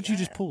 How would you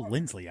just pull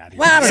Lindsley out of here?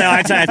 Well, I don't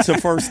know. That's the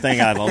first thing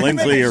out of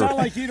Lindsley. It sound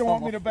like you don't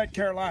want me to bet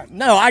Carolina.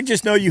 No, I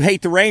just know you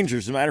hate the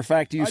Rangers. As a matter of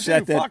fact, you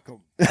said that. Fuck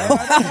them.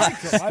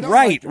 I don't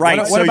like them.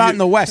 Right. What about in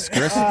the West,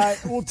 Chris?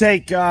 We'll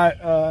take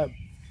the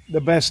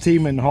best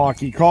team in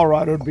hockey.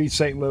 Colorado would beat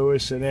St.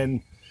 Louis, and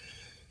then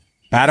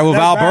Battle of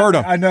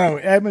Alberta. I know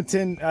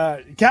Edmonton.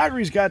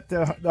 Calgary's got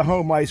the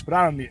home ice, but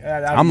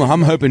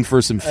I'm hoping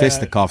for some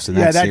fisticuffs in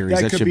that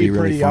series. That should be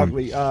really fun.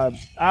 Ugly.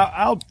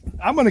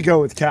 I'm going to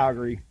go with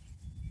Calgary.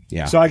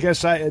 Yeah. So I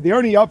guess the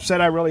only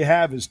upset I really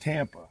have is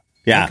Tampa.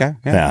 Yeah. Okay.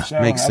 Yeah. So,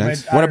 Makes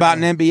sense. I What don't about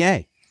know. an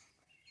NBA?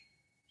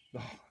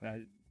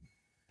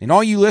 And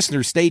all you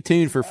listeners, stay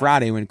tuned for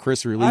Friday when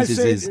Chris releases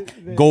his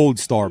gold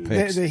star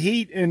picks. The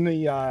Heat and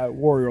the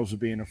Warriors will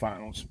be in the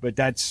finals, but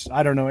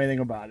I don't know anything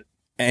about it.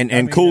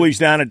 And Cooley's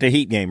down at the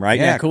Heat game, right?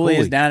 Yeah, Cooley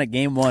is down at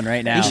game 1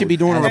 right now. He should be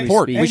doing a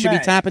report. We should be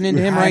tapping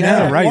into him right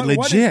now. now. Right,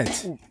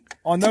 legit.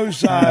 On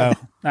those, no,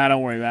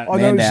 don't worry about it.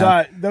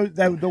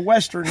 On the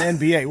Western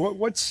NBA,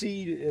 what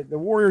seed? The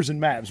Warriors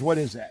and Mavs. What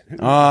is that?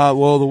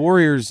 Well, the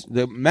Warriors,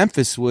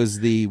 Memphis was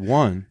the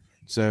 1.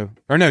 So,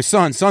 or no,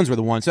 Suns were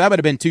the 1. So that would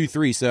have been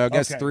 2-3. So I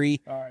guess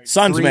 3. Right.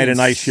 Suns made a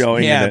nice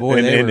showing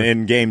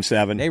in Game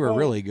 7. They were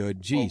really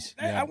good. Jeez.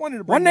 I wanted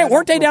to bring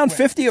weren't they down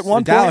 50 at one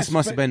point? Dallas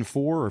must have been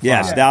 4 or 5.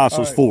 Yes, Dallas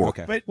was 4.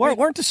 Okay. But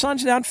weren't the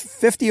Suns down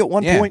 50 at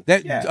one point?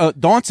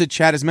 Doncic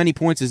had as many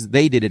points as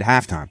they did at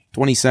halftime.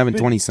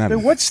 27-27. But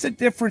what's the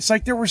difference?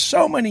 Like, there were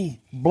so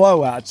many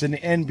blowouts in the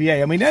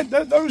NBA. I mean,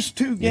 those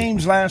 2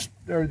 games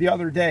the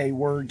other day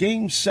were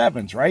Game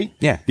 7s, right?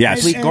 Yeah.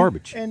 Yes. Complete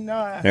garbage. And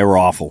they were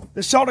awful.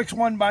 The Celtics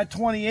won by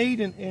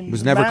 28, and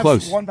was never Mavs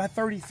close. won by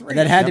 33.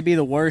 That had to be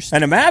the worst.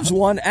 And the Mavs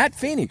won at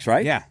Phoenix,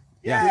 right? Yeah.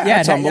 I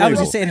was going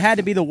to say it had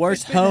to be the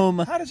worst home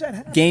How does that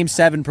happen? Game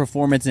 7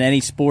 performance in any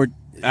sport.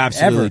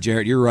 Absolutely, ever.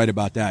 Jared. You're right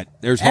about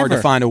that. There's hard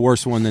to find a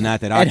worse one than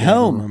that I at can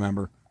home.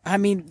 remember. I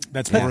mean,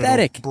 That's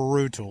pathetic.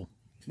 Brutal.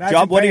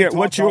 Job,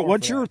 what's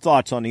your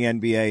thoughts on the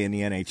NBA and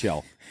the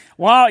NHL?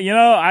 Well,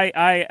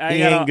 I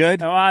he ain't good.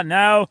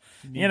 No,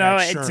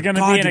 it's going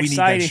to be an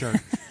exciting.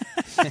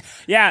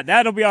 Yeah,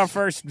 that'll be our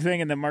first thing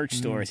in the merch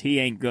stores. He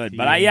ain't good,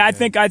 but I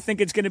think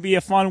it's going to be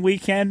a fun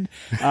weekend.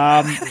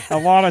 A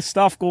lot of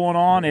stuff going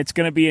on. It's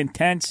going to be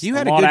intense. You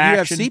had a good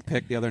action. UFC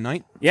pick the other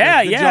night.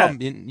 Yeah, Good yeah.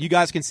 job. You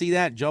guys can see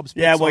that. Jub's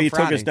picks Yeah, well, on you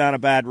Friday. took us down a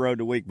bad road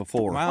the week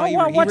before.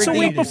 Well, what's a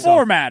week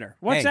before matter?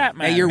 What's Hey, that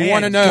matter? hey, you're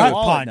Man, 1-0. gut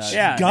punch.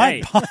 Yeah, gut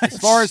hey. punch. As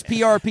far as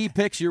PRP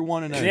picks, you're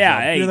 1-0. Yeah,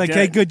 Jub. hey, You're like,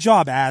 hey, good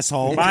job,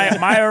 asshole.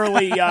 my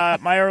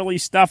early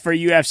stuff for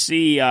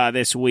UFC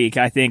this week.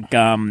 I think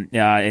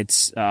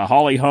it's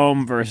Holly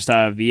Holm versus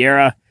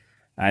Vieira.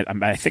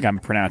 I think I'm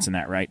pronouncing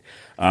that right.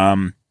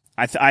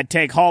 I'd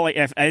take Holly.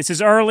 If this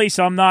is early,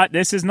 so I'm not.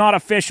 This is not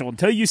official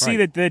until you see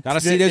that. Gotta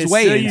see those until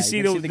weigh-ins. you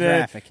see the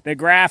graphic. The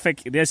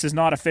graphic. This is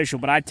not official,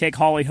 but I'd take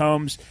Holly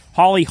Holm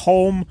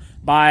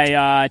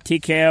by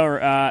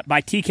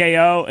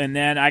TKO, and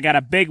then I got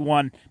a big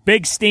one,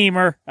 big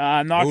steamer.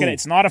 I'm not gonna.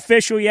 It's not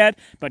official yet,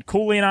 but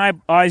Cooley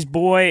and I's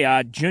boy,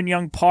 Jun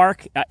Young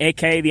Park,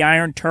 aka the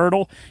Iron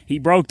Turtle. He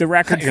broke the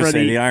record for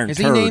the Iron Is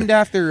Turd. he named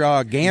after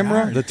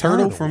Gamera, the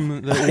turtle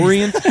from the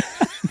Orient?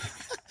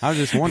 I was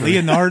just wondering.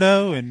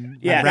 Leonardo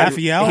and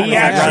Raphael. He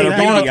actually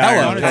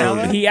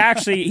Donatello.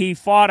 he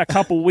fought not a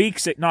couple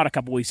weeks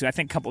ago. I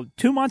think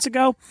 2 months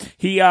ago.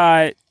 He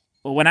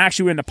when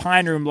actually we were in the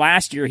Pine Room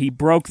last year, he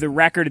broke the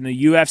record in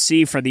the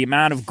UFC for the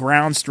amount of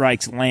ground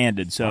strikes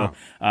landed. So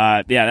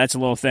that's a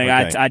little thing.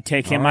 Okay. I'd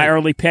take him. My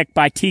early pick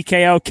by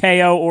TKO,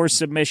 KO, or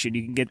submission.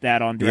 You can get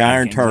that on The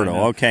Iron DraftKings. Turtle.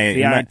 Okay.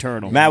 The Iron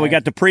Turtle. Matt, we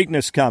got the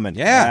Preakness coming.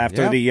 Yeah,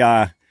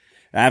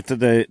 After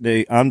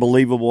the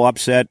unbelievable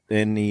upset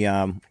in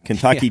the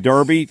Kentucky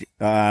Derby,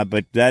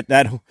 but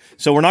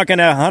so we're not going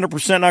to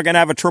 100% not going to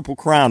have a Triple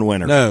Crown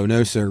winner.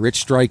 No, sir.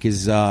 Rich Strike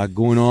is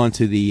going on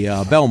to the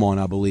Belmont,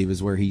 I believe,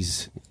 is where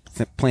he's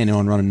planning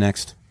on running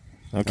next.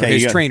 Okay, Or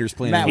his trainer's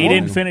planning. Matt, on He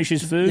running. didn't finish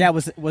his food. Yeah,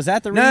 was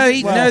that the No,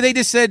 reason? they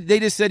just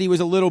said he was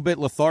a little bit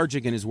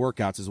lethargic in his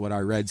workouts, is what I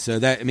read. So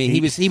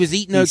he was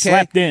eating okay.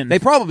 slept in. They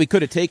probably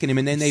could have taken him,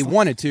 and then they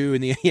wanted to,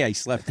 and he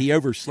slept. He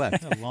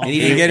overslept, and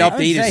he didn't get up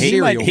to eat his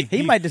cereal.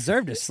 He might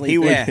deserve to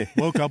sleep.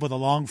 Woke up with a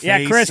long face.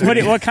 Yeah, Chris.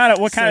 What kind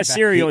of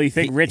cereal do you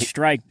think Rich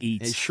Strike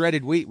eats? His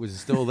shredded wheat was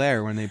still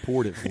there when they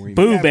poured it for him.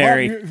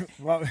 Blueberry.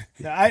 Well,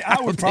 I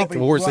would take probably.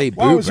 the horse ate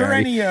well, is there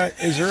blueberry.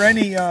 is there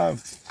any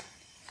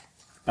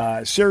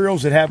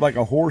cereals that have like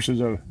a horse as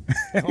a on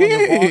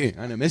the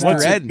I know,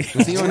 Mr. Ed.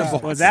 Was he on the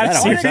Was that a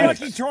box? cereal?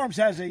 Lucky Charms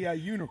has a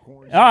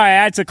unicorn. All right,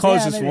 that's the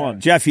closest maybe.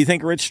 one. Jeff, you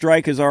think Rich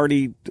Strike has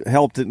already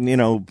helped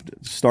and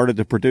started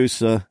to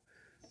produce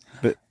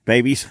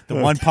babies? The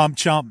one pump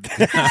chump.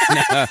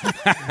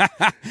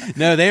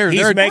 No,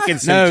 He's making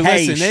some No,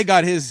 cash. listen, they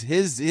got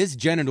his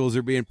genitals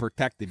are being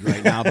protected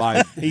right now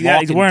by. He's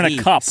walking wearing a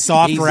teeth. cup.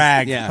 Soft He's-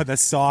 rag. yeah. Put the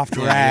soft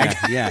rag.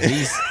 Yeah,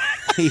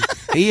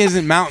 he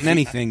isn't mounting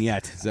anything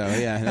yet. So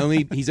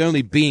he's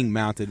only being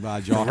mounted by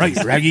a jockey.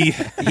 Right, Raggy.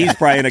 He's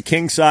probably in a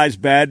king size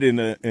bed in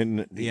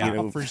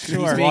For He's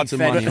sure. lots of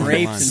money on the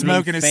line. and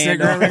Smoking a being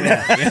fanned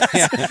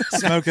cigarette. over.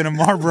 Smoking a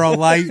Marlboro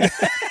Light.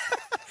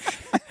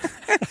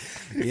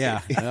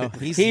 Yeah, well,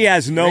 he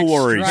has no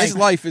worries. His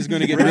life is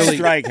going to get Rich really.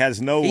 Strike has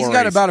no He's worries.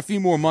 got about a few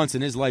more months,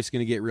 and his life's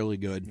going to get really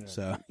good.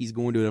 So he's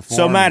going to the farm.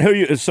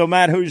 So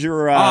Matt, who's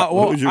your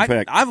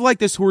pick? I've liked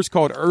this horse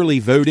called Early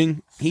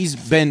Voting. He's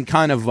been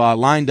kind of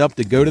lined up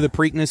to go to the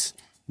Preakness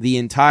the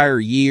entire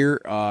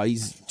year.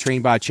 He's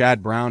trained by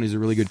Chad Brown, who's a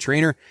really good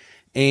trainer,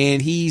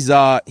 and he's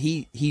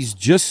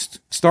just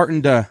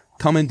starting to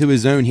come into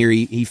his own here.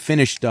 He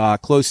finished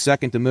close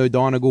second to Mo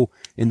Donegal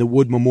in the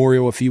Wood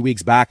Memorial a few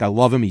weeks back. I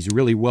love him. He's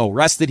really well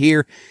rested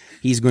here.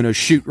 He's going to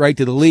shoot right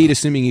to the lead,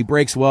 assuming he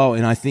breaks well,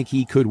 and I think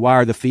he could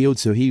wire the field,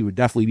 so he would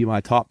definitely be my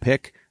top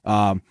pick.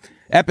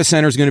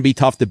 Epicenter is going to be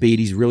tough to beat.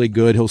 He's really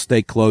good. He'll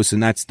stay close,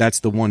 and that's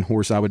the one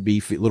horse I would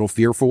be a little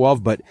fearful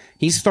of, but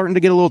he's starting to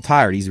get a little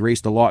tired. He's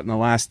raced a lot in the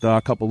last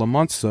couple of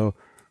months, so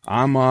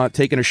I'm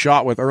taking a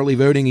shot with Early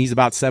Voting. He's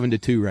about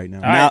 7-2 right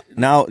now.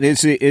 Now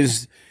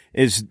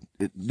is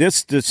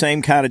this the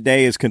same kind of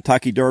day as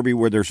Kentucky Derby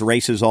where there's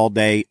races all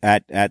day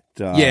at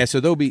yeah, so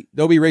there'll be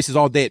races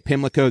all day at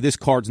Pimlico. This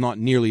card's not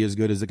nearly as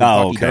good as the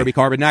Kentucky Derby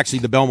card, but actually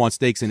the Belmont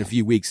Stakes in a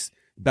few weeks,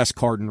 best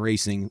card in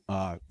racing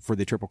for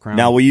the Triple Crown.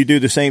 Now, will you do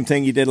the same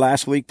thing you did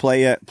last week?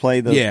 I'll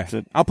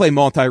play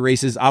multi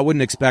races. I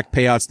wouldn't expect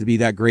payouts to be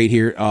that great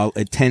here.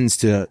 It tends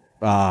to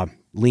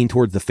lean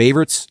towards the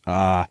favorites,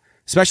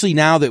 especially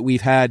now that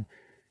we've had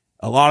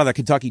a lot of the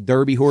Kentucky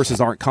Derby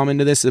horses aren't coming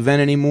to this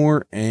event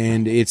anymore,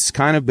 and it's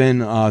kind of been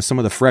some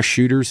of the fresh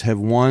shooters have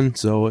won,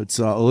 so it's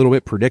a little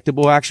bit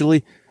predictable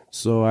actually.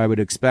 So I would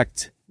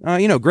expect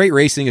great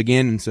racing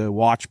again to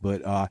watch,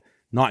 but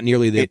not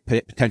nearly the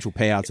potential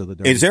payouts of the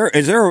Derby.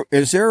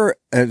 Is there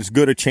as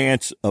good a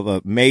chance of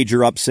a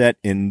major upset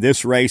in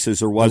this race as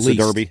there was the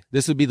Derby?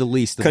 This would be the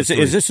least. Because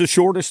is this the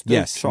shortest?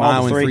 Yes,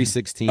 mile and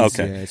 3/16.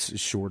 Okay, yeah, it's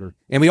shorter.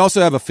 And we also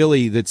have a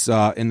filly that's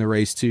in the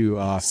race too.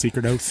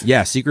 Secret Oath.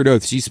 Yeah, Secret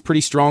Oath. She's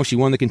pretty strong. She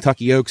won the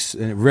Kentucky Oaks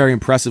very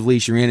impressively.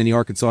 She ran in the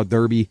Arkansas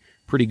Derby.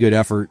 Pretty good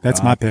effort.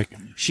 That's my pick.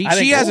 She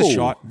has a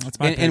shot. That's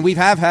my pick. And we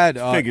have had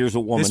figures a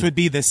woman. This would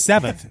be the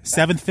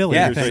seventh filly.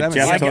 Yeah,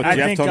 Jeff took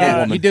a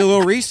woman. You did a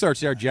little research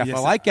there, Jeff. Yes,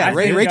 I like that. I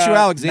think, Rachel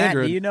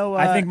Alexandra. Matt,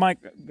 I think Mike.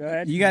 Go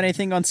ahead. You got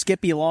anything on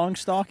Skippy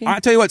Longstocking? I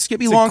tell you what,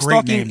 Skippy It's a great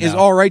Longstocking name is now.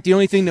 all right. The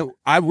only thing that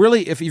I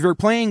really, if you're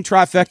playing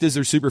trifectas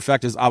or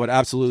superfectas, I would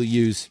absolutely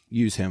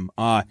use him.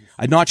 I'm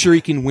not sure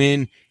he can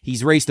win.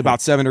 He's raced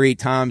about 7 or 8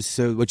 times,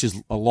 so which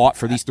is a lot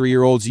for these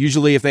 3-year-olds.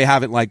 Usually, if they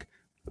haven't like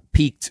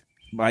peaked,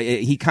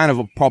 he kind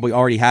of probably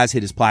already has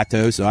hit his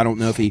plateau. So I don't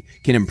know if he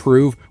can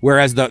improve.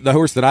 Whereas the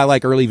horse that I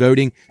like, Early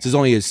Voting, this is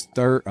only his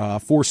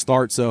fourth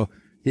start, so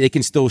they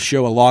can still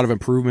show a lot of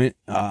improvement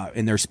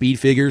in their speed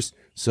figures.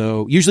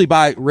 So usually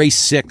by race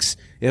 6,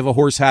 if a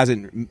horse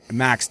hasn't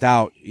maxed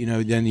out,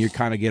 then you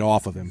kind of get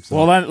off of him. So.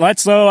 Well, then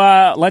let's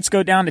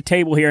go down the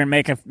table here and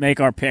make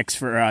our picks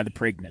for the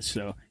Preakness.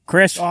 So,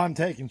 Chris, I'm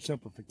taking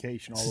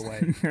simplification all the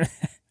way.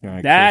 All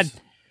right, Dad,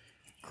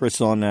 Chris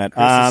on that.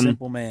 Chris is a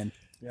simple man.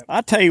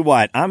 I'll tell you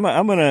what. I'm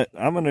not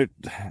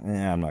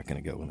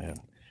gonna go with that.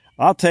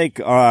 I'll take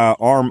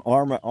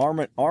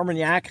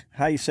Armagnac.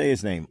 How you say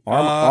his name?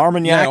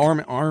 Armagnac.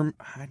 Yeah,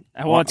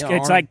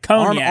 it's like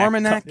cognac.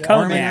 Armagnac.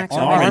 Cognac.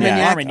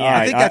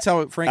 I think that's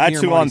how Frank. That's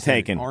who I'm said it.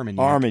 taking.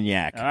 Armagnac.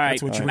 Armagnac. All right,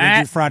 That's what you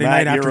Matt, would do Friday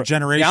Matt, night after you're-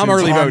 Generations. Yeah, I'm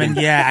early voting.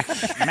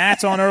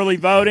 Matt's on early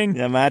voting.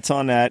 Yeah, Matt's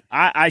on that.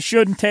 I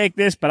shouldn't take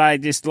this, but I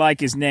just like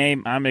his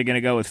name. I'm going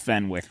to go with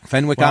Fenwick.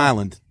 Fenwick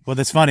Island. Well,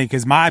 that's funny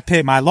because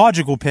my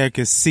logical pick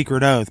is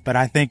Secret Oath, but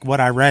I think what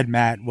I read,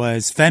 Matt,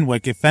 was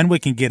Fenwick. If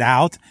Fenwick can get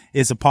out,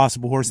 is a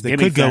possible horse that Give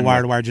me could go Fenwick.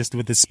 wire to wire just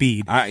with the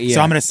speed. Yeah.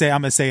 So I'm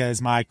gonna say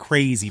as my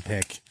crazy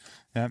pick.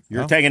 Yep.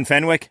 You're taking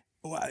Fenwick?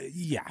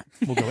 Yeah,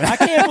 we'll go with I that.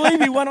 can't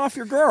believe you went off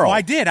your girl. Oh,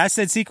 I did. I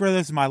said Secret Oath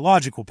is my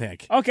logical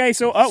pick. Okay,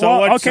 so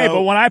what-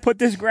 but when I put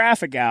this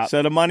graphic out,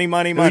 So the money.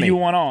 who do you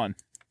want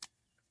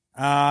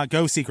on?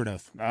 Go Secret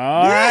Oath. All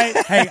right.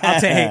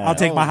 Hey, I'll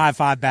take my high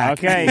five back.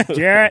 Okay,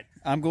 Jarrett.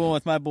 I'm going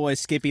with my boy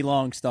Skippy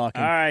Longstocking.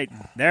 All right,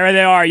 there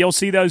they are. You'll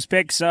see those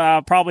picks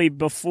probably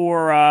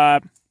before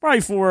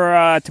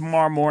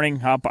tomorrow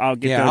morning. I'll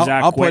get those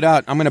out. I'll quick. put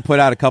out. I'm going to put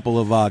out a couple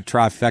of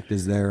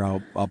trifectas there.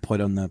 I'll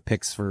put on the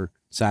picks for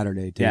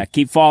Saturday too. Yeah,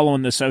 keep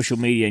following the social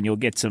media, and you'll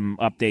get some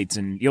updates,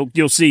 and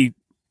you'll see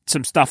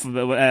some stuff.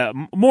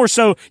 More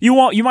so,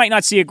 you might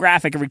not see a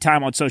graphic every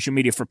time on social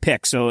media for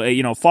picks.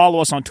 So follow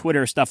us on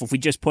Twitter or stuff. If we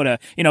just put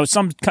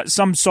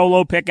some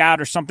solo pick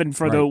out or something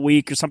for the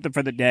week or something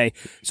for the day.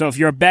 So if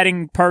you're a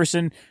betting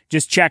person,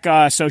 just check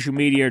social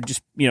media or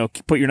just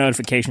put your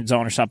notifications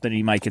on or something, and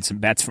you might get some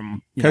bets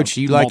from Coach,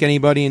 do you like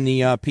anybody in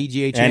the PGA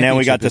Championship? And then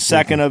we got the this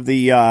second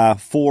weekend? of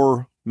the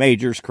 4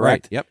 majors,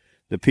 correct? Right. Yep.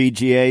 The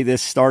PGA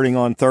this starting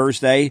on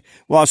Thursday.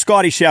 Well,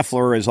 Scotty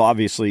Scheffler is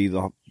obviously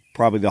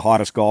probably the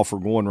hottest golfer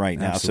going right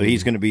now, so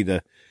he's going to be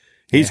the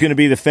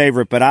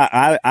favorite. But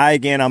I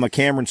again, I'm a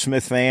Cameron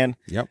Smith fan.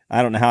 Yep.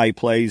 I don't know how he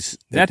plays. Does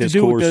that to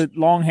do course. with the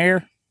long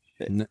hair?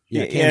 Cam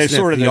It's Smith,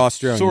 sort of the the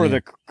Australian, sort of yeah.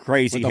 the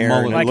crazy With the hair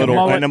mullet. and Like a little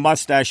mullet? and the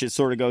mustache. It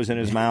sort of goes in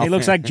his mouth. He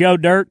looks like Joe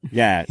Dirt.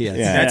 Yeah, Yes.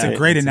 yeah. That's a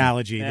great It's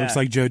analogy. Yeah. Looks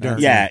like Joe Dirt.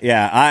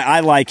 Yeah. I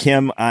like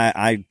him.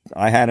 I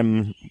had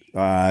him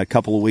a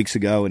couple of weeks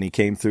ago, and he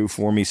came through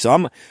for me. So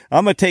I'm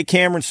gonna take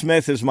Cameron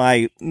Smith as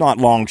my not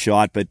long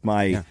shot, but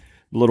my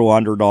little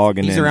underdog.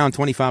 And He's then, around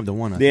 25 to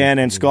 1. I yeah, think. and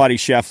then Scotty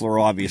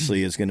Scheffler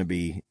obviously is going to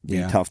be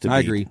tough to beat. I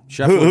agree. Who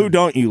Scheffler-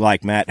 don't you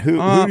like, Matt? Who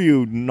do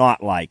you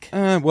not like?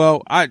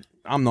 Well,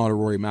 I'm not a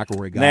Rory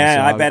McIlroy guy. Nah,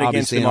 so I bet I'll be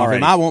against staying him off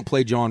already. I won't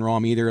play John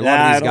Rahm either. A lot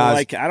Nah, of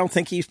these guys. I don't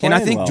think he's playing.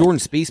 And I think well. Jordan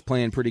Spieth's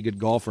playing pretty good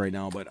golf right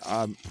now, but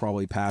I'll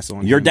probably pass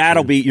on. Your him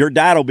dad'll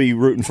too. be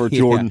rooting for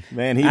Jordan.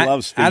 Man, he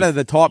loves Spieth. Out of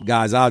the top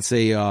guys, I'd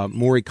say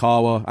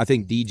Morikawa. I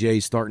think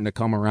DJ's starting to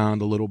come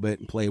around a little bit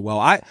and play well.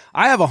 I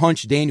have a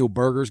hunch Daniel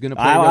Berger's going to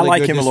play really I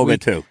like good him a this little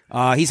week. bit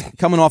too. He's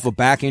coming off a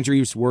back injury,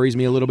 which worries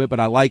me a little bit, but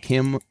I like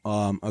him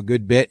a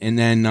good bit. And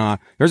then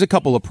there's a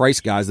couple of price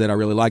guys that I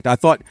really liked. I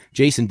thought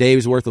Jason Day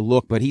was worth a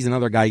look, but he's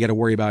another guy you got to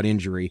worry about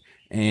injury.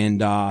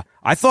 And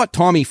I thought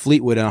Tommy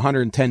Fleetwood at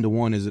 110 to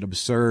 1 is an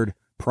absurd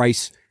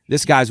price.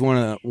 This guy's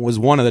was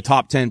one of the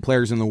top 10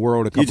 players in the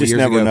world a couple just years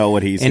never ago. know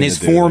what he's and gonna his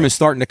do, form though. is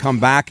starting to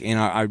come back, and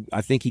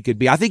I think he could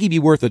be. I think he'd be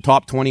worth a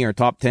top 20 or a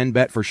top 10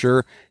 bet for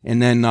sure.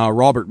 And then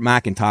Robert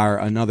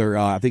McIntyre, another.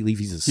 I think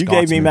he's a You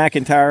Scotsman. gave me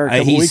McIntyre a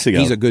couple weeks ago.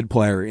 He's a good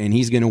player, and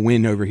he's going to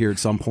win over here at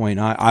some point.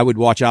 I would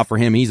watch out for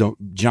him. He's a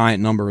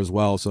giant number as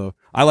well. So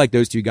I like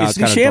those two guys. Is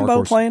kind of dark DeChambeau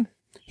horse. playing?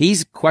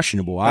 He's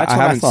questionable. I That's what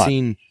I haven't thought.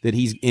 seen that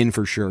he's in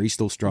for sure. He's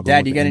still struggling. Dad,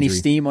 with you the got any injury.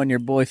 steam on your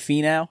boy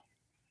Finau?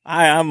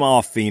 I'm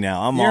off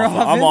Finau. I'm You're off.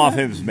 off I'm him? off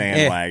his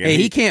bandwagon. Hey,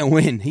 he can't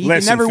win. He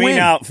Listen, can never win.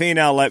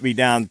 Finau let me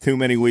down too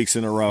many weeks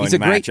in a row He's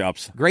in a great,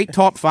 matchups. great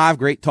top 5,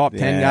 great top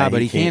 10 Yeah, guy, but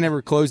he he can't can't.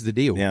 ever close the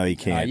deal. No, he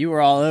can't. You were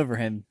all over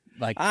him.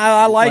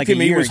 I like a him.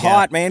 He year was ago.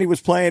 hot, man. He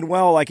was playing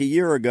well like a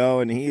year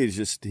ago, and he is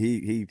just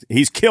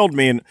he's killed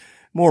me in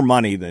more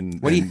money than.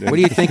 What do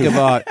you think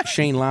of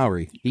Shane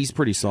Lowry? He's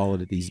pretty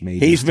solid at these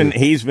majors.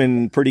 He's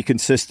been pretty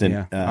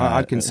consistent. Yeah,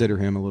 I'd consider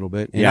him a little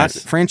bit. And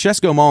Yes.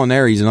 Francesco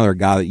Molinari is another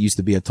guy that used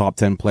to be a top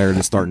 10 player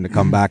that's starting to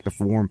come back to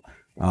form.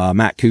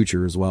 Matt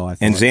Kuchar as well, I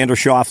think. And Xander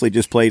Schauffele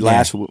just played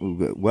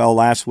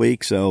last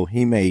week, so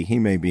he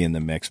may be in the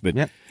mix. But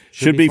Yep.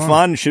 should be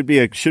fun. Should be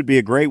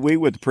a great week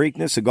with the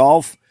Preakness, the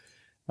golf,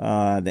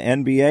 the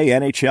NBA,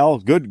 NHL.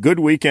 Good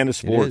weekend of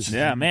sports. is.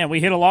 Yeah, man, we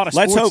hit a lot of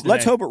sports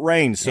Let's today. hope it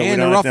rains so And we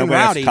the don't rough have and to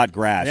rowdy. cut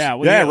grass. Yeah,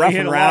 we rough hit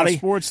and a lot of rowdy.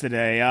 sports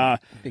today.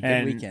 Big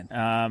And, weekend.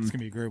 It's gonna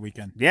be a great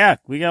weekend. Yeah,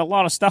 we got a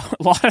lot of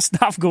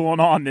stuff going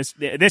on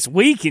this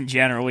week in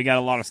general. We got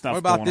a lot of stuff. What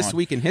about going this on.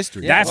 week in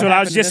history? That's what what I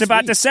was happened just this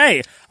about week? to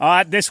say.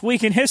 This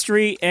week in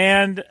history,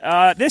 and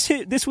this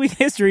week in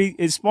history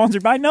is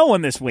sponsored by no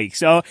one this week.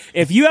 So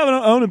if you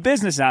own a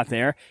business out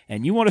there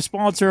and you want to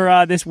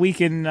sponsor this week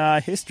in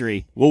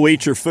history, We'll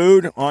eat your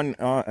food on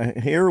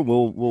here.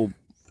 We'll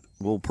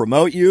We'll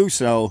promote you,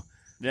 so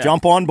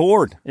jump on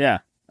board. Yeah.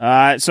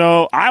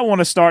 So I want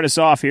to start us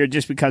off here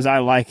just because I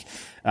like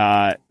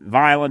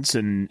violence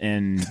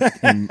and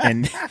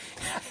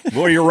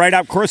Boy, you're right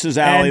up Chris's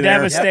alley and there.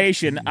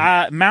 devastation.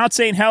 Mount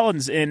St.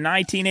 Helens in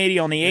 1980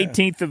 on the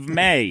 18th of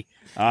May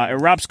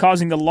erupts,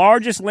 causing the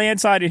largest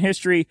landslide in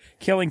history,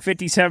 killing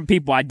 57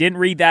 people. I didn't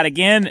read that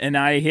again, and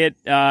I hit.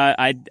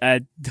 I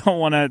don't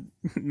want to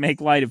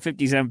make light of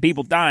 57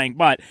 people dying,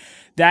 but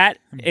that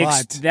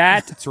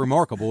It's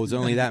remarkable. It was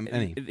only that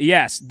many.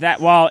 Yes,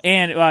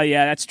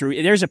 yeah, that's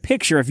true. There's a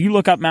picture. If you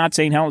look up Mount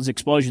St. Helens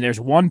explosion, there's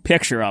one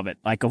picture of it,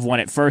 like of when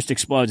it first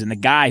explodes, and the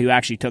guy who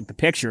actually took the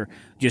picture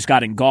just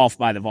got engulfed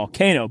by the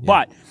volcano. Yeah.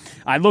 But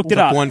I looked it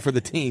up. One for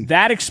the team.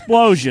 That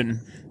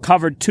explosion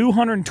covered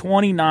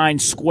 229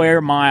 square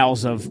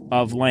miles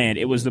of land.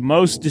 It was the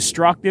most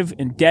destructive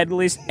and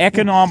deadliest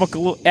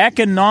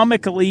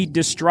economically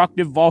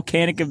destructive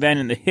volcanic event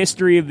in the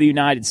history of the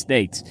United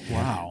States.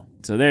 Wow.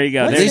 So there you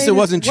go. At least it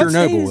wasn't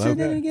Chernobyl. What state is it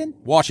in again?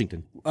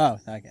 Washington. Oh,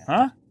 okay.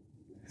 Huh?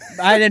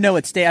 I didn't know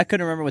what state. I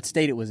couldn't remember what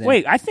state it was in.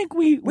 Wait, I think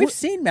we've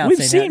seen Mount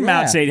St. Helens.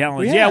 Mount St.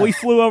 Helens. Yeah, we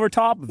flew over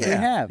top of it. We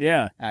have.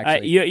 Yeah,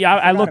 actually.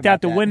 I looked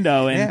out the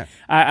window, and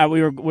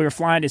we were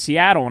flying to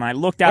Seattle, and I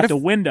looked out the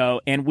window,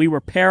 and we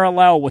were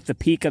parallel with the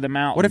peak of the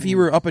mountain. What if you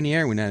were up in the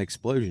air when that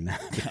explosion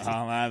happened?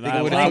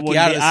 I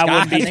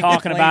wouldn't be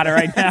talking about it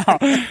right now.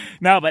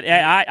 No, but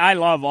I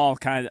love all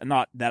kinds of,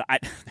 not that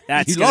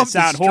that's going to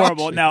sound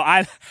horrible. No,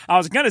 I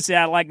was going to say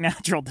I like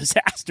natural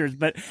disasters,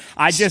 but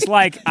I just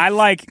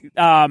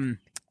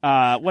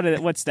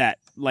what's that?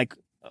 Like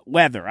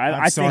weather.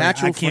 I think I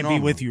can't be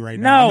with you right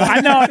now. No,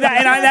 I know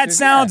that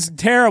sounds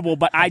terrible,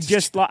 but I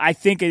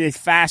think it is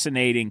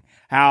fascinating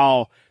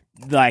how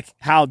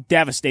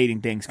devastating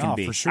things can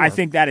be. For sure. I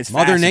think that is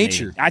Mother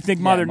fascinating. Nature. I think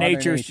Mother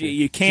Nature.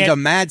 You can't. She's a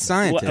mad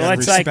scientist.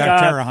 Respect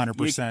her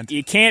 100%.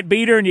 You can't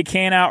beat her and you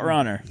can't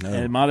outrun her.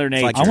 No. Mother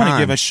Nature. Like I want to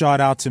give a shout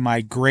out to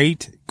my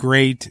great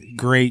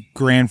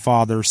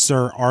grandfather,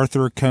 Sir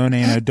Arthur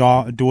Conan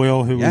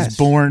Doyle, who was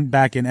born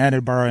back in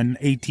Edinburgh in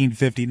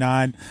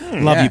 1859.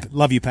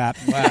 Love you, Pap.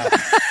 Wow.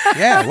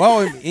 Yeah,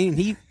 well,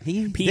 he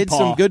did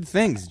some good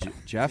things,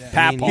 Jeff.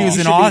 Yeah. He was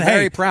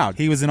very proud.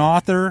 He was an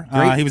author.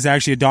 He was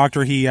actually a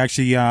doctor. He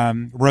actually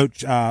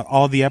wrote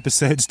all the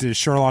episodes to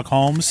Sherlock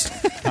Holmes.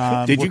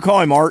 Did you call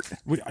him Art?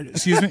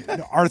 Excuse me,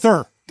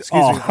 Arthur.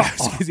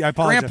 Excuse me, I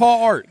apologize.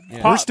 Grandpa Art.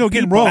 Yeah. We're still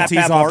getting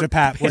royalties off of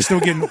Pap. We're still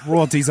getting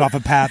royalties off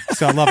of Pap,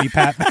 so I love you,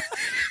 Pap.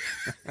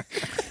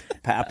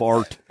 Pap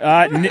Art.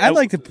 I'd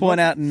like to point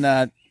out in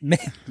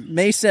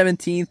May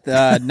 17th,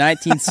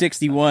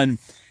 1961,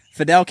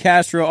 Fidel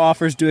Castro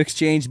offers to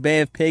exchange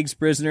Bay of Pigs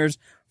prisoners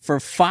for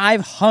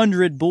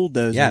 500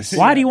 bulldozers. Yes.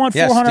 Why do you want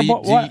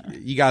 400? Do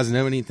you guys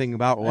know anything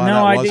about why no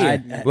that was?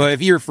 idea. Well,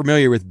 if you're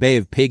familiar with Bay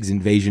of Pigs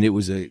invasion, it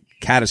was a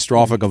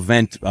catastrophic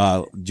event.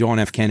 John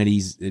F.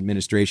 Kennedy's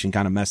administration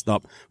kind of messed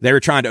up. They were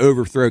trying to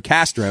overthrow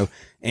Castro.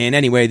 And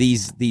anyway,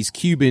 these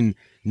Cuban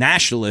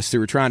nationalists who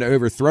were trying to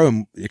overthrow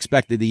him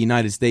expected the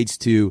United States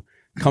to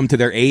come to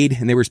their aid,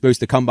 and they were supposed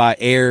to come by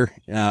air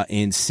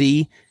and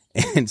sea.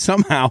 And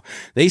somehow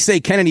they say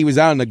Kennedy was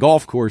out on the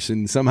golf course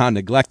and somehow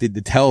neglected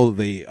to tell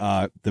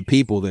the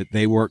people that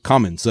they weren't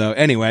coming. So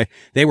anyway,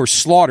 they were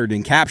slaughtered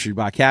and captured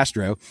by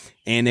Castro,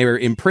 and they were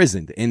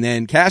imprisoned. And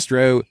then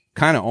Castro,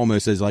 kind of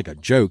almost as like a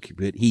joke,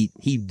 but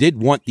he did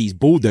want these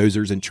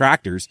bulldozers and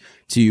tractors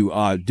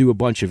to do a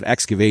bunch of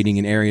excavating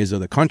in areas of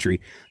the country.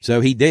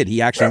 So he did.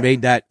 He actually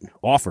made that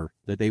offer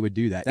that they would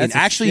do that. That's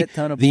and actually,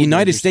 the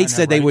United States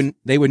said they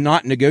would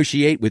not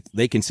negotiate with.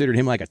 They considered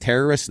him like a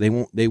terrorist.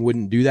 They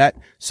wouldn't do that.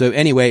 So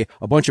anyway,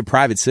 a bunch of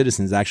private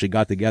citizens actually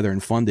got together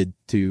and funded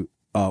to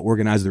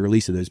organize the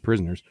release of those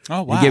prisoners.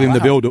 Oh, wow. And give him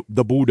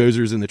the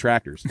bulldozers and the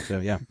tractors. So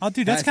yeah. Oh,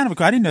 dude, that's kind of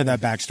cool. I didn't know that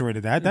backstory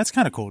to that. That's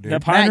kind of cool, dude.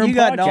 Matt, you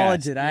got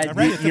knowledge that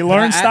you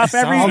learn stuff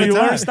every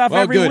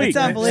week. It's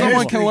unbelievable.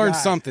 Someone can learn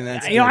something.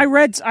 That's I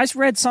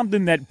read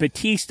something that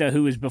Batista,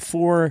 who was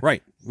before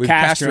when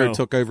Castro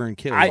took over and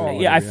killed.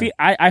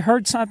 I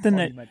heard something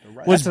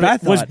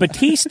that was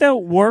Batista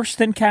worse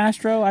than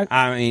Castro.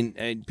 I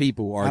mean,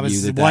 people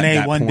argue that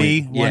 1A,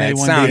 1B, 1A,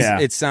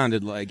 1B. It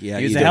sounded like he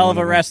was a hell of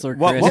a wrestler.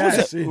 What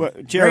was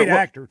it? Jared, great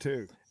actor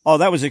too. Oh,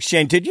 that was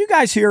exchange. Did you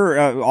guys hear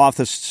off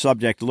the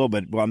subject a little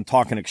bit? Well, I'm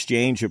talking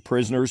exchange of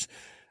prisoners.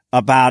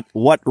 About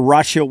what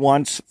Russia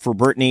wants for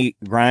Brittany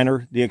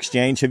Griner, the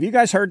exchange. Have you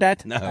guys heard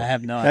that? No, I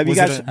have not. Have you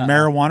guys a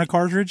marijuana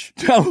cartridge?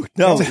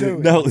 No.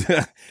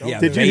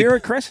 Did you hear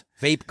it, Chris?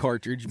 Vape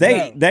cartridge.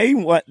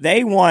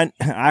 They want.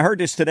 I heard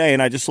this today,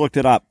 and I just looked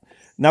it up.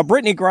 Now,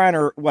 Brittany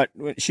Griner,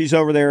 she's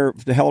over there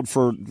held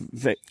for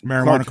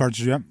marijuana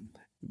cartridge. Yep.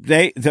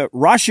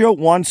 Russia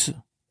wants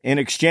in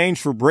exchange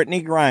for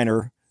Brittany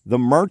Griner the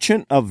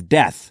Merchant of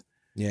Death.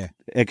 Yeah.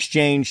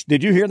 Exchange.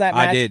 Did you hear that,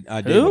 Matt?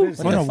 I did. Who?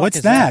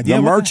 What's that?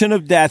 The Merchant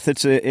of Death.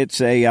 It's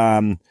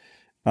a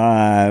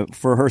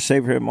for her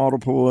favorite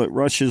multiple.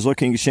 Russia's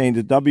looking to exchange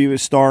the W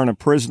star and a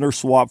prisoner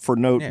swap for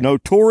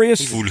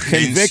notorious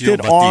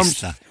convicted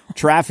arms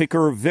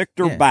trafficker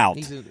Victor Bout.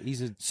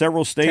 He's a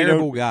several state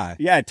terrible guy.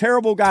 Yeah,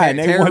 terrible guy. And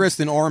Terrorist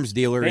and arms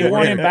dealer. They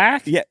want him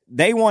back? Yeah,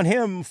 they want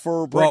him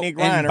for Brittany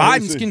Griner. And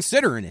Biden's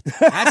considering it.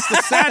 That's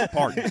the sad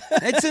part.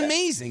 It's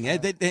amazing.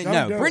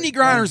 No, Brittany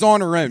Griner's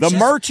on her own. The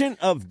Merchant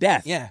of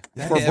Death. Yeah,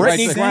 for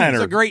Brittany Griner.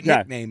 It's a great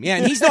nickname. Yeah,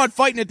 and he's not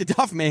fighting at the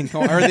Tough Man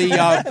or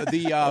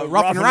the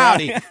Rough and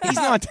Rowdy. He's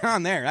not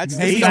down there.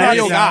 He's a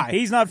real guy.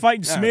 He's not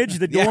fighting Smidge,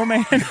 the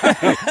doorman.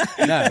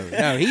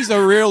 No, he's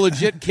a real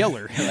legit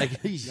killer.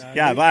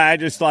 But I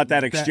just thought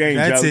that exchange.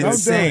 That's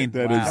insane.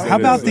 How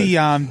about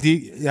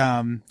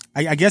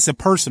I guess a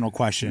personal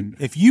question.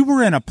 If you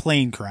were in a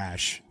plane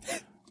crash,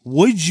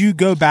 would you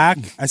go back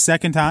a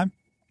second time?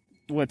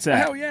 What's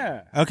that? Hell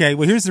yeah. Okay,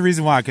 well, here's the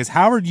reason why. Because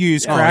Howard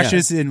Hughes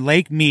crashes in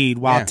Lake Mead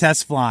while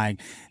test flying.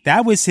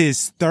 That was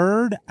his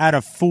 3rd out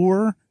of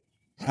 4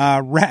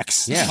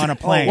 wrecks on a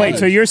plane. Wait,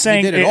 so you're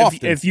saying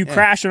if you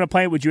crash on a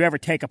plane, would you ever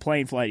take a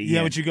plane flight again?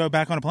 Yeah, would you go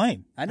back on a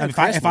plane? I know if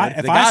I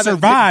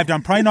survived,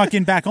 I'm probably not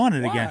getting back on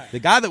it again. The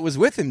guy that was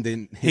with him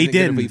didn't. He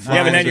didn't.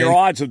 Yeah, but then your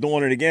odds of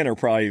doing it again are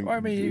probably. Well, I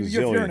mean, if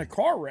you're in a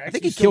car wreck, I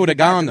think he killed a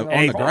guy on the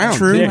ground.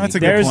 True, that's a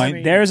good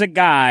point. There's a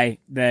guy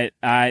that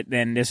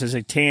then this is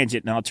a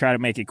tangent, and I'll try to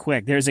make it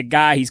quick. There's a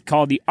guy. He's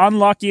called the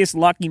unluckiest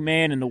lucky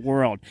man in the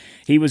world.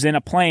 He was in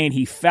a plane.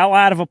 He fell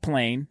out of a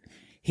plane.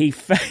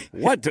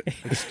 What?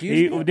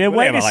 Excuse me.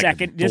 Wait a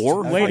second. Just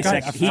wait a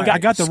second. I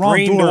got the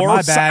wrong door.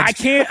 My bad. I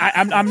can't.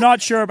 I'm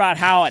not sure about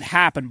how it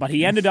happened, but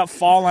he ended up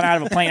falling out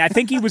of a plane. I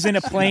think he was in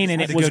a plane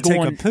and it was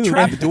going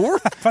trap door.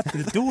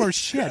 The door.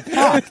 Shit.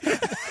 Fuck.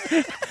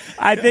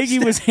 I think he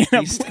was in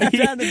a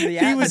plane.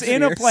 He was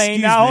in a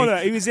plane. Now hold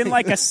on. He was in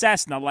like a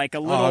Cessna, like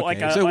a little,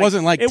 so it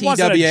wasn't like it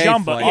wasn't a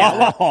jumbo.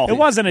 flight. It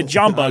wasn't a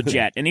jumbo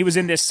jet, and he was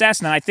in this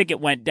Cessna. And I think it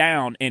went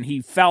down, and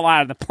he fell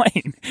out of the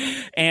plane,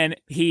 and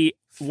he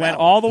went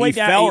all the way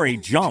down. He fell or he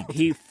jumped?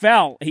 He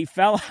fell.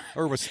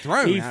 Or was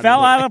thrown. He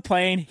fell out of the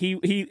plane.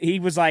 He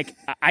was like,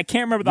 I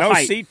can't remember the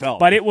height. No seatbelt.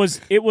 But it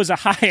was a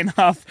high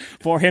enough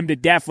for him to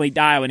definitely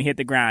die when he hit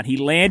the ground. He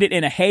landed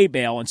in a hay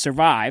bale and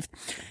survived.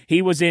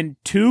 He was in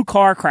 2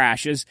 car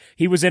crashes.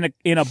 He was in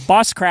a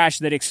bus crash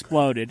that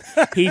exploded.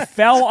 He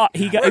fell.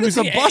 It was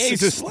a bus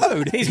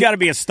explode. He's got to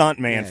be a stunt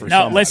man for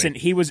no, somebody. listen,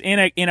 he was in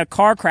a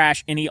car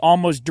crash and he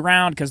almost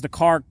drowned because the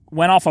car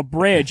went off a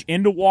bridge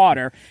into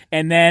water,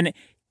 and then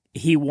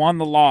he won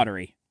the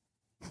lottery.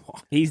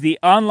 He's the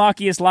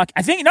unluckiest I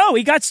think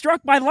he got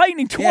struck by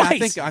lightning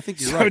twice. I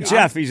think you're so right.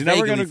 Jeff, he's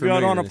never going to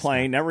go on a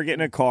plane, never get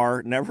in a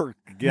car, never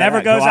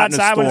goes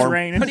outside when it's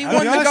raining. But he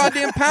won the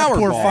goddamn Powerball.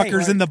 Poor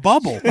fucker's in the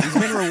bubble. He's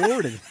been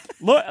rewarded.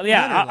 Look,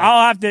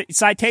 I'll have the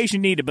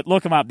citation needed, but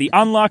look him up. The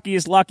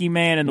unluckiest lucky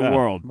man in the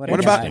world.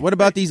 What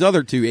about these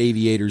other 2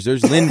 aviators?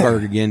 There's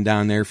Lindbergh again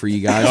down there for you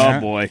guys. Oh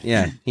boy,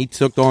 yeah, he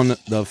took on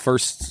the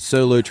first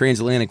solo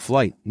transatlantic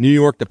flight, New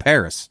York to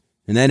Paris,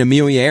 and then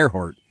Amelia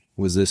Earhart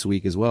was this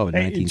week as well in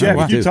 1992.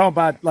 Jeff, you talk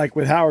about like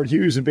with Howard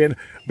Hughes and being,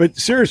 but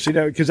seriously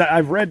though, because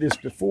I've read this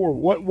before.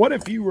 What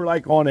if you were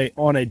like on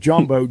a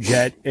jumbo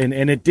jet and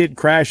it did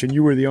crash and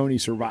you were the only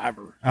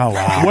survivor? Oh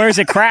wow! Where's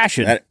it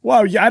crashing?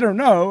 Well, I don't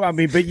know. I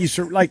mean, but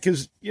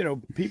because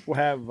people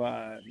have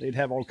they'd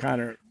have all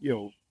kind of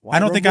I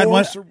don't think I'd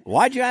want.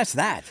 Why'd you ask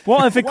that?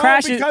 Well, if it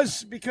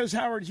crashes, because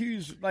Howard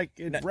Hughes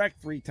it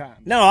wrecked 3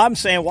 times. No, I'm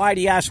saying why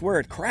do you ask where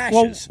it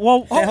crashes?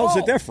 Well, what the hell's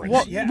the difference?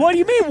 What do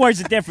you mean? Where's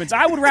the difference?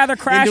 I would rather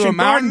crash in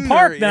Garden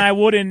Park than I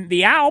would in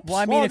the Alps. Well,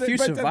 I mean, if you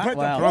survive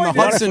on the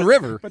Hudson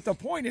River. But the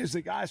point is,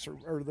 the guy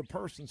or the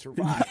person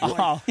survived.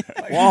 Well,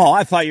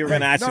 I thought you were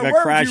going to ask if it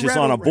crashes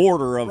on a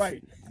border of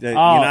the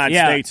United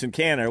States and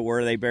Canada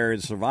where they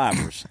buried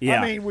survivors.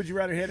 I mean, would you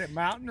rather hit a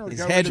mountain or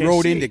his go head to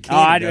rolled sea? into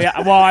Canada?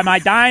 Well, am I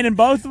dying in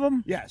both of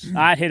them? Yes.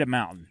 I'd hit a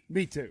mountain.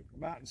 Me too.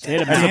 As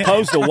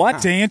opposed to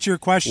what? To answer your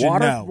question,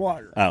 no.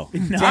 Water. Oh.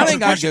 No. I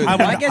think I'd go.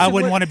 I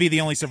wouldn't want to be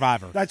the only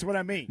survivor. That's what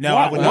I mean. No,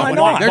 I would not. Why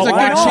not? There's a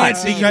Why good not?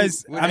 chance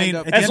because I mean,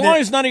 as long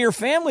as none of your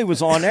family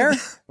was on there.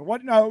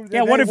 What? No.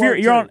 Yeah. What if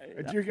you're on?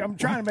 I'm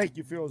trying to make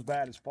you feel as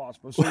bad as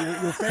possible. So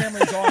your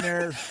family's on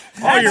there.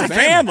 Oh, your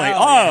family.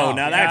 Oh,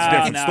 now that's a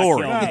different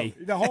story.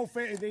 No, the whole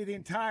family, the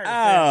entire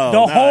family.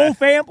 The whole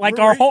family,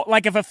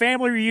 like if a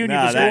family reunion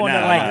was going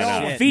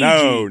to Fiji.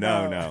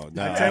 No.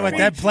 I tell you what,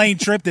 that plane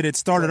trip that it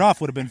started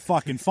off would have been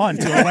fucking fun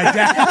till it went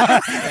down.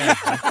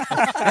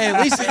 Hey,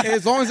 at least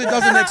as long as it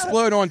doesn't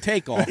explode on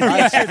takeoff.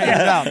 Right?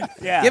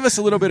 Yeah. Give us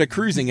a little bit of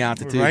cruising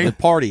altitude, the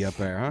party up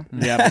there, huh?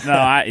 Yeah, but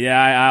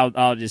no,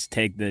 I'll just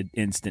take the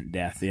instant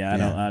death. Yeah,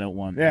 I don't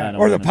want. Yeah, I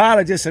don't or the want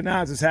pilot just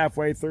announces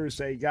halfway through,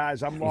 say,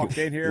 "Guys, I'm locked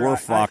in here. We're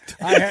fucked.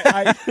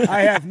 I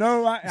have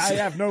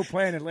no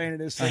plan of landing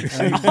this thing."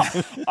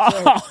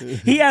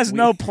 He has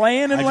no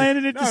plan in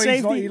landing it to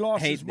safety. He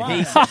lost his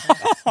mind.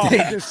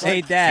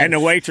 Hey, Dad. And the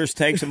waitress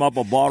takes him up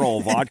a bar bottle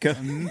of vodka.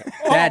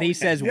 Dad, he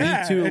says we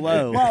too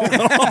low.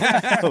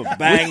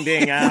 Bang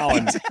ding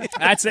Allen.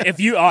 That's if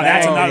you. Oh,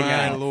 that's another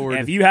my one. Lord.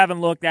 If you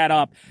haven't looked that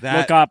up,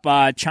 look up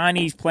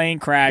Chinese plane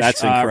crash.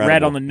 That's incredible.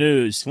 Read on the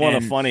news. It's one of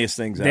And the funniest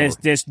things ever.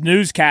 This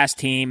newscast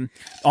team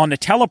on the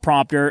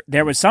teleprompter,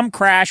 there was some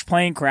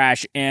plane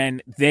crash,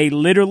 and they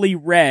literally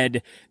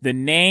read the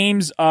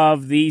names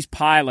of these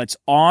pilots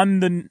on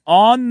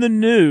the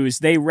news.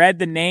 They read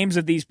the names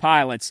of these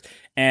pilots,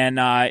 and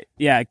I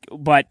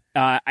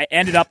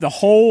ended up the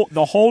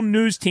whole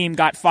news team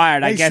got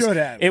fired. I They guess should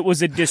have. it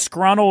was a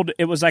disgruntled.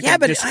 It was like a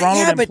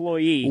disgruntled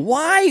employee.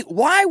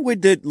 Why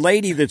would the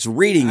lady that's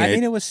reading it? I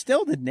mean, it was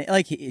still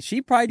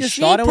she probably just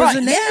thought it was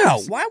a name. Yeah,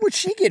 why would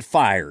she get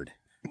fired?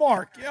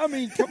 Mark, I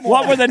mean, come on.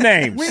 What were the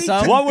names?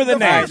 What were the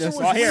names? first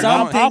one Well, was here,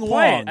 Something I'll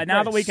play Wong. it. And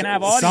now that we can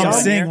have audio. Some here.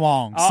 sing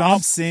Wong. Some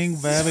sing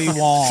very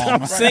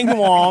Wong. Sing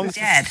Wong.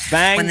 Dead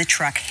Bang. when the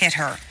truck hit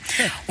her.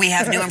 We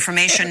have new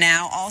information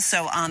now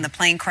also on the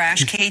plane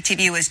crash.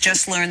 KTVU has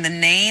just learned the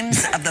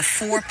names of the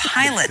 4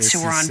 pilots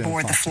who were on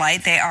board the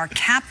flight. They are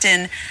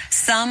Captain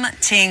Sum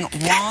Ting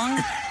Wong,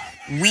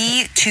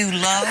 Wee Tu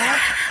Lo,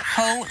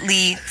 Ho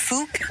Lee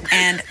Fook,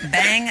 and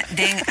Bang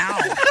Ding Ao.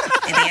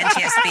 The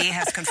NTSB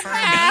has confirmed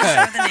these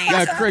are the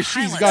names of Chris, the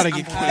she's pilots gotta on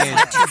get board canned.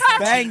 Flight 214.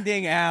 Bang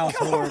ding out.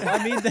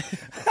 I mean,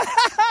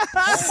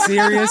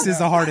 Serious is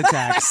a heart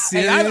attack. Hey,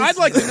 Serious. I'd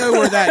like to know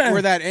where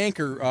that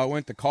anchor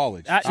went to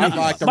college. I'd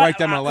like to write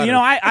them a letter. You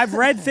know, I've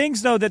read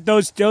things though that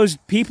those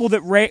people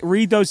that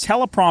read those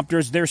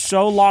teleprompters, they're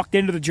so locked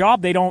into the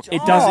job they don't.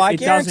 It doesn't. I it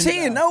guarantee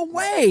doesn't. you, no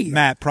way.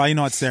 Matt, probably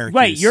not Syracuse.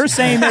 Wait, you're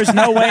saying there's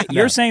no way?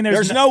 You're saying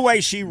There's no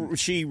way she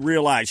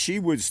realized she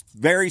was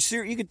very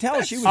serious. You could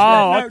tell she was.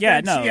 Oh, very,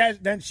 yeah,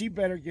 Then she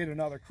better get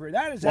another career.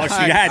 That is well, she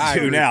I had to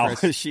agree, now.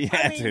 Chris. She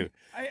had to.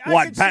 I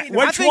What? could see that.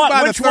 Which I think one?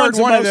 by Which the third one's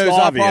the one of most those,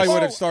 I obvious? probably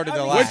would have started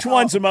to laugh. Which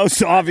one's the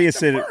most obvious?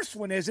 The in it? first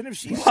one isn't. If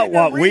she's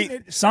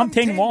What,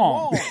 Something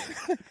Wong.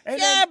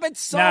 Yeah, but No,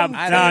 some.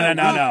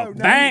 no.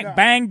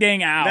 Bang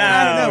ding out.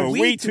 No, we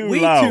we too too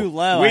low.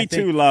 low, We I think.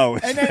 too low.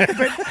 And then,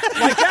 but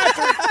like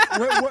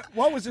after,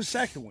 what was the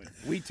second one?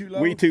 We too low.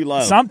 We too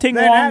low. Something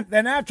Wong.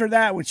 Then after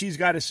that, when she's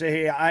got to say,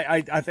 "Hey,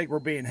 I think we're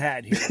being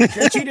had here,"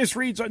 and she just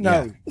reads,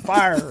 "No,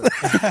 fire her."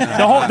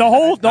 The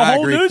whole I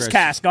agree, Chris.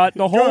 newscast got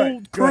the whole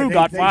Good, crew good.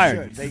 got They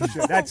fired. should. They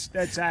should. That's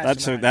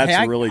asinine. That's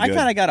hey, really I good.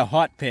 kind of got a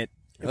hot pit.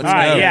 All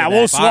right, yeah,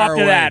 we'll swap to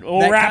away. that. We'll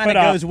that wrap kinda it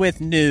up. goes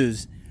with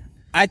news.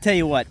 I tell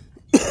you what,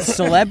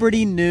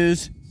 celebrity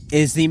news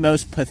is the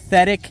most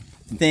pathetic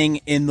thing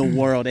in the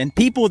world, and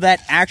people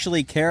that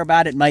actually care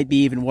about it might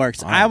be even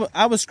worse. I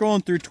was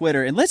scrolling through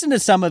Twitter and listen to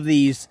some of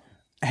these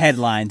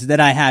headlines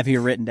that I have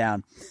here written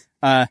down.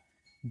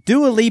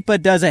 Dua Lipa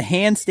does a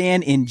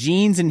handstand in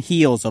jeans and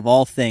heels, of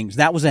all things.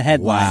 That was a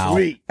headline. Wow.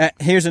 Sweet.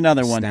 Here's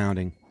another one.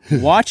 Astounding.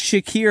 Watch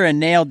Shakira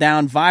nail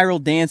down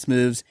viral dance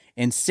moves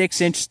in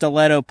 6-inch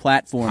stiletto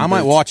platform. I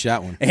might boots. watch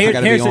that one. I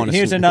gotta be honest.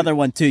 Here's another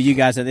one too. You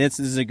guys, this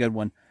is a good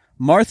one.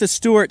 Martha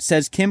Stewart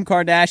says Kim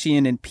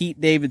Kardashian and Pete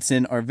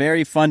Davidson are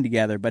very fun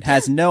together, but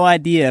has no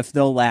idea if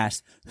they'll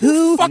last.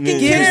 Who fucking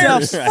gives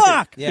cares? a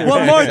fuck? Yeah,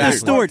 what Martha exactly.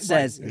 Stewart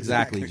says.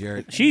 Exactly,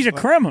 Jared. She's a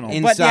criminal. But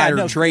yeah, Insider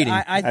no, trading.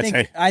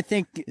 I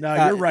think No,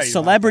 you're right about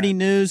celebrity that.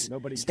 news,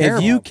 Nobody's if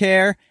terrible. you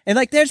care, and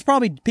like there's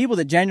probably people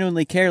that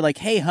genuinely care, like,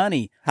 hey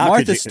honey, How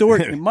could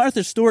Martha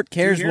you- Stewart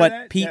cares hear what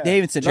that? Pete Yeah.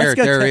 Davidson. Jared,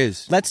 let's go there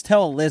is. Let's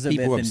tell Elizabeth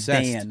People and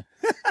obsessed. Dan.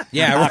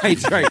 Yeah, right.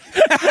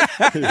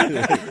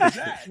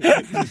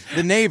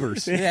 The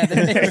neighbors. Yeah,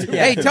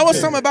 Hey, tell us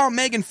something about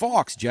Megan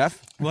Fox,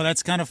 Jeff. Well,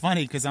 that's kind of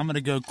funny because I'm going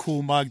to go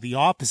cool mug the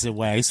opposite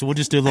way. So we'll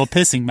just do a little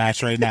pissing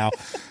match right now.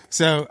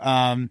 So,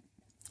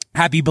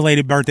 happy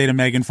belated birthday to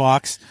Megan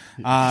Fox.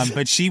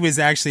 But she was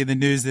actually in the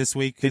news this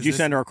week. Did you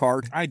send her a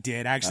card? I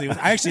did actually.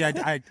 I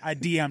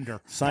DM'd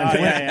her.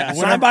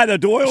 Signed by the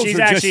Doyles She's or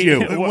just actually-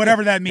 you?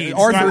 Whatever that means.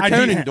 Arthur I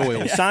Conan DM'd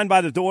Doyle. Signed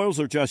by the Doyles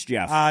or just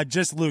Jeff?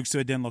 just Luke, so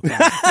it didn't look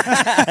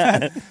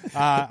bad.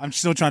 I'm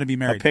still trying to be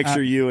married.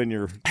 Picture you and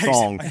your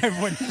thong.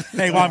 Everyone,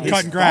 hey, while I'm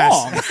cutting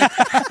grass.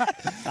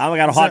 I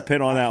got a hot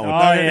pit on that one.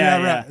 Oh,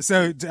 yeah. Right.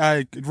 So,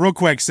 real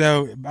quick.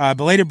 So,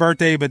 belated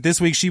birthday, but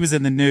this week she was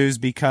in the news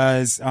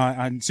because,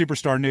 on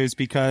Superstar News,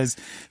 because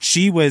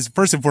she was,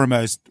 first and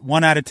foremost,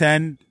 1 out of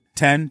 10.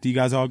 10. Do you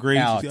guys all agree?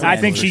 Yeah, I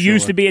think for she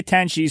used sure. to be a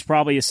 10. She's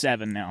probably a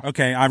 7 now.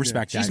 Okay, I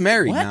respect that. She's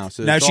married now.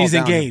 So No, it's she's all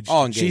down- engaged.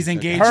 all engaged. She's okay.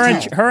 engaged.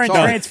 Her and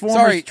Sorry.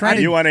 Transformers. Sorry, I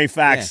You want any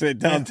facts? Yeah.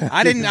 Don't.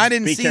 I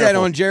didn't Be see that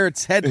careful. on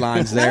Jarrett's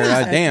headlines there.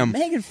 Damn.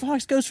 Megan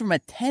Fox goes from a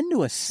 10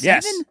 to a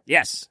 7?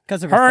 Yes.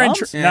 'Cause of her her and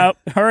thumbs? no,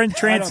 her and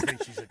I don't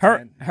think she's a her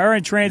 10. her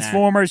and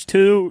Transformers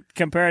 2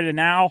 compared to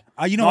now.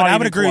 You know not what? I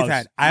would even agree with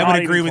close. that. I Not would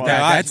even agree with close.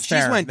 that. All right, That's she's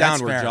fair. went That's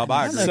downward, fair. Job.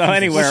 I agree. So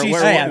anyway, Well,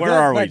 she's- where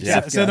are we, let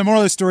Jeff? Jeff So the moral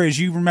of the story is,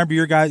 you remember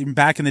your guy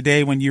back in the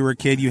day when you were a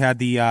kid, you had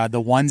the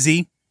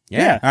onesie.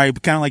 Yeah. All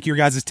right, kind of like your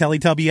guys'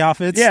 Teletubby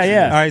outfits. Yeah,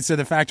 yeah. All right, so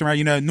the fact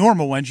around,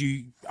 normal ones,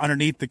 you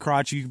underneath the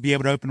crotch, you be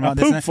able to open them A up.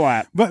 this poop and that.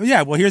 flap. But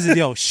yeah, well, here's the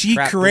deal. She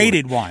Trap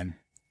created one.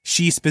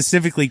 she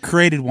specifically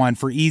created one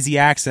for easy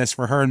access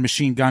for her and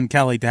Machine Gun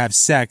Kelly to have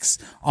sex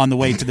on the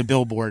way to the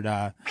Billboard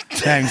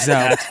thing. So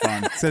That's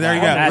fun. So there you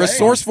go. That's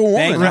Resourceful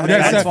woman.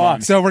 That's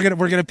fun. So we're gonna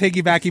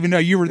piggyback, even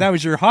though that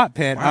was your hot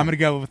pit. I'm gonna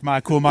go with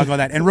my cool mug on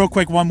that. And real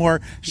quick, one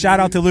more shout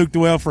out to Luke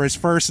Doyle for his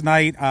first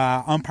night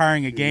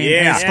umpiring a game.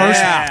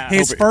 Yeah.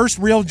 His first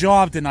real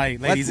job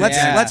tonight, ladies.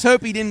 Let's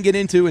hope he didn't get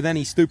into it with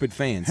any stupid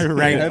fans.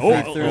 Right.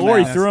 Or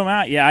he threw him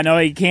out. Yeah, I know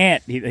he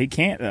can't. He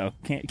can't though.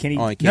 Can he?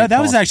 Oh, he can't No, that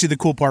was talk. actually the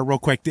cool part. Real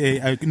quick,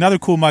 another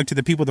cool mug to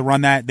the people that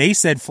run that. They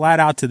said flat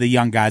out to the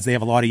young guys. They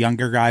have a lot of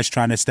younger guys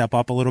trying to step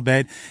up a little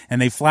bit,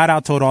 and they flat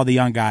out told all the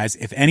young guys,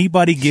 if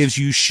anybody gives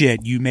you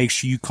shit, you make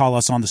sure you call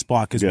us on the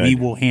spot because we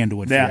will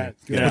handle it for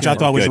you. Which I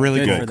thought was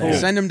really cool.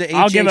 Send him to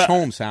I'll give H.H. a-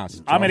 Holmes'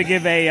 house. I'm going to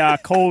give a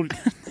cold.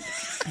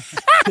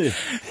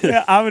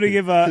 I'm going to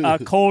give a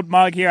cold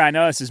mug here. I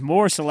know this is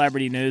more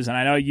celebrity news, and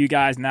I know you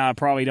guys now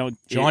probably don't.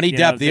 Johnny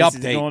Depp, the this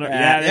is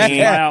update. This is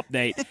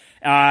my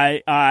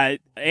update.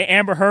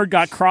 Amber Heard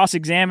got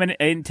cross-examined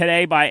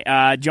today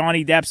by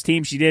Johnny Depp's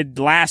team. She did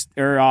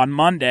on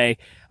Monday.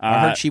 I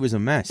heard she was a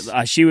mess.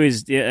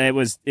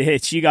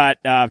 She got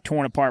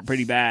torn apart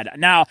pretty bad.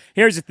 Now,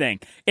 here's the thing: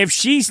 if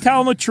she's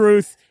telling the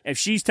truth,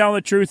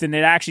 and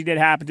it actually did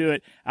happen to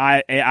it,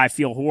 I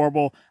feel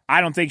horrible. I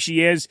don't think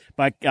she is,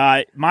 but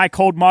my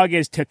cold mug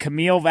is to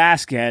Camille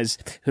Vasquez,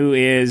 who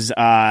is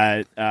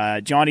one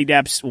of Johnny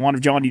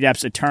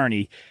Depp's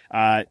attorney.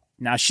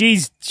 Now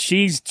she's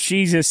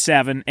a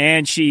 7,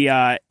 and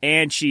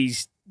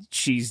she's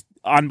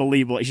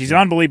unbelievable. She's an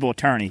unbelievable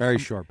attorney. Very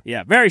sharp.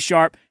 Yeah, very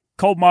sharp.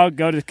 Cold mug,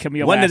 go to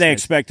Camille When do they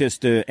Vasquez. expect this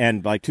to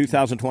end? Like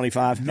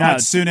 2025?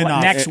 Not soon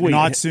enough. Next week.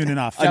 Not soon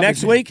enough.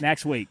 Next week?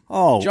 Next week.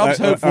 Oh, John's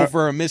hopeful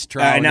for a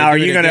mistrial. now are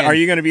you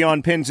gonna be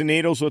on pins and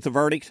needles with the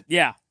verdict?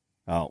 Yeah.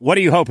 Oh, what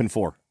are you hoping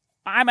for?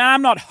 I'm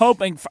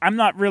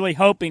not really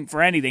hoping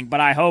for anything, but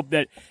I hope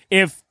that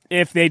if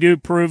they do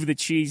prove that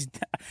she's,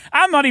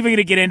 I'm not even going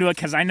to get into it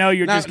because I know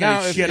you're just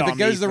going to shit on me. If it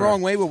goes the for-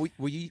 wrong way, will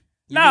you be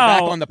No,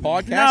 back on the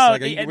podcast? no,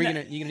 Like, are you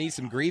gonna need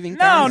some grieving?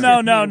 No,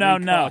 time?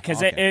 no.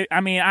 Because Okay.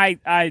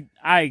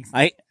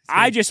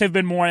 I just have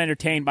been more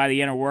entertained by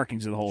the inner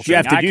workings of the whole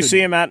Jeff, thing. did you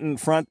see him out in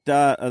front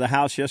of the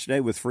house yesterday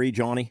with Free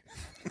Johnny?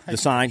 The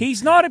sign?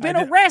 He's not been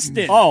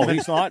arrested. Oh,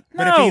 he's not?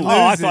 But if he loses,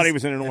 I thought he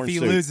was in an orange If he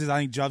suit. loses, I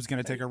think Jub's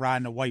going to take a ride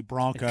in a white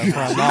Bronco for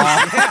a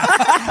long.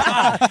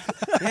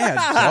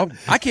 Yeah, Job.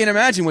 I can't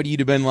imagine what you'd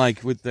have been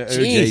like with the OJ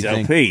Jeez,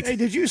 thing. Pete. Hey,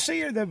 did you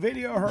see the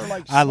video of her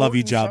like? I love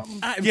you, snorting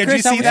Jub. something? Yeah,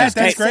 Chris, did you I see was that? just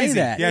gonna That's say crazy.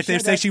 that. Yeah, they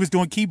say she was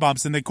doing key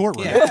bumps in the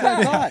courtroom. Oh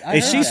my God, I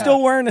Is heard she that.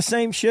 still wearing the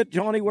same shit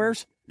Johnny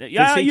wears?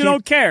 Yeah, you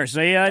don't care.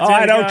 So yeah, Oh,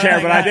 I don't care,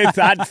 but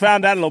I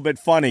found that a little bit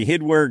funny.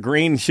 He'd wear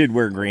green, she'd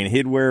wear green.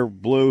 He'd wear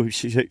blue,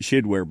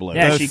 she'd wear blue.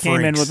 Yeah, Both she came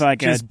in freaks. with like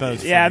Just a.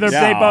 both Yeah, freaks.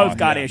 they both No,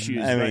 got no.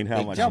 issues. I mean, but-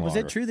 how much Job, was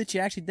longer? it true that she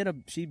actually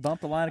she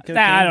bumped a line of cocaine?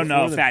 I don't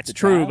know before if that's the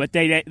true, trial?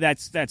 but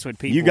that's what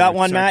people. You got were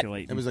one, Matt?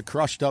 circulating. It was a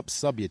crushed up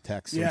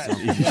Subutex. Yeah, Or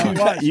something.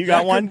 she was. You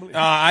got one?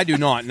 I do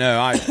not. No,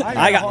 I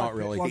got- not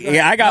really.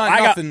 Yeah, I got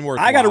nothing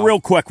I got a worthwhile.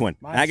 real quick one.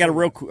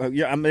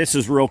 This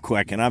is real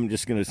quick, and I'm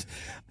just gonna.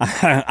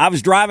 I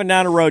was driving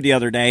down the road the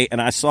other day, and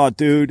I saw a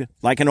dude,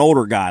 like an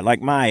older guy, like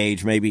my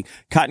age, maybe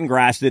cutting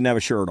grass, didn't have a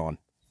shirt on.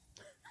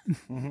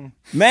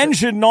 Men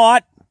should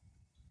not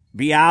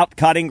be out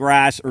cutting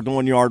grass or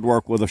doing yard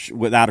work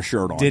without a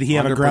shirt on. Did he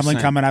have a 100%. gremlin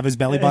coming out of his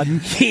belly button?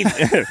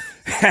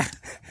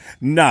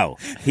 No,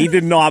 he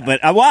did not.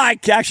 But I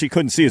actually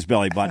couldn't see his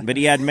belly button, but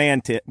he had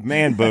man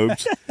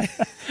boobs.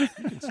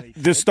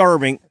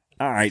 Disturbing.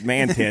 All right,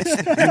 man tits.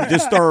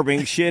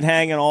 Disturbing. Shit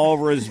hanging all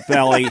over his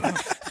belly,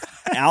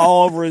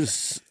 all over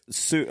his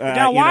suit.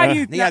 Now, why do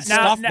you? He had now,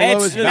 stuff now,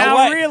 below his now, belt.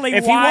 what? really,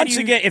 if he why wants do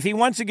to you, get if he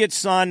wants to get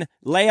sun,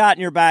 lay out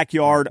in your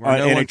backyard Where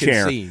no in a one can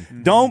chair. see.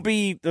 Don't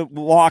be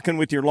walking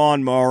with your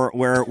lawnmower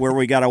where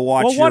we got to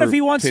watch. well, what your if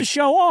he wants to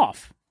show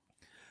off?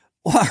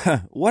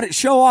 What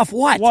show off?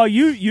 What? Well,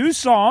 you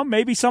saw him.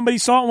 Maybe somebody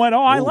saw it and went,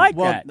 "Oh, I like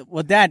that."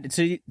 Well, Dad.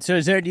 So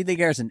is there? Do you think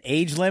there's an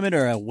age limit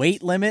or a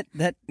weight limit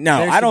that? No,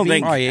 there I should don't be?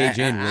 think. Probably age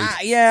and weight.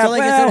 Yeah, So, like,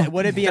 well,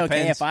 would it be okay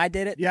depends. if I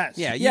did it? Yes.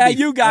 Yeah, yeah,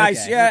 you you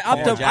guys. Okay. Yeah, up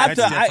to That's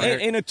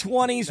different. in the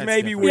 20s, That's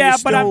maybe different. we Yeah,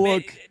 still but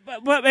look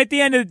but at the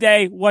end of the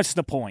day, what's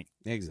the point?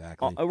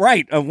 Exactly.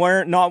 right of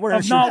not wearing.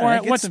 Of a not shirt.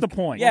 wearing, get what's some- the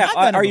point? Yeah, I've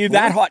done it are you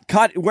before. that hot?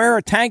 Cut. Wear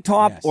a tank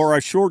top Yes. or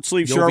a short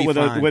sleeve You'll shirt be with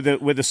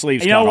fine. the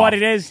sleeves. You know cut what off.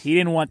 it is? He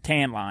didn't want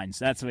tan lines.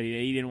 That's what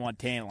he didn't want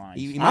tan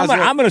lines. You might as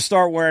well- I'm going to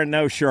start wearing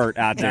no shirt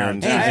out there.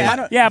 And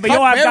Yeah, but Cut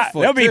you'll have barefoot,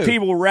 there'll be too.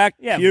 people wreck,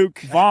 puke,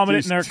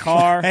 vomit in their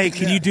car. Hey,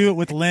 can you do it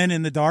with Lynn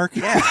in the dark?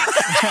 Yeah,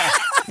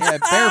 barefoot in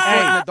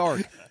the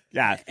dark.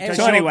 Yeah. And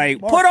So so- anyway,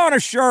 put on a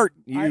shirt,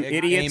 you Amen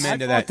idiots. to I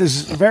that. thought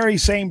this very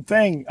same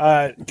thing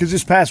because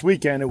this past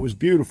weekend it was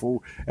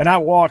beautiful, and I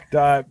walked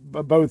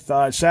both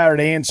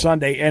Saturday and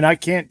Sunday, and I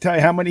can't tell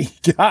you how many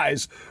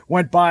guys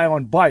went by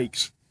on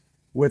bikes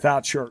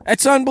without shirts.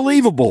 That's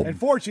unbelievable. And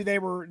fortunately,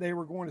 they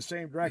were going the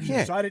same direction,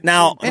 Yeah. so I didn't.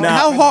 Now- see And now-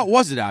 how hot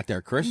was it out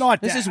there, Chris?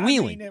 Not this that. is I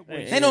Wheeling. mean, it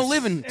was- They don't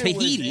live in it was-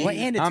 Tahiti. Well,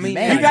 and it's I mean,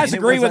 May. You guys It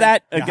agree with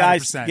wasn't- that,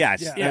 guys? 100%.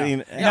 Yes. Yeah. I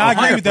mean, No, I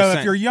agree with though. 100%.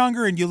 If you're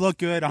younger and you look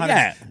good, 100%.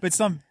 Yeah. But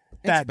some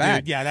that,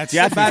 bad. dude. Yeah, that's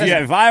Jeff,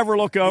 if I ever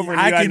look over, and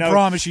I you can know,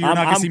 promise you, you're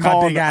not going to see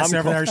my big ass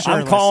over there shirtless.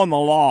 I'm calling the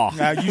law.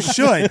 You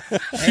should.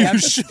 Hey,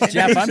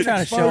 Jeff, I'm trying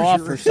to show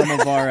off for some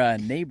of our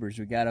neighbors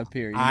we got up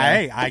here. You know?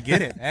 I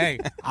get it. Hey,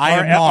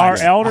 our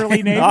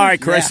elderly neighbors. All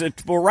right, Chris,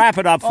 we'll wrap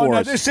it up for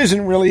us. This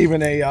isn't really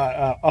even a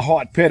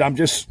hot pit. I'm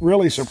just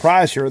really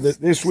surprised here that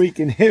this week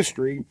in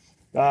history,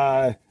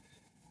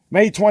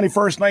 May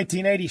 21st,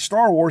 1980,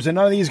 Star Wars, and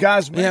none of these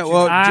guys mentioned. Yeah,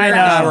 well, Jared and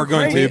I were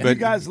going to, but you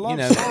guys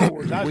love Star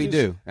Wars. we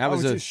do. That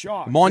was just a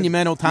shocked.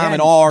 monumental time in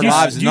all our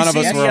lives, and none of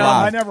us were I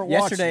alive. never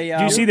watched Yesterday, it.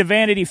 Do you see the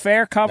Vanity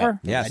Fair cover?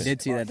 Yes, I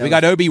did see that. We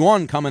got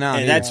Obi-Wan coming out.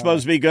 And here. that's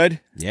supposed to be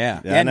good?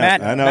 Yeah. And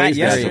Matt, I know Matt he's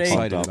very yesterday,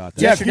 excited about that.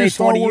 Jeff, yesterday, you a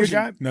Star 20 Wars years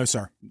guy? No,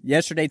 sir.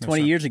 Yesterday,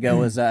 20 years ago,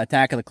 was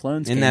Attack of the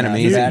Clones. Isn't came that out.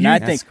 amazing? And I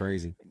That's think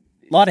crazy.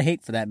 a lot of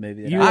hate for that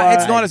movie. It's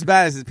not as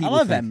bad as people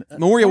love think. that. The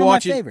more you One of my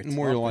watch it, favorites. the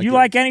more you like it. You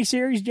like any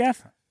series,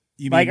 Jeff?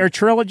 You Like mean- or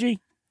trilogy?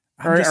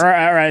 Or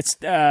it's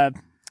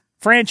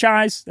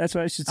franchise? That's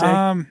what I should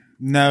say.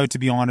 No, to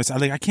be honest,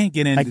 I can't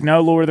get into Like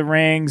no Lord of the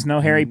Rings,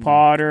 no Harry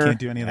Potter. Can't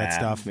do any of that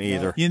stuff. Me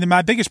either. You know,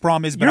 my biggest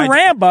problem is, but You're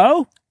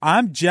Rambo.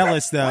 I'm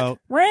jealous though.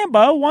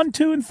 Rambo 1,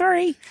 2, and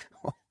 3.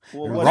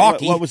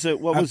 Rocky. What was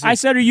it? What was I it?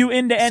 said, are you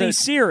into any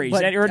So- series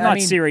but, or I not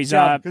mean, series?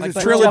 Chubb, because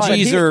but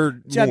trilogies Chubb,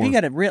 are Chubb, more. you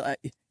got to real.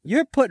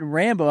 You're putting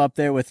Rambo up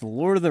there with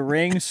Lord of the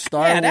Rings,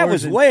 Star Wars. Yeah, that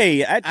was and-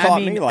 that I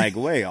caught mean, me like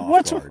way off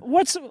What's guard.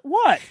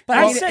 what? But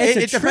I I mean, said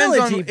it's a depends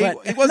on- trilogy, but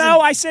it wasn't,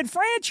 no, I said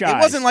franchise. It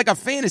wasn't like a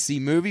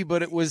fantasy movie,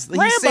 but it was. He's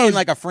Rambo's- saying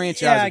like a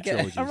franchise Yeah, I or get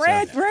it. trilogy.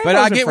 Rambo's but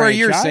I a get where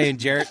you're franchise. saying,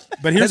 Jarrett.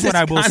 But here's what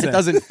I will say. It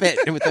doesn't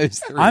fit with those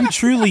three. I'm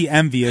truly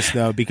envious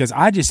though, because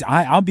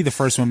I'll be the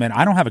first one, man.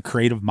 I don't have a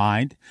creative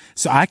mind,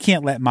 so I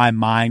can't let my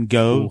mind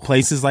go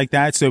places like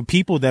that. So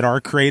people that are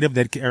creative,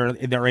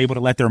 they're able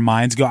to let their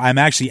minds go, I'm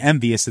actually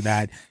envious of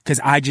that,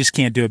 because I just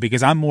can't do it,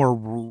 because I'm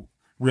more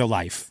real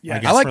life. Yeah,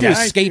 guess, I like for to me.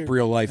 escape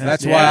real life.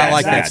 That's Yeah, why I that's-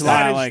 like that that's stuff.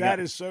 why I like that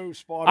it. is so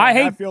spot on. I I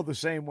hate- feel the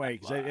same way.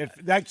 If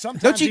that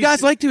sometimes Don't you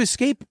guys like to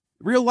escape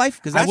real life?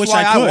 Because that's I wish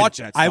why I could. watch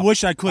that stuff. I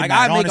wish I could, Like,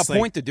 Matt, I make honestly. a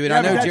point to do it.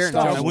 I know Jared.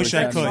 I wish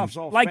I could.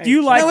 Like,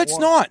 you like- No, it's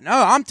not. No,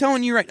 I'm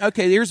telling you right.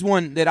 Okay, here's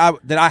one that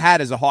I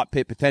had as a hot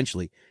pit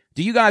potentially.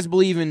 Do you guys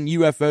believe in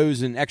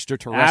UFOs and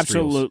extraterrestrials?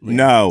 Absolutely.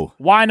 No.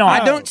 Why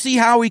not? I don't see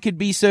how we could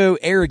be so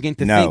arrogant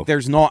to No. think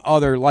there's not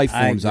other life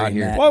I forms agree, out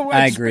here. Matt. Well,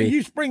 I agree.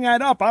 You bring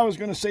that up. I was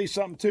going to say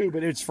something too,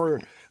 but it's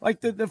for like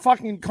the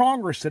fucking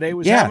Congress today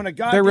was Yeah, having a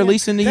goddamn. they're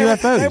releasing the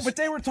UFOs. But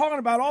they were talking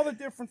about all the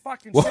different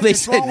fucking. Well, shit they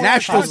that's said wrong with our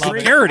national country.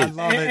 security. I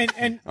love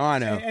it. Oh, I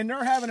know. And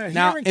they're having a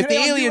Now, hearing if the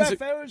today on aliens,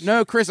 UFOs.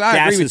 no, Chris, I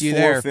Gas agree with is you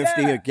there.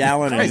 $4.50 a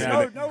gallon. Chris,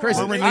 No, Chris,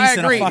 We're I releasing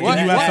agree. a fucking What?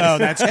 UFO.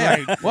 That's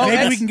great. Well, Maybe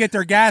that's- we can get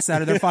their gas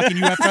out of their fucking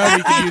UFO.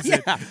 We can use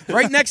it.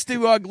 Right next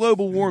to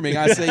global warming,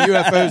 I say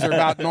UFOs are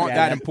about not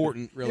that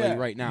important really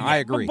right now. I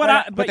agree,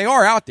 But they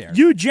are out there.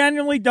 You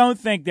genuinely don't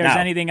think there's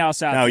No. anything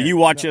else out No, there? you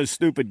watch those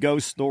stupid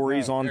ghost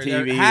stories on there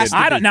TV. has to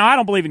and- I don't. Now I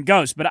don't believe in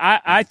ghosts, but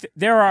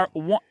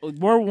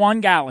we're one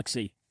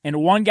galaxy. In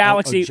one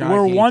galaxy,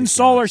 we're one gigantic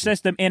solar galaxy.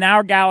 system in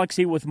our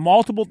galaxy with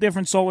multiple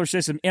different solar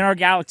systems in our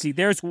galaxy.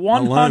 There's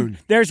Alone.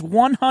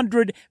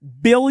 100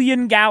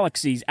 billion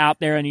galaxies out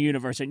there in the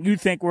universe, and you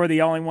think we're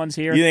the only ones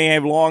here? You think they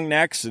have long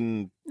necks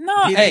and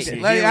No. Hey, Here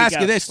let me we ask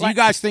go. you this: Do you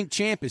guys think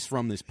Champ is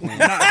from this planet?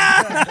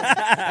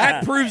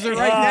 That proves it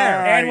right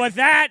there. And with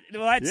that,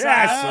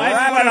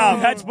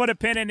 let's put a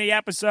pin in the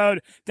episode.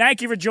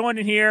 Thank you for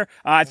joining here.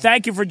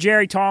 Thank you for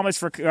Jerry Thomas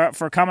for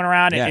coming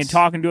around and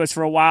talking to us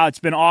for a while. It's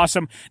been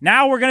awesome.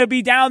 Now we're going to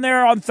be down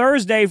there on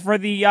Thursday for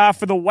the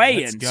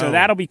weigh-in, so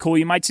that'll be cool.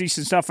 You might see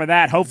some stuff for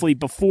that. Hopefully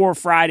before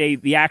Friday,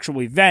 the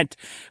actual event.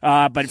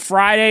 But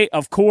Friday,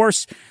 of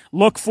course,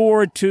 look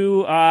forward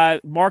to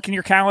marking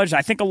your calendars.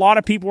 I think a lot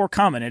of people are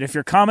coming, and if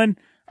you're coming,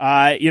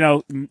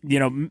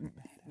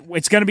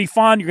 it's going to be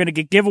fun. You're going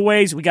to get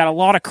giveaways. We got a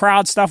lot of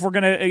crowd stuff we're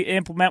going to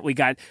implement. We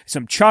got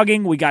some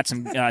chugging. We got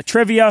some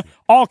trivia,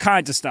 all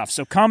kinds of stuff.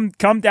 So come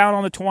down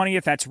on the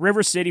 20th. That's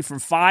River City from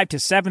 5 to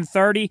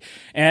 7:30,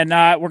 and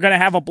we're going to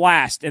have a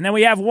blast. And then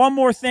we have one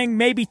more thing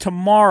maybe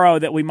tomorrow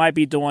that we might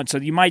be doing. So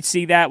you might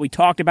see that. We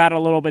talked about it a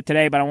little bit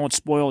today, but I won't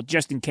spoil it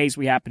just in case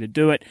we happen to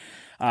do it.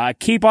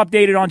 Keep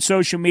updated on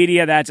social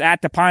media. That's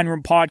at the Pine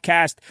Room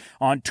Podcast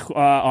on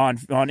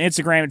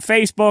Instagram and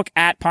Facebook,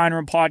 at Pine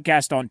Room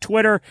Podcast on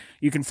Twitter.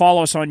 You can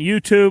follow us on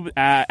YouTube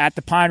at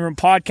the Pine Room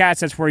Podcast.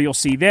 That's where you'll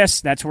see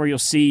this. That's where you'll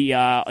see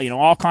all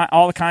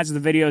the kinds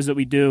of the videos that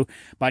we do.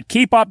 But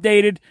keep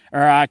updated,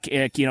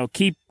 or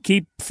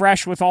keep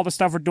fresh with all the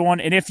stuff we're doing.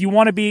 And if you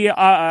want to be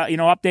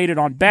updated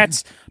on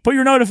bets, put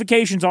your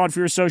notifications on for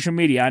your social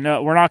media. I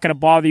know we're not going to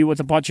bother you with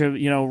a bunch of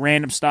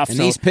random stuff. And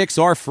these picks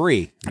are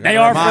free. They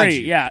are free,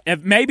 yeah.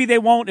 Maybe they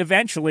won't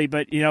eventually,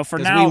 but for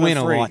now we win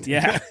they're a free. lot.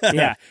 Yeah,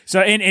 yeah. So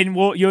and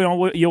we'll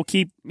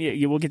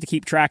we'll get to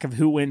keep track of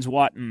who wins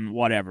what and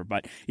whatever.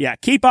 But yeah,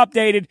 keep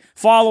updated.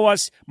 Follow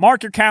us.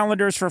 Mark your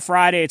calendars for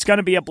Friday. It's going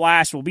to be a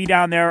blast. We'll be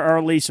down there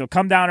early, so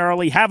come down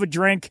early, have a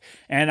drink,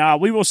 and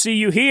we will see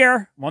you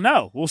here. Well,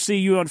 no, we'll see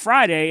you on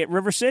Friday at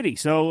River City.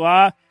 So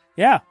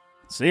yeah,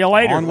 see you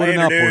later. Onward and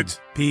Later, upwards.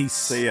 dudes. Peace.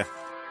 See ya.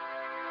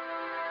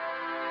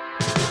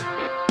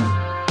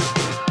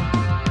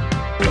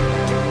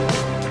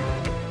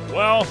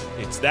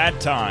 It's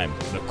that time.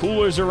 The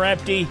coolers are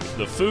empty,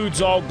 the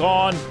food's all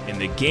gone, and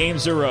the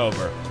games are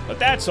over. But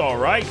that's all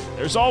right.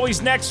 There's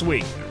always next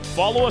week.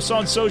 Follow us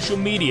on social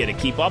media to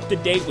keep up to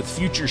date with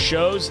future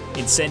shows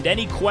and send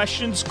any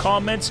questions,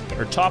 comments,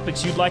 or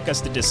topics you'd like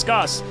us to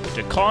discuss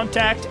to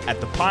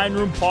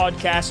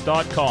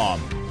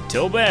contact@thepineroompodcast.com.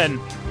 Till then,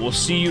 we'll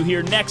see you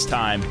here next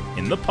time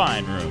in the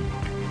Pine Room.